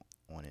logo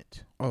on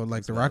it. Oh,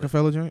 like the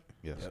Rockefeller joint?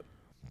 Yes. Yep.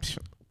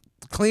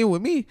 Clean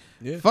with me.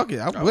 Yeah. Fuck it.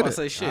 I'm I with was it.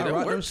 say shit. I That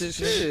rock them works. shit.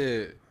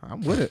 Shit.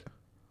 I'm with it.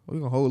 We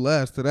gonna hold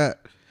last to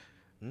that.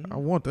 I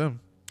want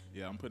them.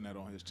 Yeah, I'm putting that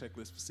on his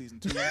checklist for season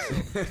 2.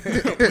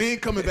 So we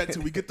ain't coming back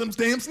till we get them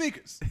damn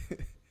sneakers.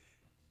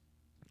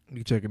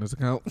 You checking this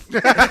account?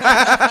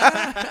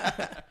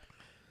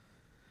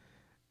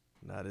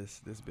 Nah,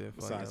 this been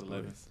fun. Size y'all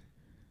 11, boys.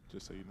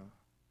 just so you know.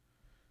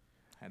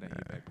 Had that in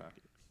your back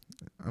pocket.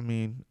 I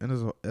mean, and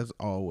as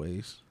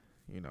always,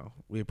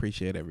 we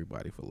appreciate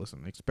everybody for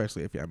listening,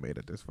 especially if y'all made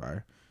it this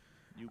far.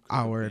 You could've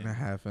Hour and been- a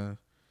half,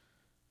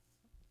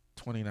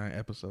 29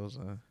 episodes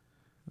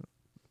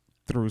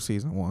through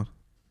season 1.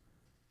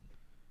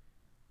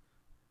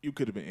 You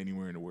could have been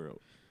anywhere in the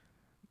world.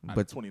 Out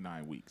But of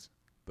 29 weeks.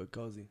 But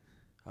Cozy,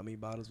 how many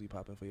bottles we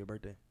popping for your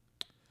birthday?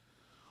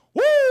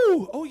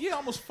 Woo! Oh yeah, I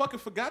almost fucking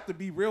forgot to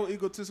be real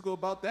egotistical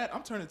about that.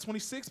 I'm turning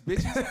 26,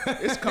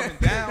 bitches. It's coming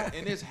down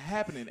and it's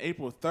happening.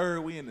 April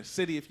 3rd, we in the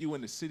city. If you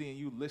in the city and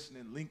you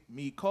listening, link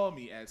me, call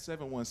me at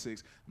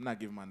 716. I'm not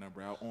giving my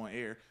number out on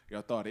air.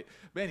 Y'all thought it.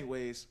 But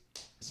anyways,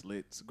 it's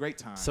lit. It's a great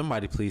time.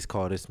 Somebody please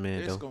call this man,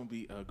 It's though. gonna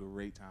be a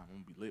great time.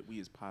 I'm gonna be lit. We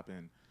is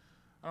popping.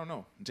 I don't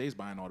know. Jay's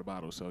buying all the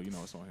bottles, so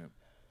it's on him.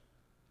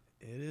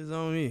 It is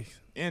on me.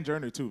 And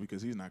Journer too,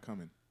 because he's not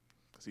coming.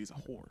 Because he's a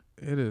whore.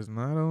 it is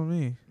not on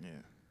me.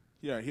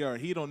 Yeah.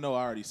 He don't know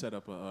I already set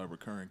up a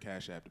recurring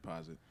Cash App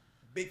deposit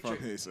Big from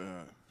his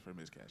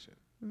Cash App.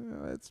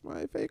 That's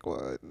my fake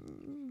one.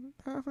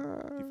 He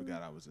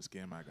forgot I was a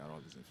scammer. I got all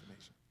this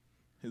information.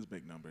 His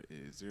big number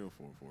is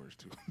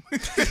 0442.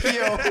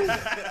 Yo,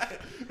 that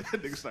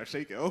nigga start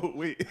shaking. Oh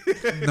wait.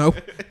 Nope,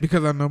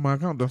 because I know my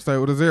account don't start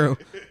with a 0.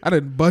 I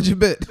didn't budge a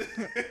bit.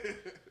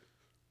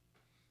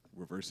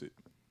 Reverse it.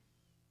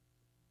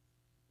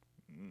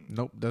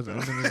 Nope, doesn't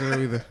end in a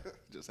 0 either.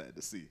 Just had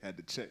to see. Had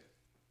to check.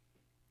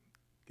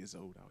 Gets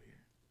old out here.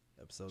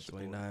 Episode Your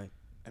boy. 29.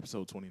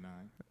 Episode 29.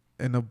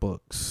 In the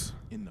books.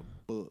 In the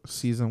books.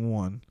 Season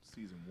 1.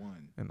 Season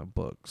 1. In the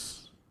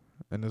books.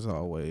 And as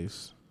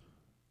always,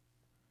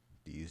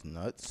 These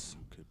nuts,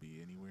 You could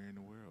be anywhere in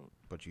the world.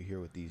 but you're here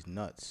with these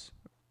nuts.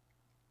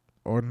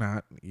 or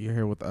not, you're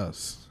here with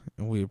us,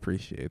 and we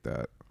appreciate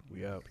that.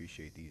 We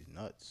appreciate these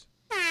nuts.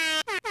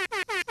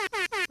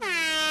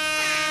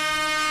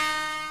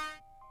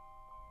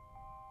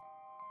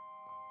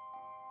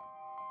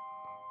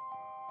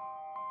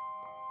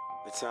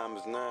 The time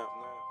is now.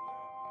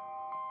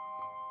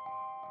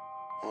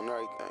 On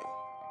everything.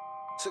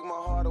 Took my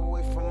heart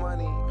away from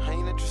money. I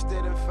ain't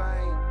interested in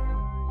fame.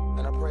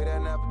 And I pray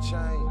that never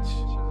change.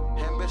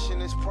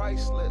 Ambition is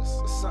priceless.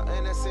 It's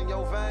something that's in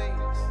your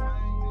veins.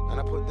 And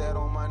I put that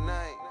on my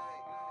name.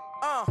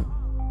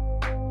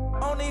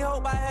 Only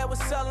hope I had was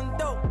selling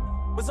dope.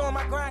 Was on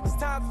my grind cause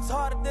times was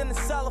harder than to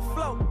sell a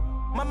float.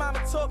 My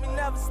mama taught me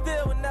never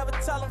steal and never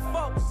tellin'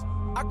 folks.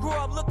 I grew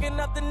up looking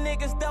up the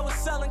niggas that was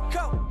selling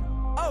coke.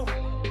 Oh,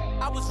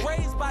 I was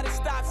raised by the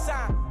stop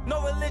sign.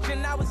 No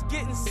religion, I was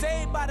getting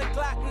saved by the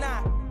Glock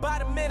 9. By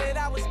the minute,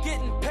 I was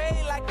getting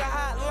paid like a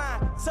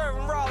hotline.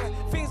 Serving rolling,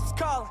 fiends was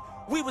calling.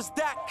 We was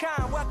that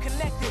kind, well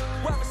connected,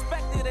 well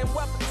respected and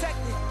well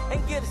protected.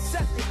 And get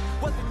accepted,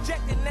 was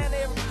rejected, now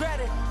they regret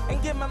it.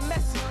 And get my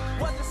message,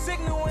 wasn't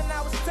signal when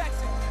I was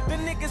texting. The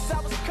niggas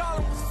I was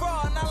calling was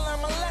fraud and I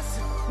learned my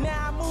lesson.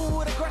 Now I move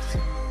with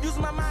aggression, use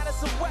my mind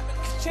as a weapon.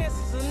 Cause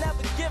chances are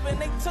never given,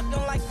 they took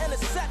them like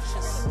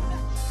interceptions.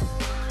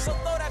 So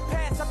throw that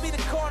pass, I be the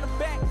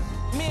cornerback.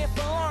 Me and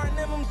Lauren,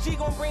 MMG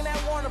gon' bring that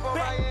Warner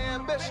back.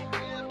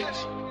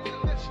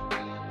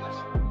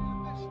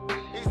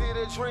 Easy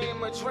to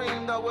dream a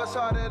dream, though it's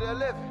harder to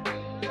live it.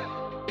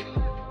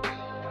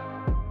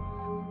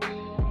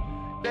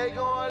 They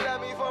gon'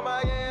 love me for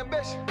my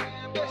ambition.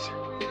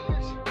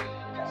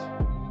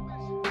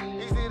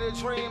 Easy to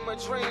dream a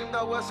dream,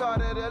 though it's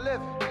harder to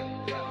live it.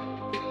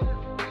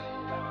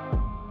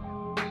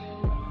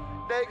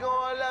 They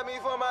gon' love me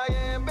for my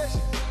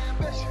ambition.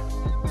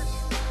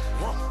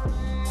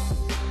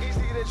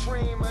 Easy to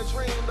dream a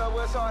dream, though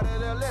it's harder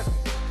to live it.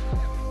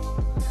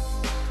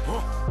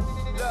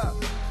 Look,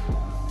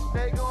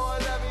 they gon'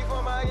 love me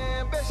for my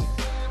ambition.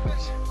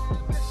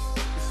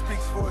 It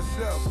speaks for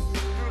itself.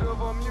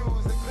 Beautiful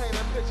music,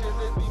 painting pictures,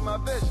 it be my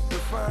vision.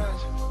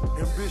 Defines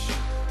ambition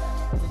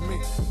for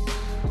me.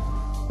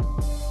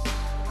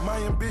 My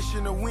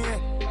ambition to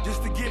win,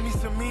 just to get me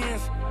some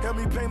ends. Help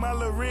me pay my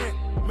little rent,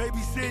 maybe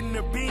sit in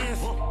the bins.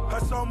 I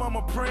saw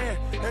mama praying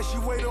as she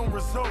wait on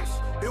results.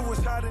 It was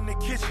hot in the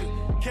kitchen,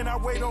 can I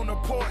wait on the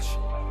porch?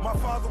 My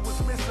father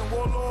was missing,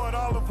 Warlord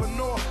Oliver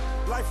North.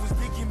 Life was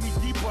digging me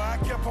deeper, I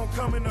kept on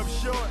coming up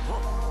short.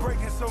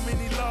 Breaking so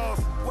many laws,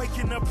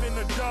 waking up in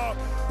the dark.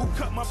 Who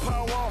cut my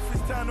power off?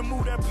 It's time to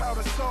move that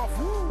powder soft.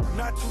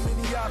 Not too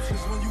many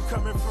options when you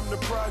coming from the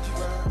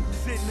projects.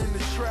 Sitting in the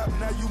trap,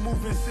 now you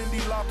moving Cindy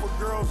Lauper.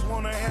 Girls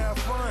wanna have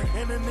fun,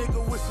 and a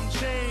nigga with some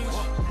change.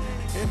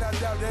 And I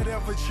doubt that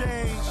ever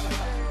change.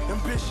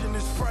 Ambition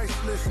is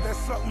priceless, that's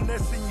something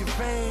that's in your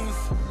veins.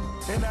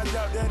 And I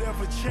doubt that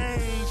ever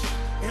change.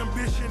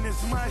 Ambition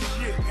is my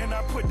shit, and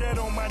I put that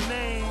on my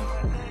name.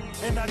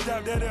 And I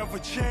doubt that ever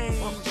change.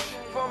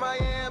 For my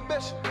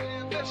ambition.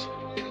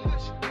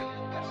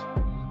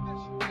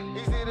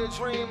 Easy to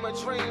dream a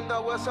dream,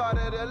 though it's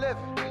harder to live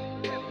it.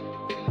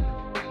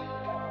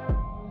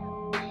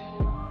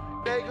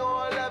 They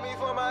gon' love me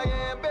for my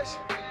ambition.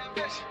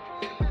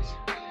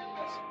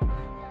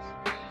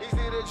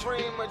 Easy to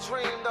dream a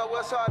dream, though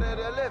it's harder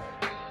to live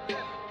it.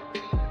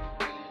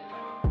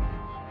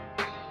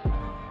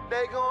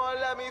 They gon'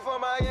 love me for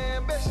my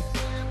ambition.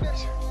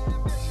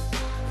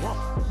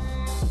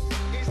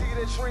 Easy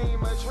to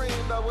dream a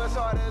dream, though it's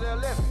harder to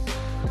live it.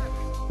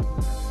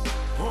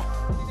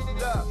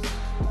 Look,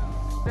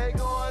 they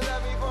gon'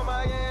 love me for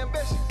my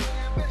ambition.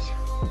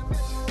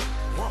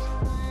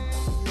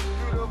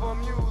 Beautiful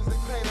music,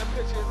 painting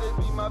pictures, it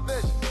be my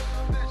vision.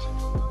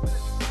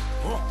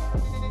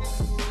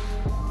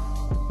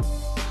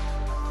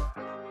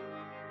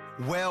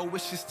 Well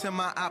wishes to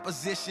my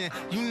opposition.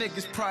 You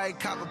niggas probably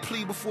cop a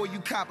plea before you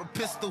cop a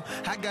pistol.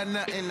 I got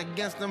nothing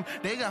against them,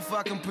 they got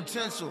fucking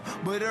potential.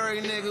 But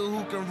every nigga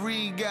who can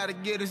read gotta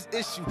get his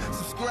issue.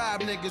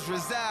 Subscribe niggas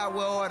reside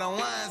where all the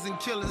lions and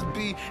killers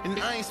be. And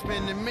I ain't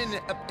spending a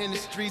minute up in the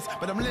streets,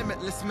 but I'm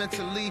limitless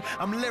mentally.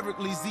 I'm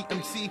lyrically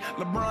ZMT,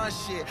 LeBron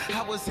shit.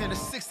 I was in the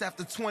 6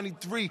 after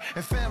 23.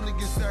 And family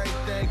gets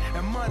everything,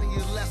 and money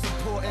is less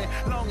important.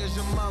 Long as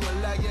your mama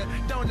love you,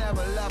 don't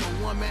ever love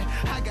a woman.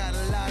 I got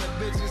a lot of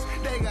bitches,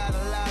 they got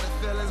a lot of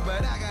feelings,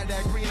 but I got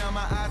that green on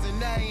my eyes and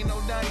that ain't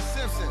no Donnie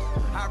Simpson.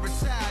 I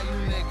retire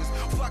you niggas,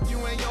 fuck you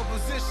in your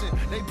position.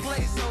 They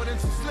play so them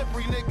too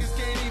slippery niggas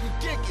can't even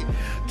kick it.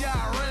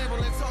 Y'all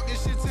rambling, talking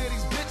shit to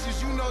these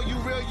bitches. You know you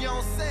real, you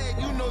don't say it.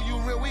 You know you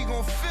real, we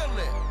gon' feel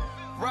it.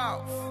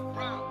 Ralph.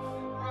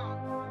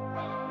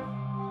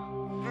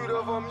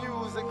 Beautiful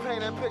music,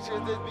 painting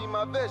pictures, this be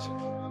my vision.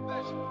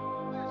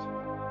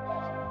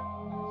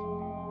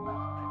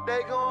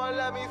 They gon'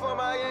 love me for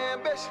my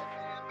ambition.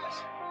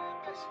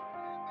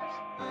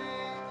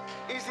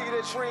 Easy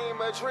to dream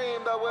a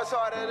dream, though it's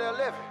harder to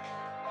live it.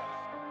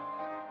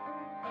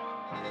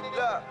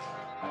 Look,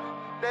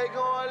 they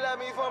gon' love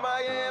me for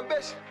my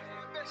ambition.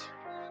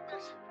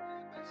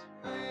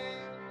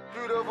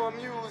 Beautiful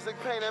music,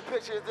 painting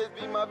pictures, this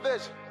be my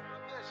vision.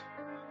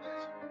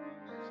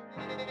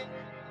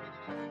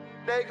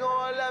 They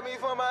gon' love me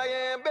for my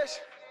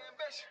ambition.